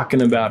fish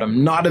talking about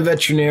them, not a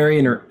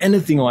veterinarian or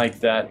anything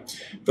like that.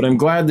 But I'm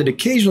glad that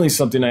occasionally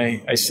something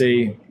I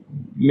say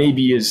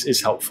maybe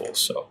is helpful.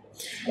 So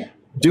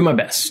do my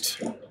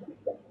best.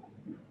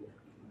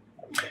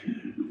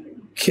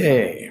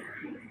 Okay.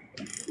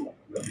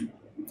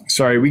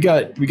 Sorry, we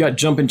got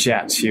jumping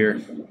chats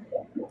here.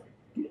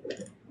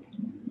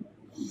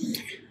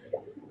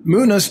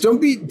 Munas,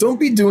 don't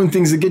be doing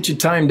things that get you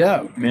timed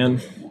out, man.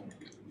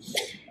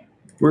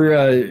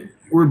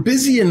 We're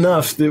busy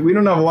enough that we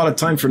don't have a lot of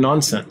time for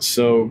nonsense.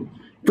 So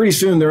pretty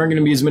soon there aren't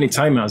going to be as many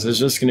timeouts. It's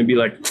just going to be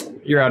like,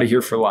 you're out of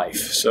here for life.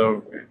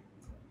 So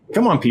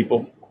come on,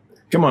 people.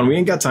 Come on. We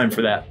ain't got time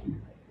for that.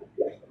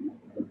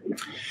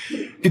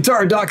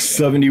 Guitar Doc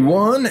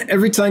 71.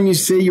 Every time you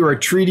say you are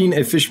treating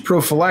a fish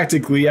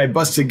prophylactically, I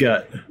bust a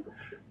gut.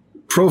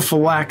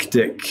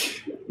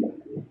 Prophylactic.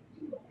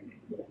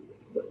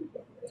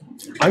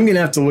 I'm going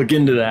to have to look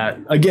into that.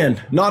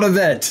 Again, not a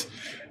vet.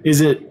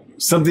 Is it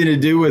something to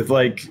do with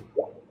like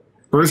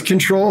birth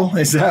control?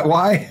 Is that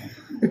why?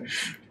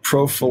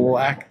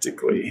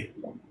 Prophylactically.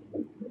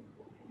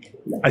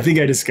 I think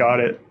I just got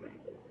it.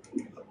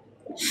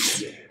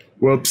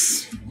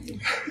 Whoops.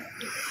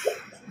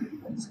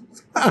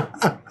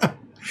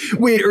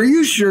 Wait, are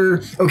you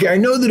sure? Okay, I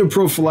know that a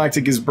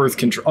prophylactic is birth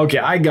control. Okay,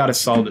 I gotta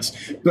solve this.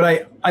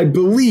 But I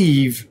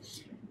believe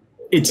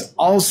it's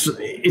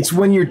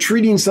when you're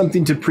treating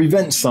something to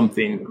prevent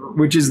something,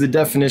 which is the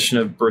definition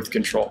of birth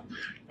control.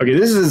 Okay,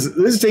 this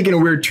is taking a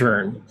weird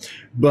turn,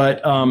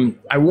 but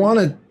I want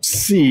to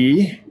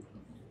see.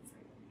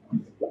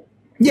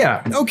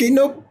 Yeah, okay,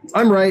 nope,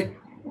 I'm right.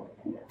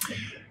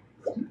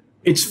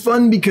 It's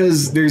fun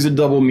because there's a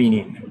double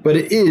meaning, but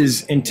it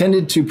is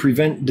intended to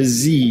prevent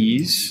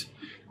disease,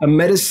 a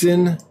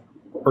medicine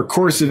or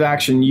course of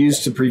action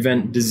used to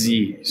prevent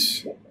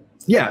disease.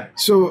 Yeah,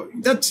 so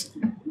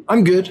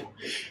I'm good.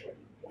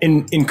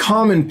 In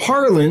common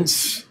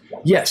parlance,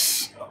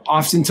 yes,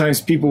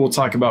 oftentimes people will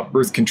talk about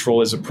birth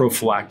control as a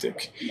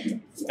prophylactic,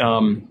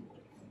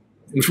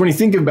 which when you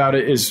think about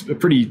it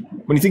when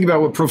you think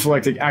about what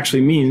prophylactic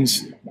actually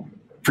means,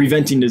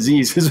 preventing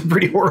disease is a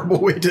pretty horrible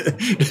way to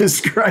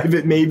describe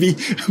it, maybe,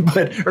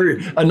 or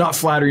a not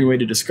flattering way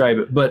to describe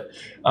it. But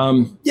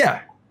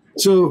yeah,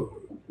 so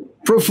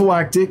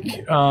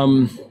prophylactic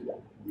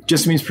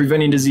just means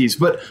preventing disease.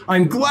 But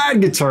I'm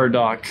glad, Guitar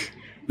Doc,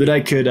 that I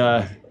could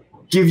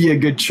give you a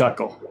good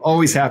chuckle.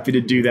 Always happy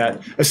to do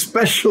that,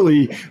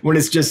 especially when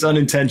it's just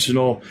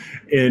unintentional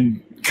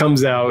and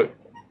comes out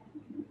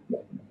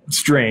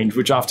strange,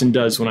 which often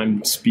does when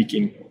I'm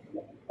speaking.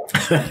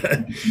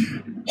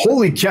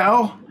 Holy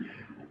cow.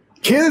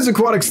 Kaler's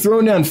Aquatics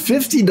throwing down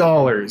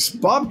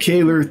 $50. Bob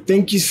Kaler,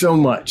 thank you so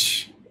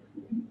much.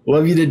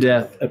 Love you to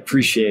death.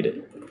 Appreciate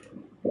it.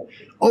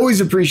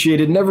 Always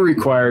appreciated, never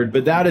required,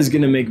 but that is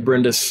going to make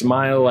Brenda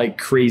smile like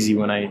crazy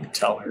when I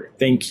tell her.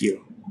 Thank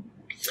you.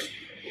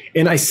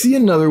 And I see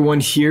another one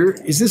here.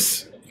 Is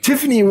this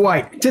Tiffany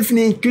White?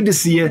 Tiffany, good to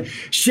see you.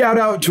 Shout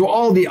out to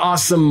all the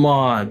awesome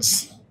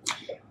mods.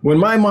 When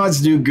my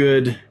mods do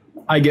good,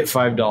 I get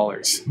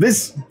 $5.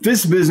 This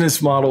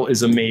business model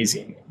is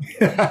amazing.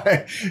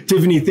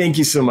 Tiffany, thank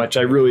you so much.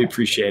 I really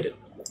appreciate it.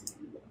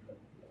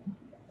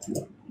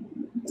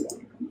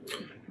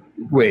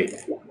 Wait.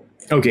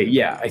 Okay,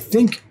 yeah, I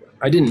think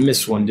I didn't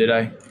miss one, did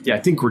I? Yeah, I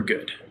think we're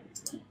good.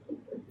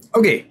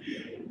 Okay.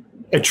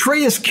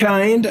 Atreus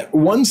Kind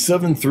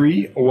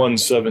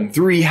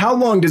 173173. How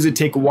long does it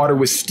take water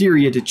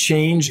wisteria to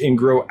change and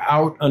grow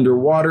out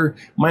underwater?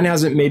 Mine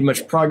hasn't made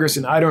much progress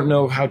and I don't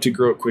know how to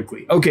grow it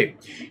quickly. Okay,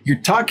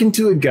 you're talking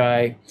to a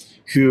guy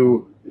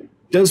who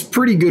does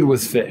pretty good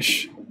with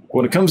fish.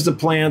 When it comes to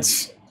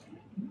plants,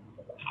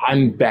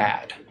 I'm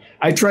bad.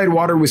 I tried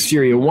water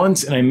wisteria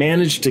once and I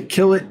managed to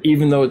kill it,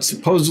 even though it's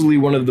supposedly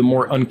one of the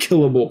more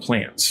unkillable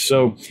plants.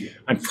 So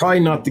I'm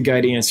probably not the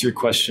guy to answer your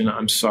question.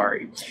 I'm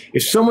sorry.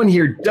 If someone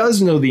here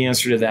does know the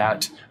answer to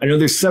that, I know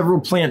there's several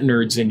plant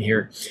nerds in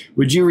here.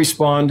 Would you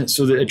respond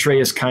so that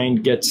Atreus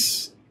Kind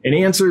gets an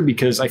answer?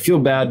 Because I feel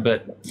bad,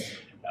 but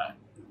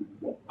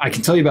I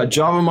can tell you about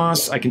Java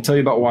moss. I can tell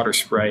you about water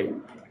sprite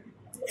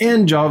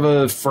and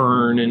Java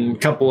fern and a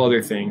couple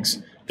other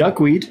things.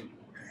 Duckweed,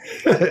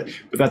 but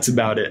that's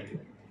about it.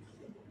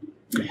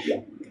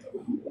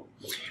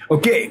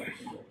 Okay.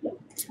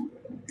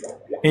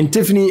 And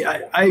Tiffany,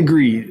 I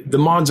agree. The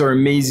mods are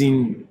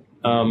amazing.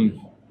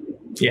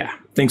 Yeah,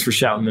 thanks for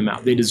shouting them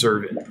out. They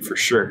deserve it for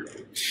sure.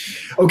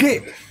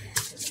 Okay.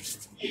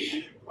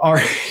 All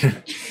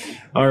right.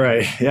 All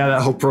right. Yeah,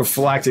 that whole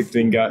prophylactic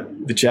thing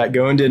got the chat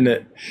going, didn't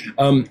it?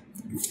 For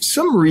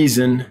some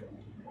reason,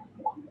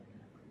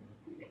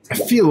 I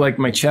feel like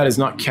my chat is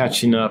not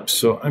catching up,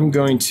 so I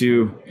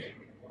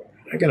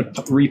gotta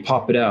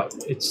re-pop it out.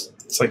 It's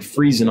like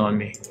freezing on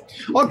me.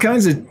 All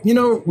kinds of,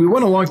 we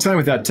went a long time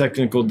without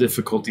technical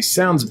difficulty.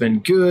 Sound's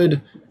been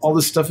good. All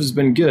this stuff has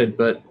been good,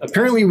 but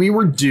apparently we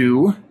were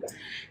due,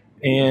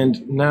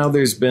 and now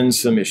there's been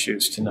some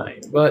issues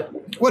tonight. But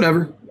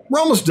whatever.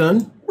 We're almost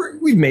done.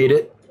 We've made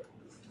it.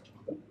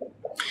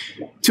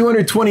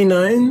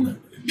 229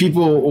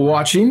 people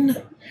watching.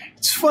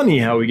 It's funny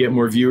how we get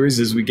more viewers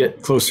as we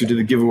get closer to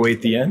the giveaway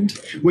at the end.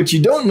 What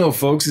you don't know,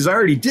 folks, is I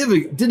already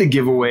did a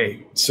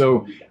giveaway.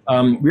 So we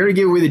already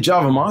gave away the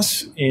Java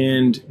moss,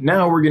 and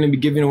now we're going to be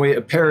giving away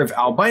a pair of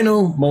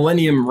albino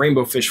millennium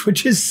rainbow fish,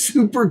 which is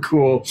super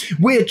cool.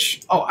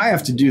 I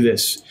have to do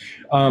this.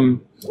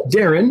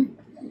 Darren,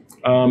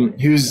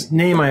 whose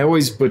name I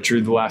always butcher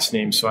the last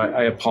name, so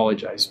I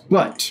apologize.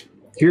 But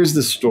here's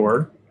the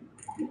store.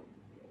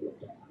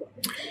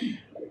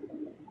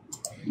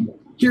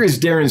 Here is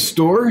Darren's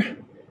store.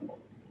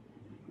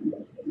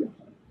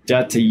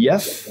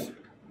 Datayev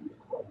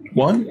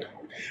 1.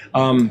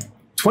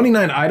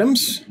 29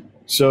 items.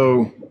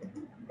 So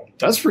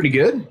that's pretty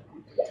good.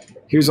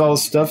 here's all the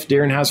stuff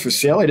Darren has for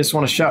sale. I just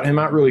want to shout him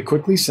out really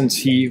quickly since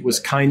he was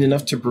kind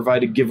enough to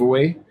provide a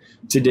giveaway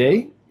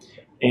today.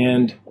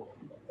 And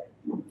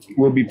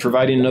we'll be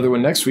providing another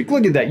one next week.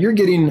 Look at that. You're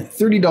getting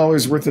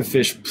 $30 worth of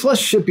fish plus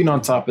shipping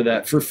on top of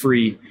that for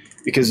free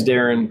because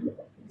Darren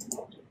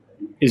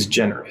is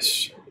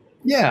generous.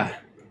 Yeah.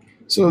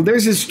 So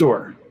there's his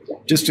store.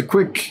 Just a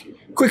quick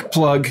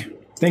plug.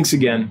 Thanks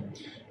again.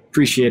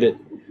 Appreciate it.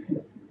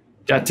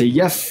 Got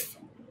to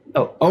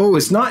Oh,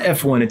 it's not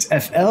F1, it's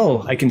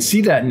FL. I can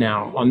see that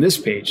now on this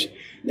page.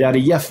 Data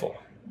Yeffel.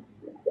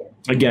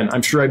 Again,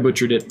 I'm sure I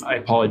butchered it. I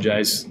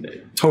apologize.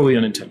 Totally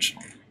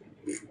unintentional.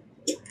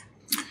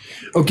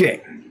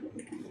 Okay.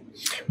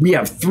 We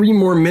have 3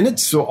 more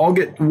minutes, so I'll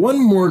get one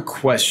more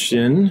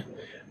question.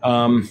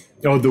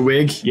 The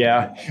wig?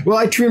 Yeah. Well,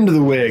 I trimmed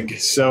the wig,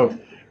 so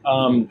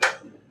the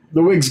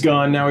wig's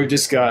gone. Now we've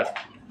just got,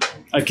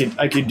 I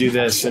could do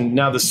this, and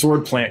now the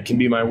sword plant can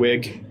be my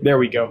wig. There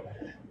we go.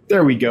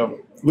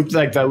 Looked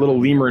like that little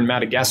lemur in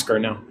Madagascar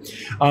now.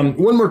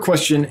 One more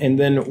question, and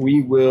then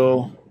we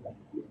will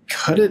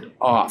cut it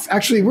off.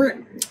 Actually,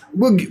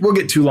 we'll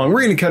get too long.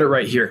 We're going to cut it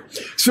right here.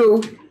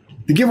 So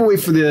the giveaway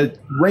for the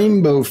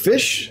rainbow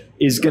fish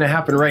is going to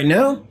happen right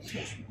now.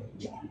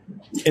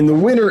 And the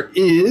winner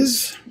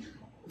is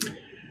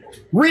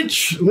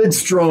Rich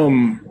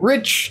Lidstrom.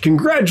 Rich,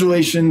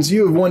 congratulations.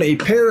 You have won a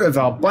pair of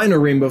albino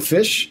rainbow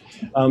fish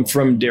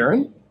from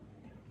Darren.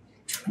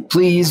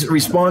 Please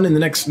respond in the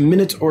next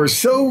minute or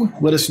so.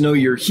 Let us know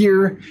you're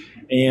here,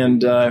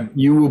 and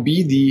you will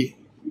be the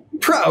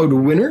proud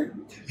winner.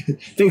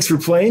 Thanks for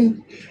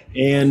playing.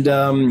 And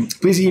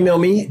please email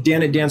me,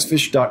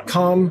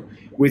 dan@dansfish.com,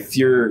 with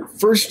your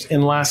first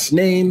and last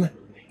name.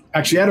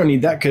 Actually, I don't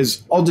need that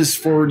because I'll just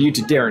forward you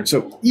to Darren.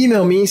 So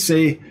email me,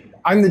 say,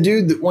 I'm the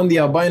dude that won the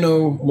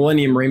albino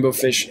Millennium Rainbow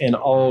Fish, and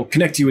I'll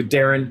connect you with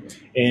Darren,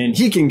 and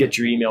he can get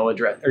your email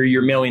address or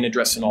your mailing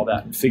address and all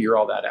that and figure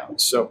all that out.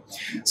 So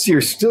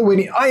you're still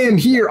waiting. I am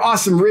here.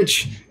 Awesome,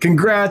 Rich.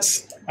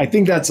 Congrats. I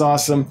think that's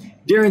awesome.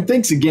 Darren,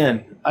 thanks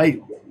again.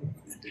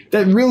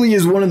 That really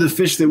is one of the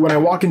fish that when I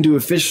walk into a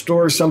fish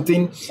store or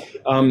something,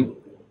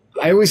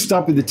 I always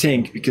stop at the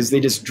tank because they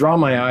just draw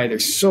my eye. They're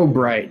so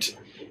bright.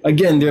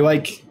 Again, they're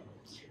like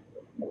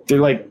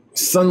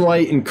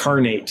sunlight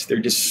incarnate. They're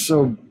just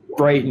so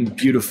bright and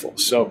beautiful.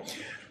 So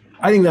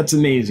I think that's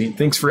amazing.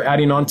 Thanks for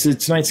adding on to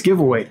tonight's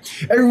giveaway.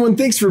 Everyone,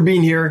 thanks for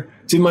being here.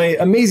 To my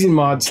amazing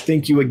mods,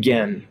 thank you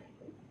again.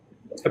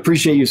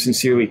 Appreciate you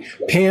sincerely.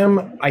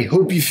 Pam, I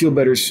hope you feel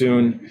better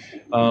soon.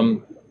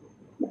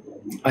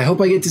 I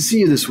hope I get to see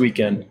you this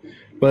weekend.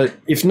 But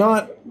if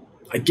not,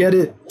 I get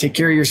it. Take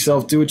care of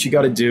yourself. Do what you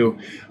got to do.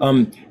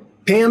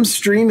 Pam's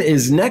stream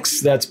is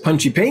next. That's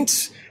Punchy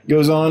Paints.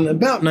 Goes on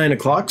about 9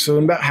 o'clock, so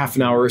in about half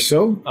an hour or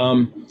so.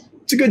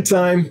 It's a good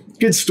time,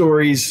 good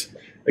stories,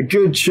 a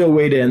good chill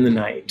way to end the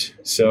night.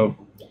 So,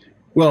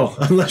 well,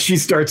 unless she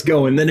starts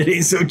going, then it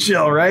ain't so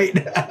chill, right?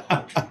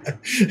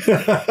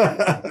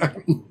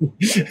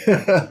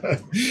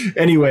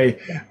 Anyway,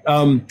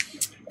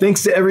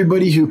 thanks to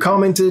everybody who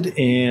commented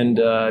and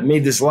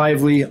made this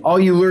lively. All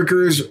you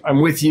lurkers,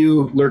 I'm with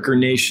you, Lurker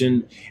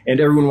Nation, and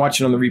everyone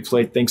watching on the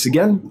replay, thanks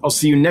again. I'll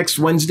see you next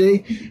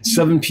Wednesday,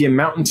 7 p.m.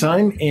 Mountain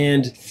Time,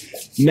 and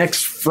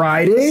next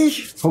Friday,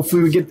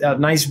 hopefully we get that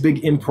nice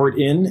big import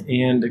in,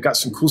 and I got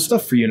some cool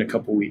stuff for you in a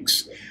couple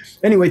weeks.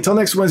 Anyway, till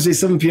next Wednesday,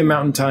 7 p.m.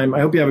 Mountain Time,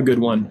 I hope you have a good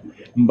one.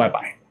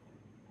 Bye-bye.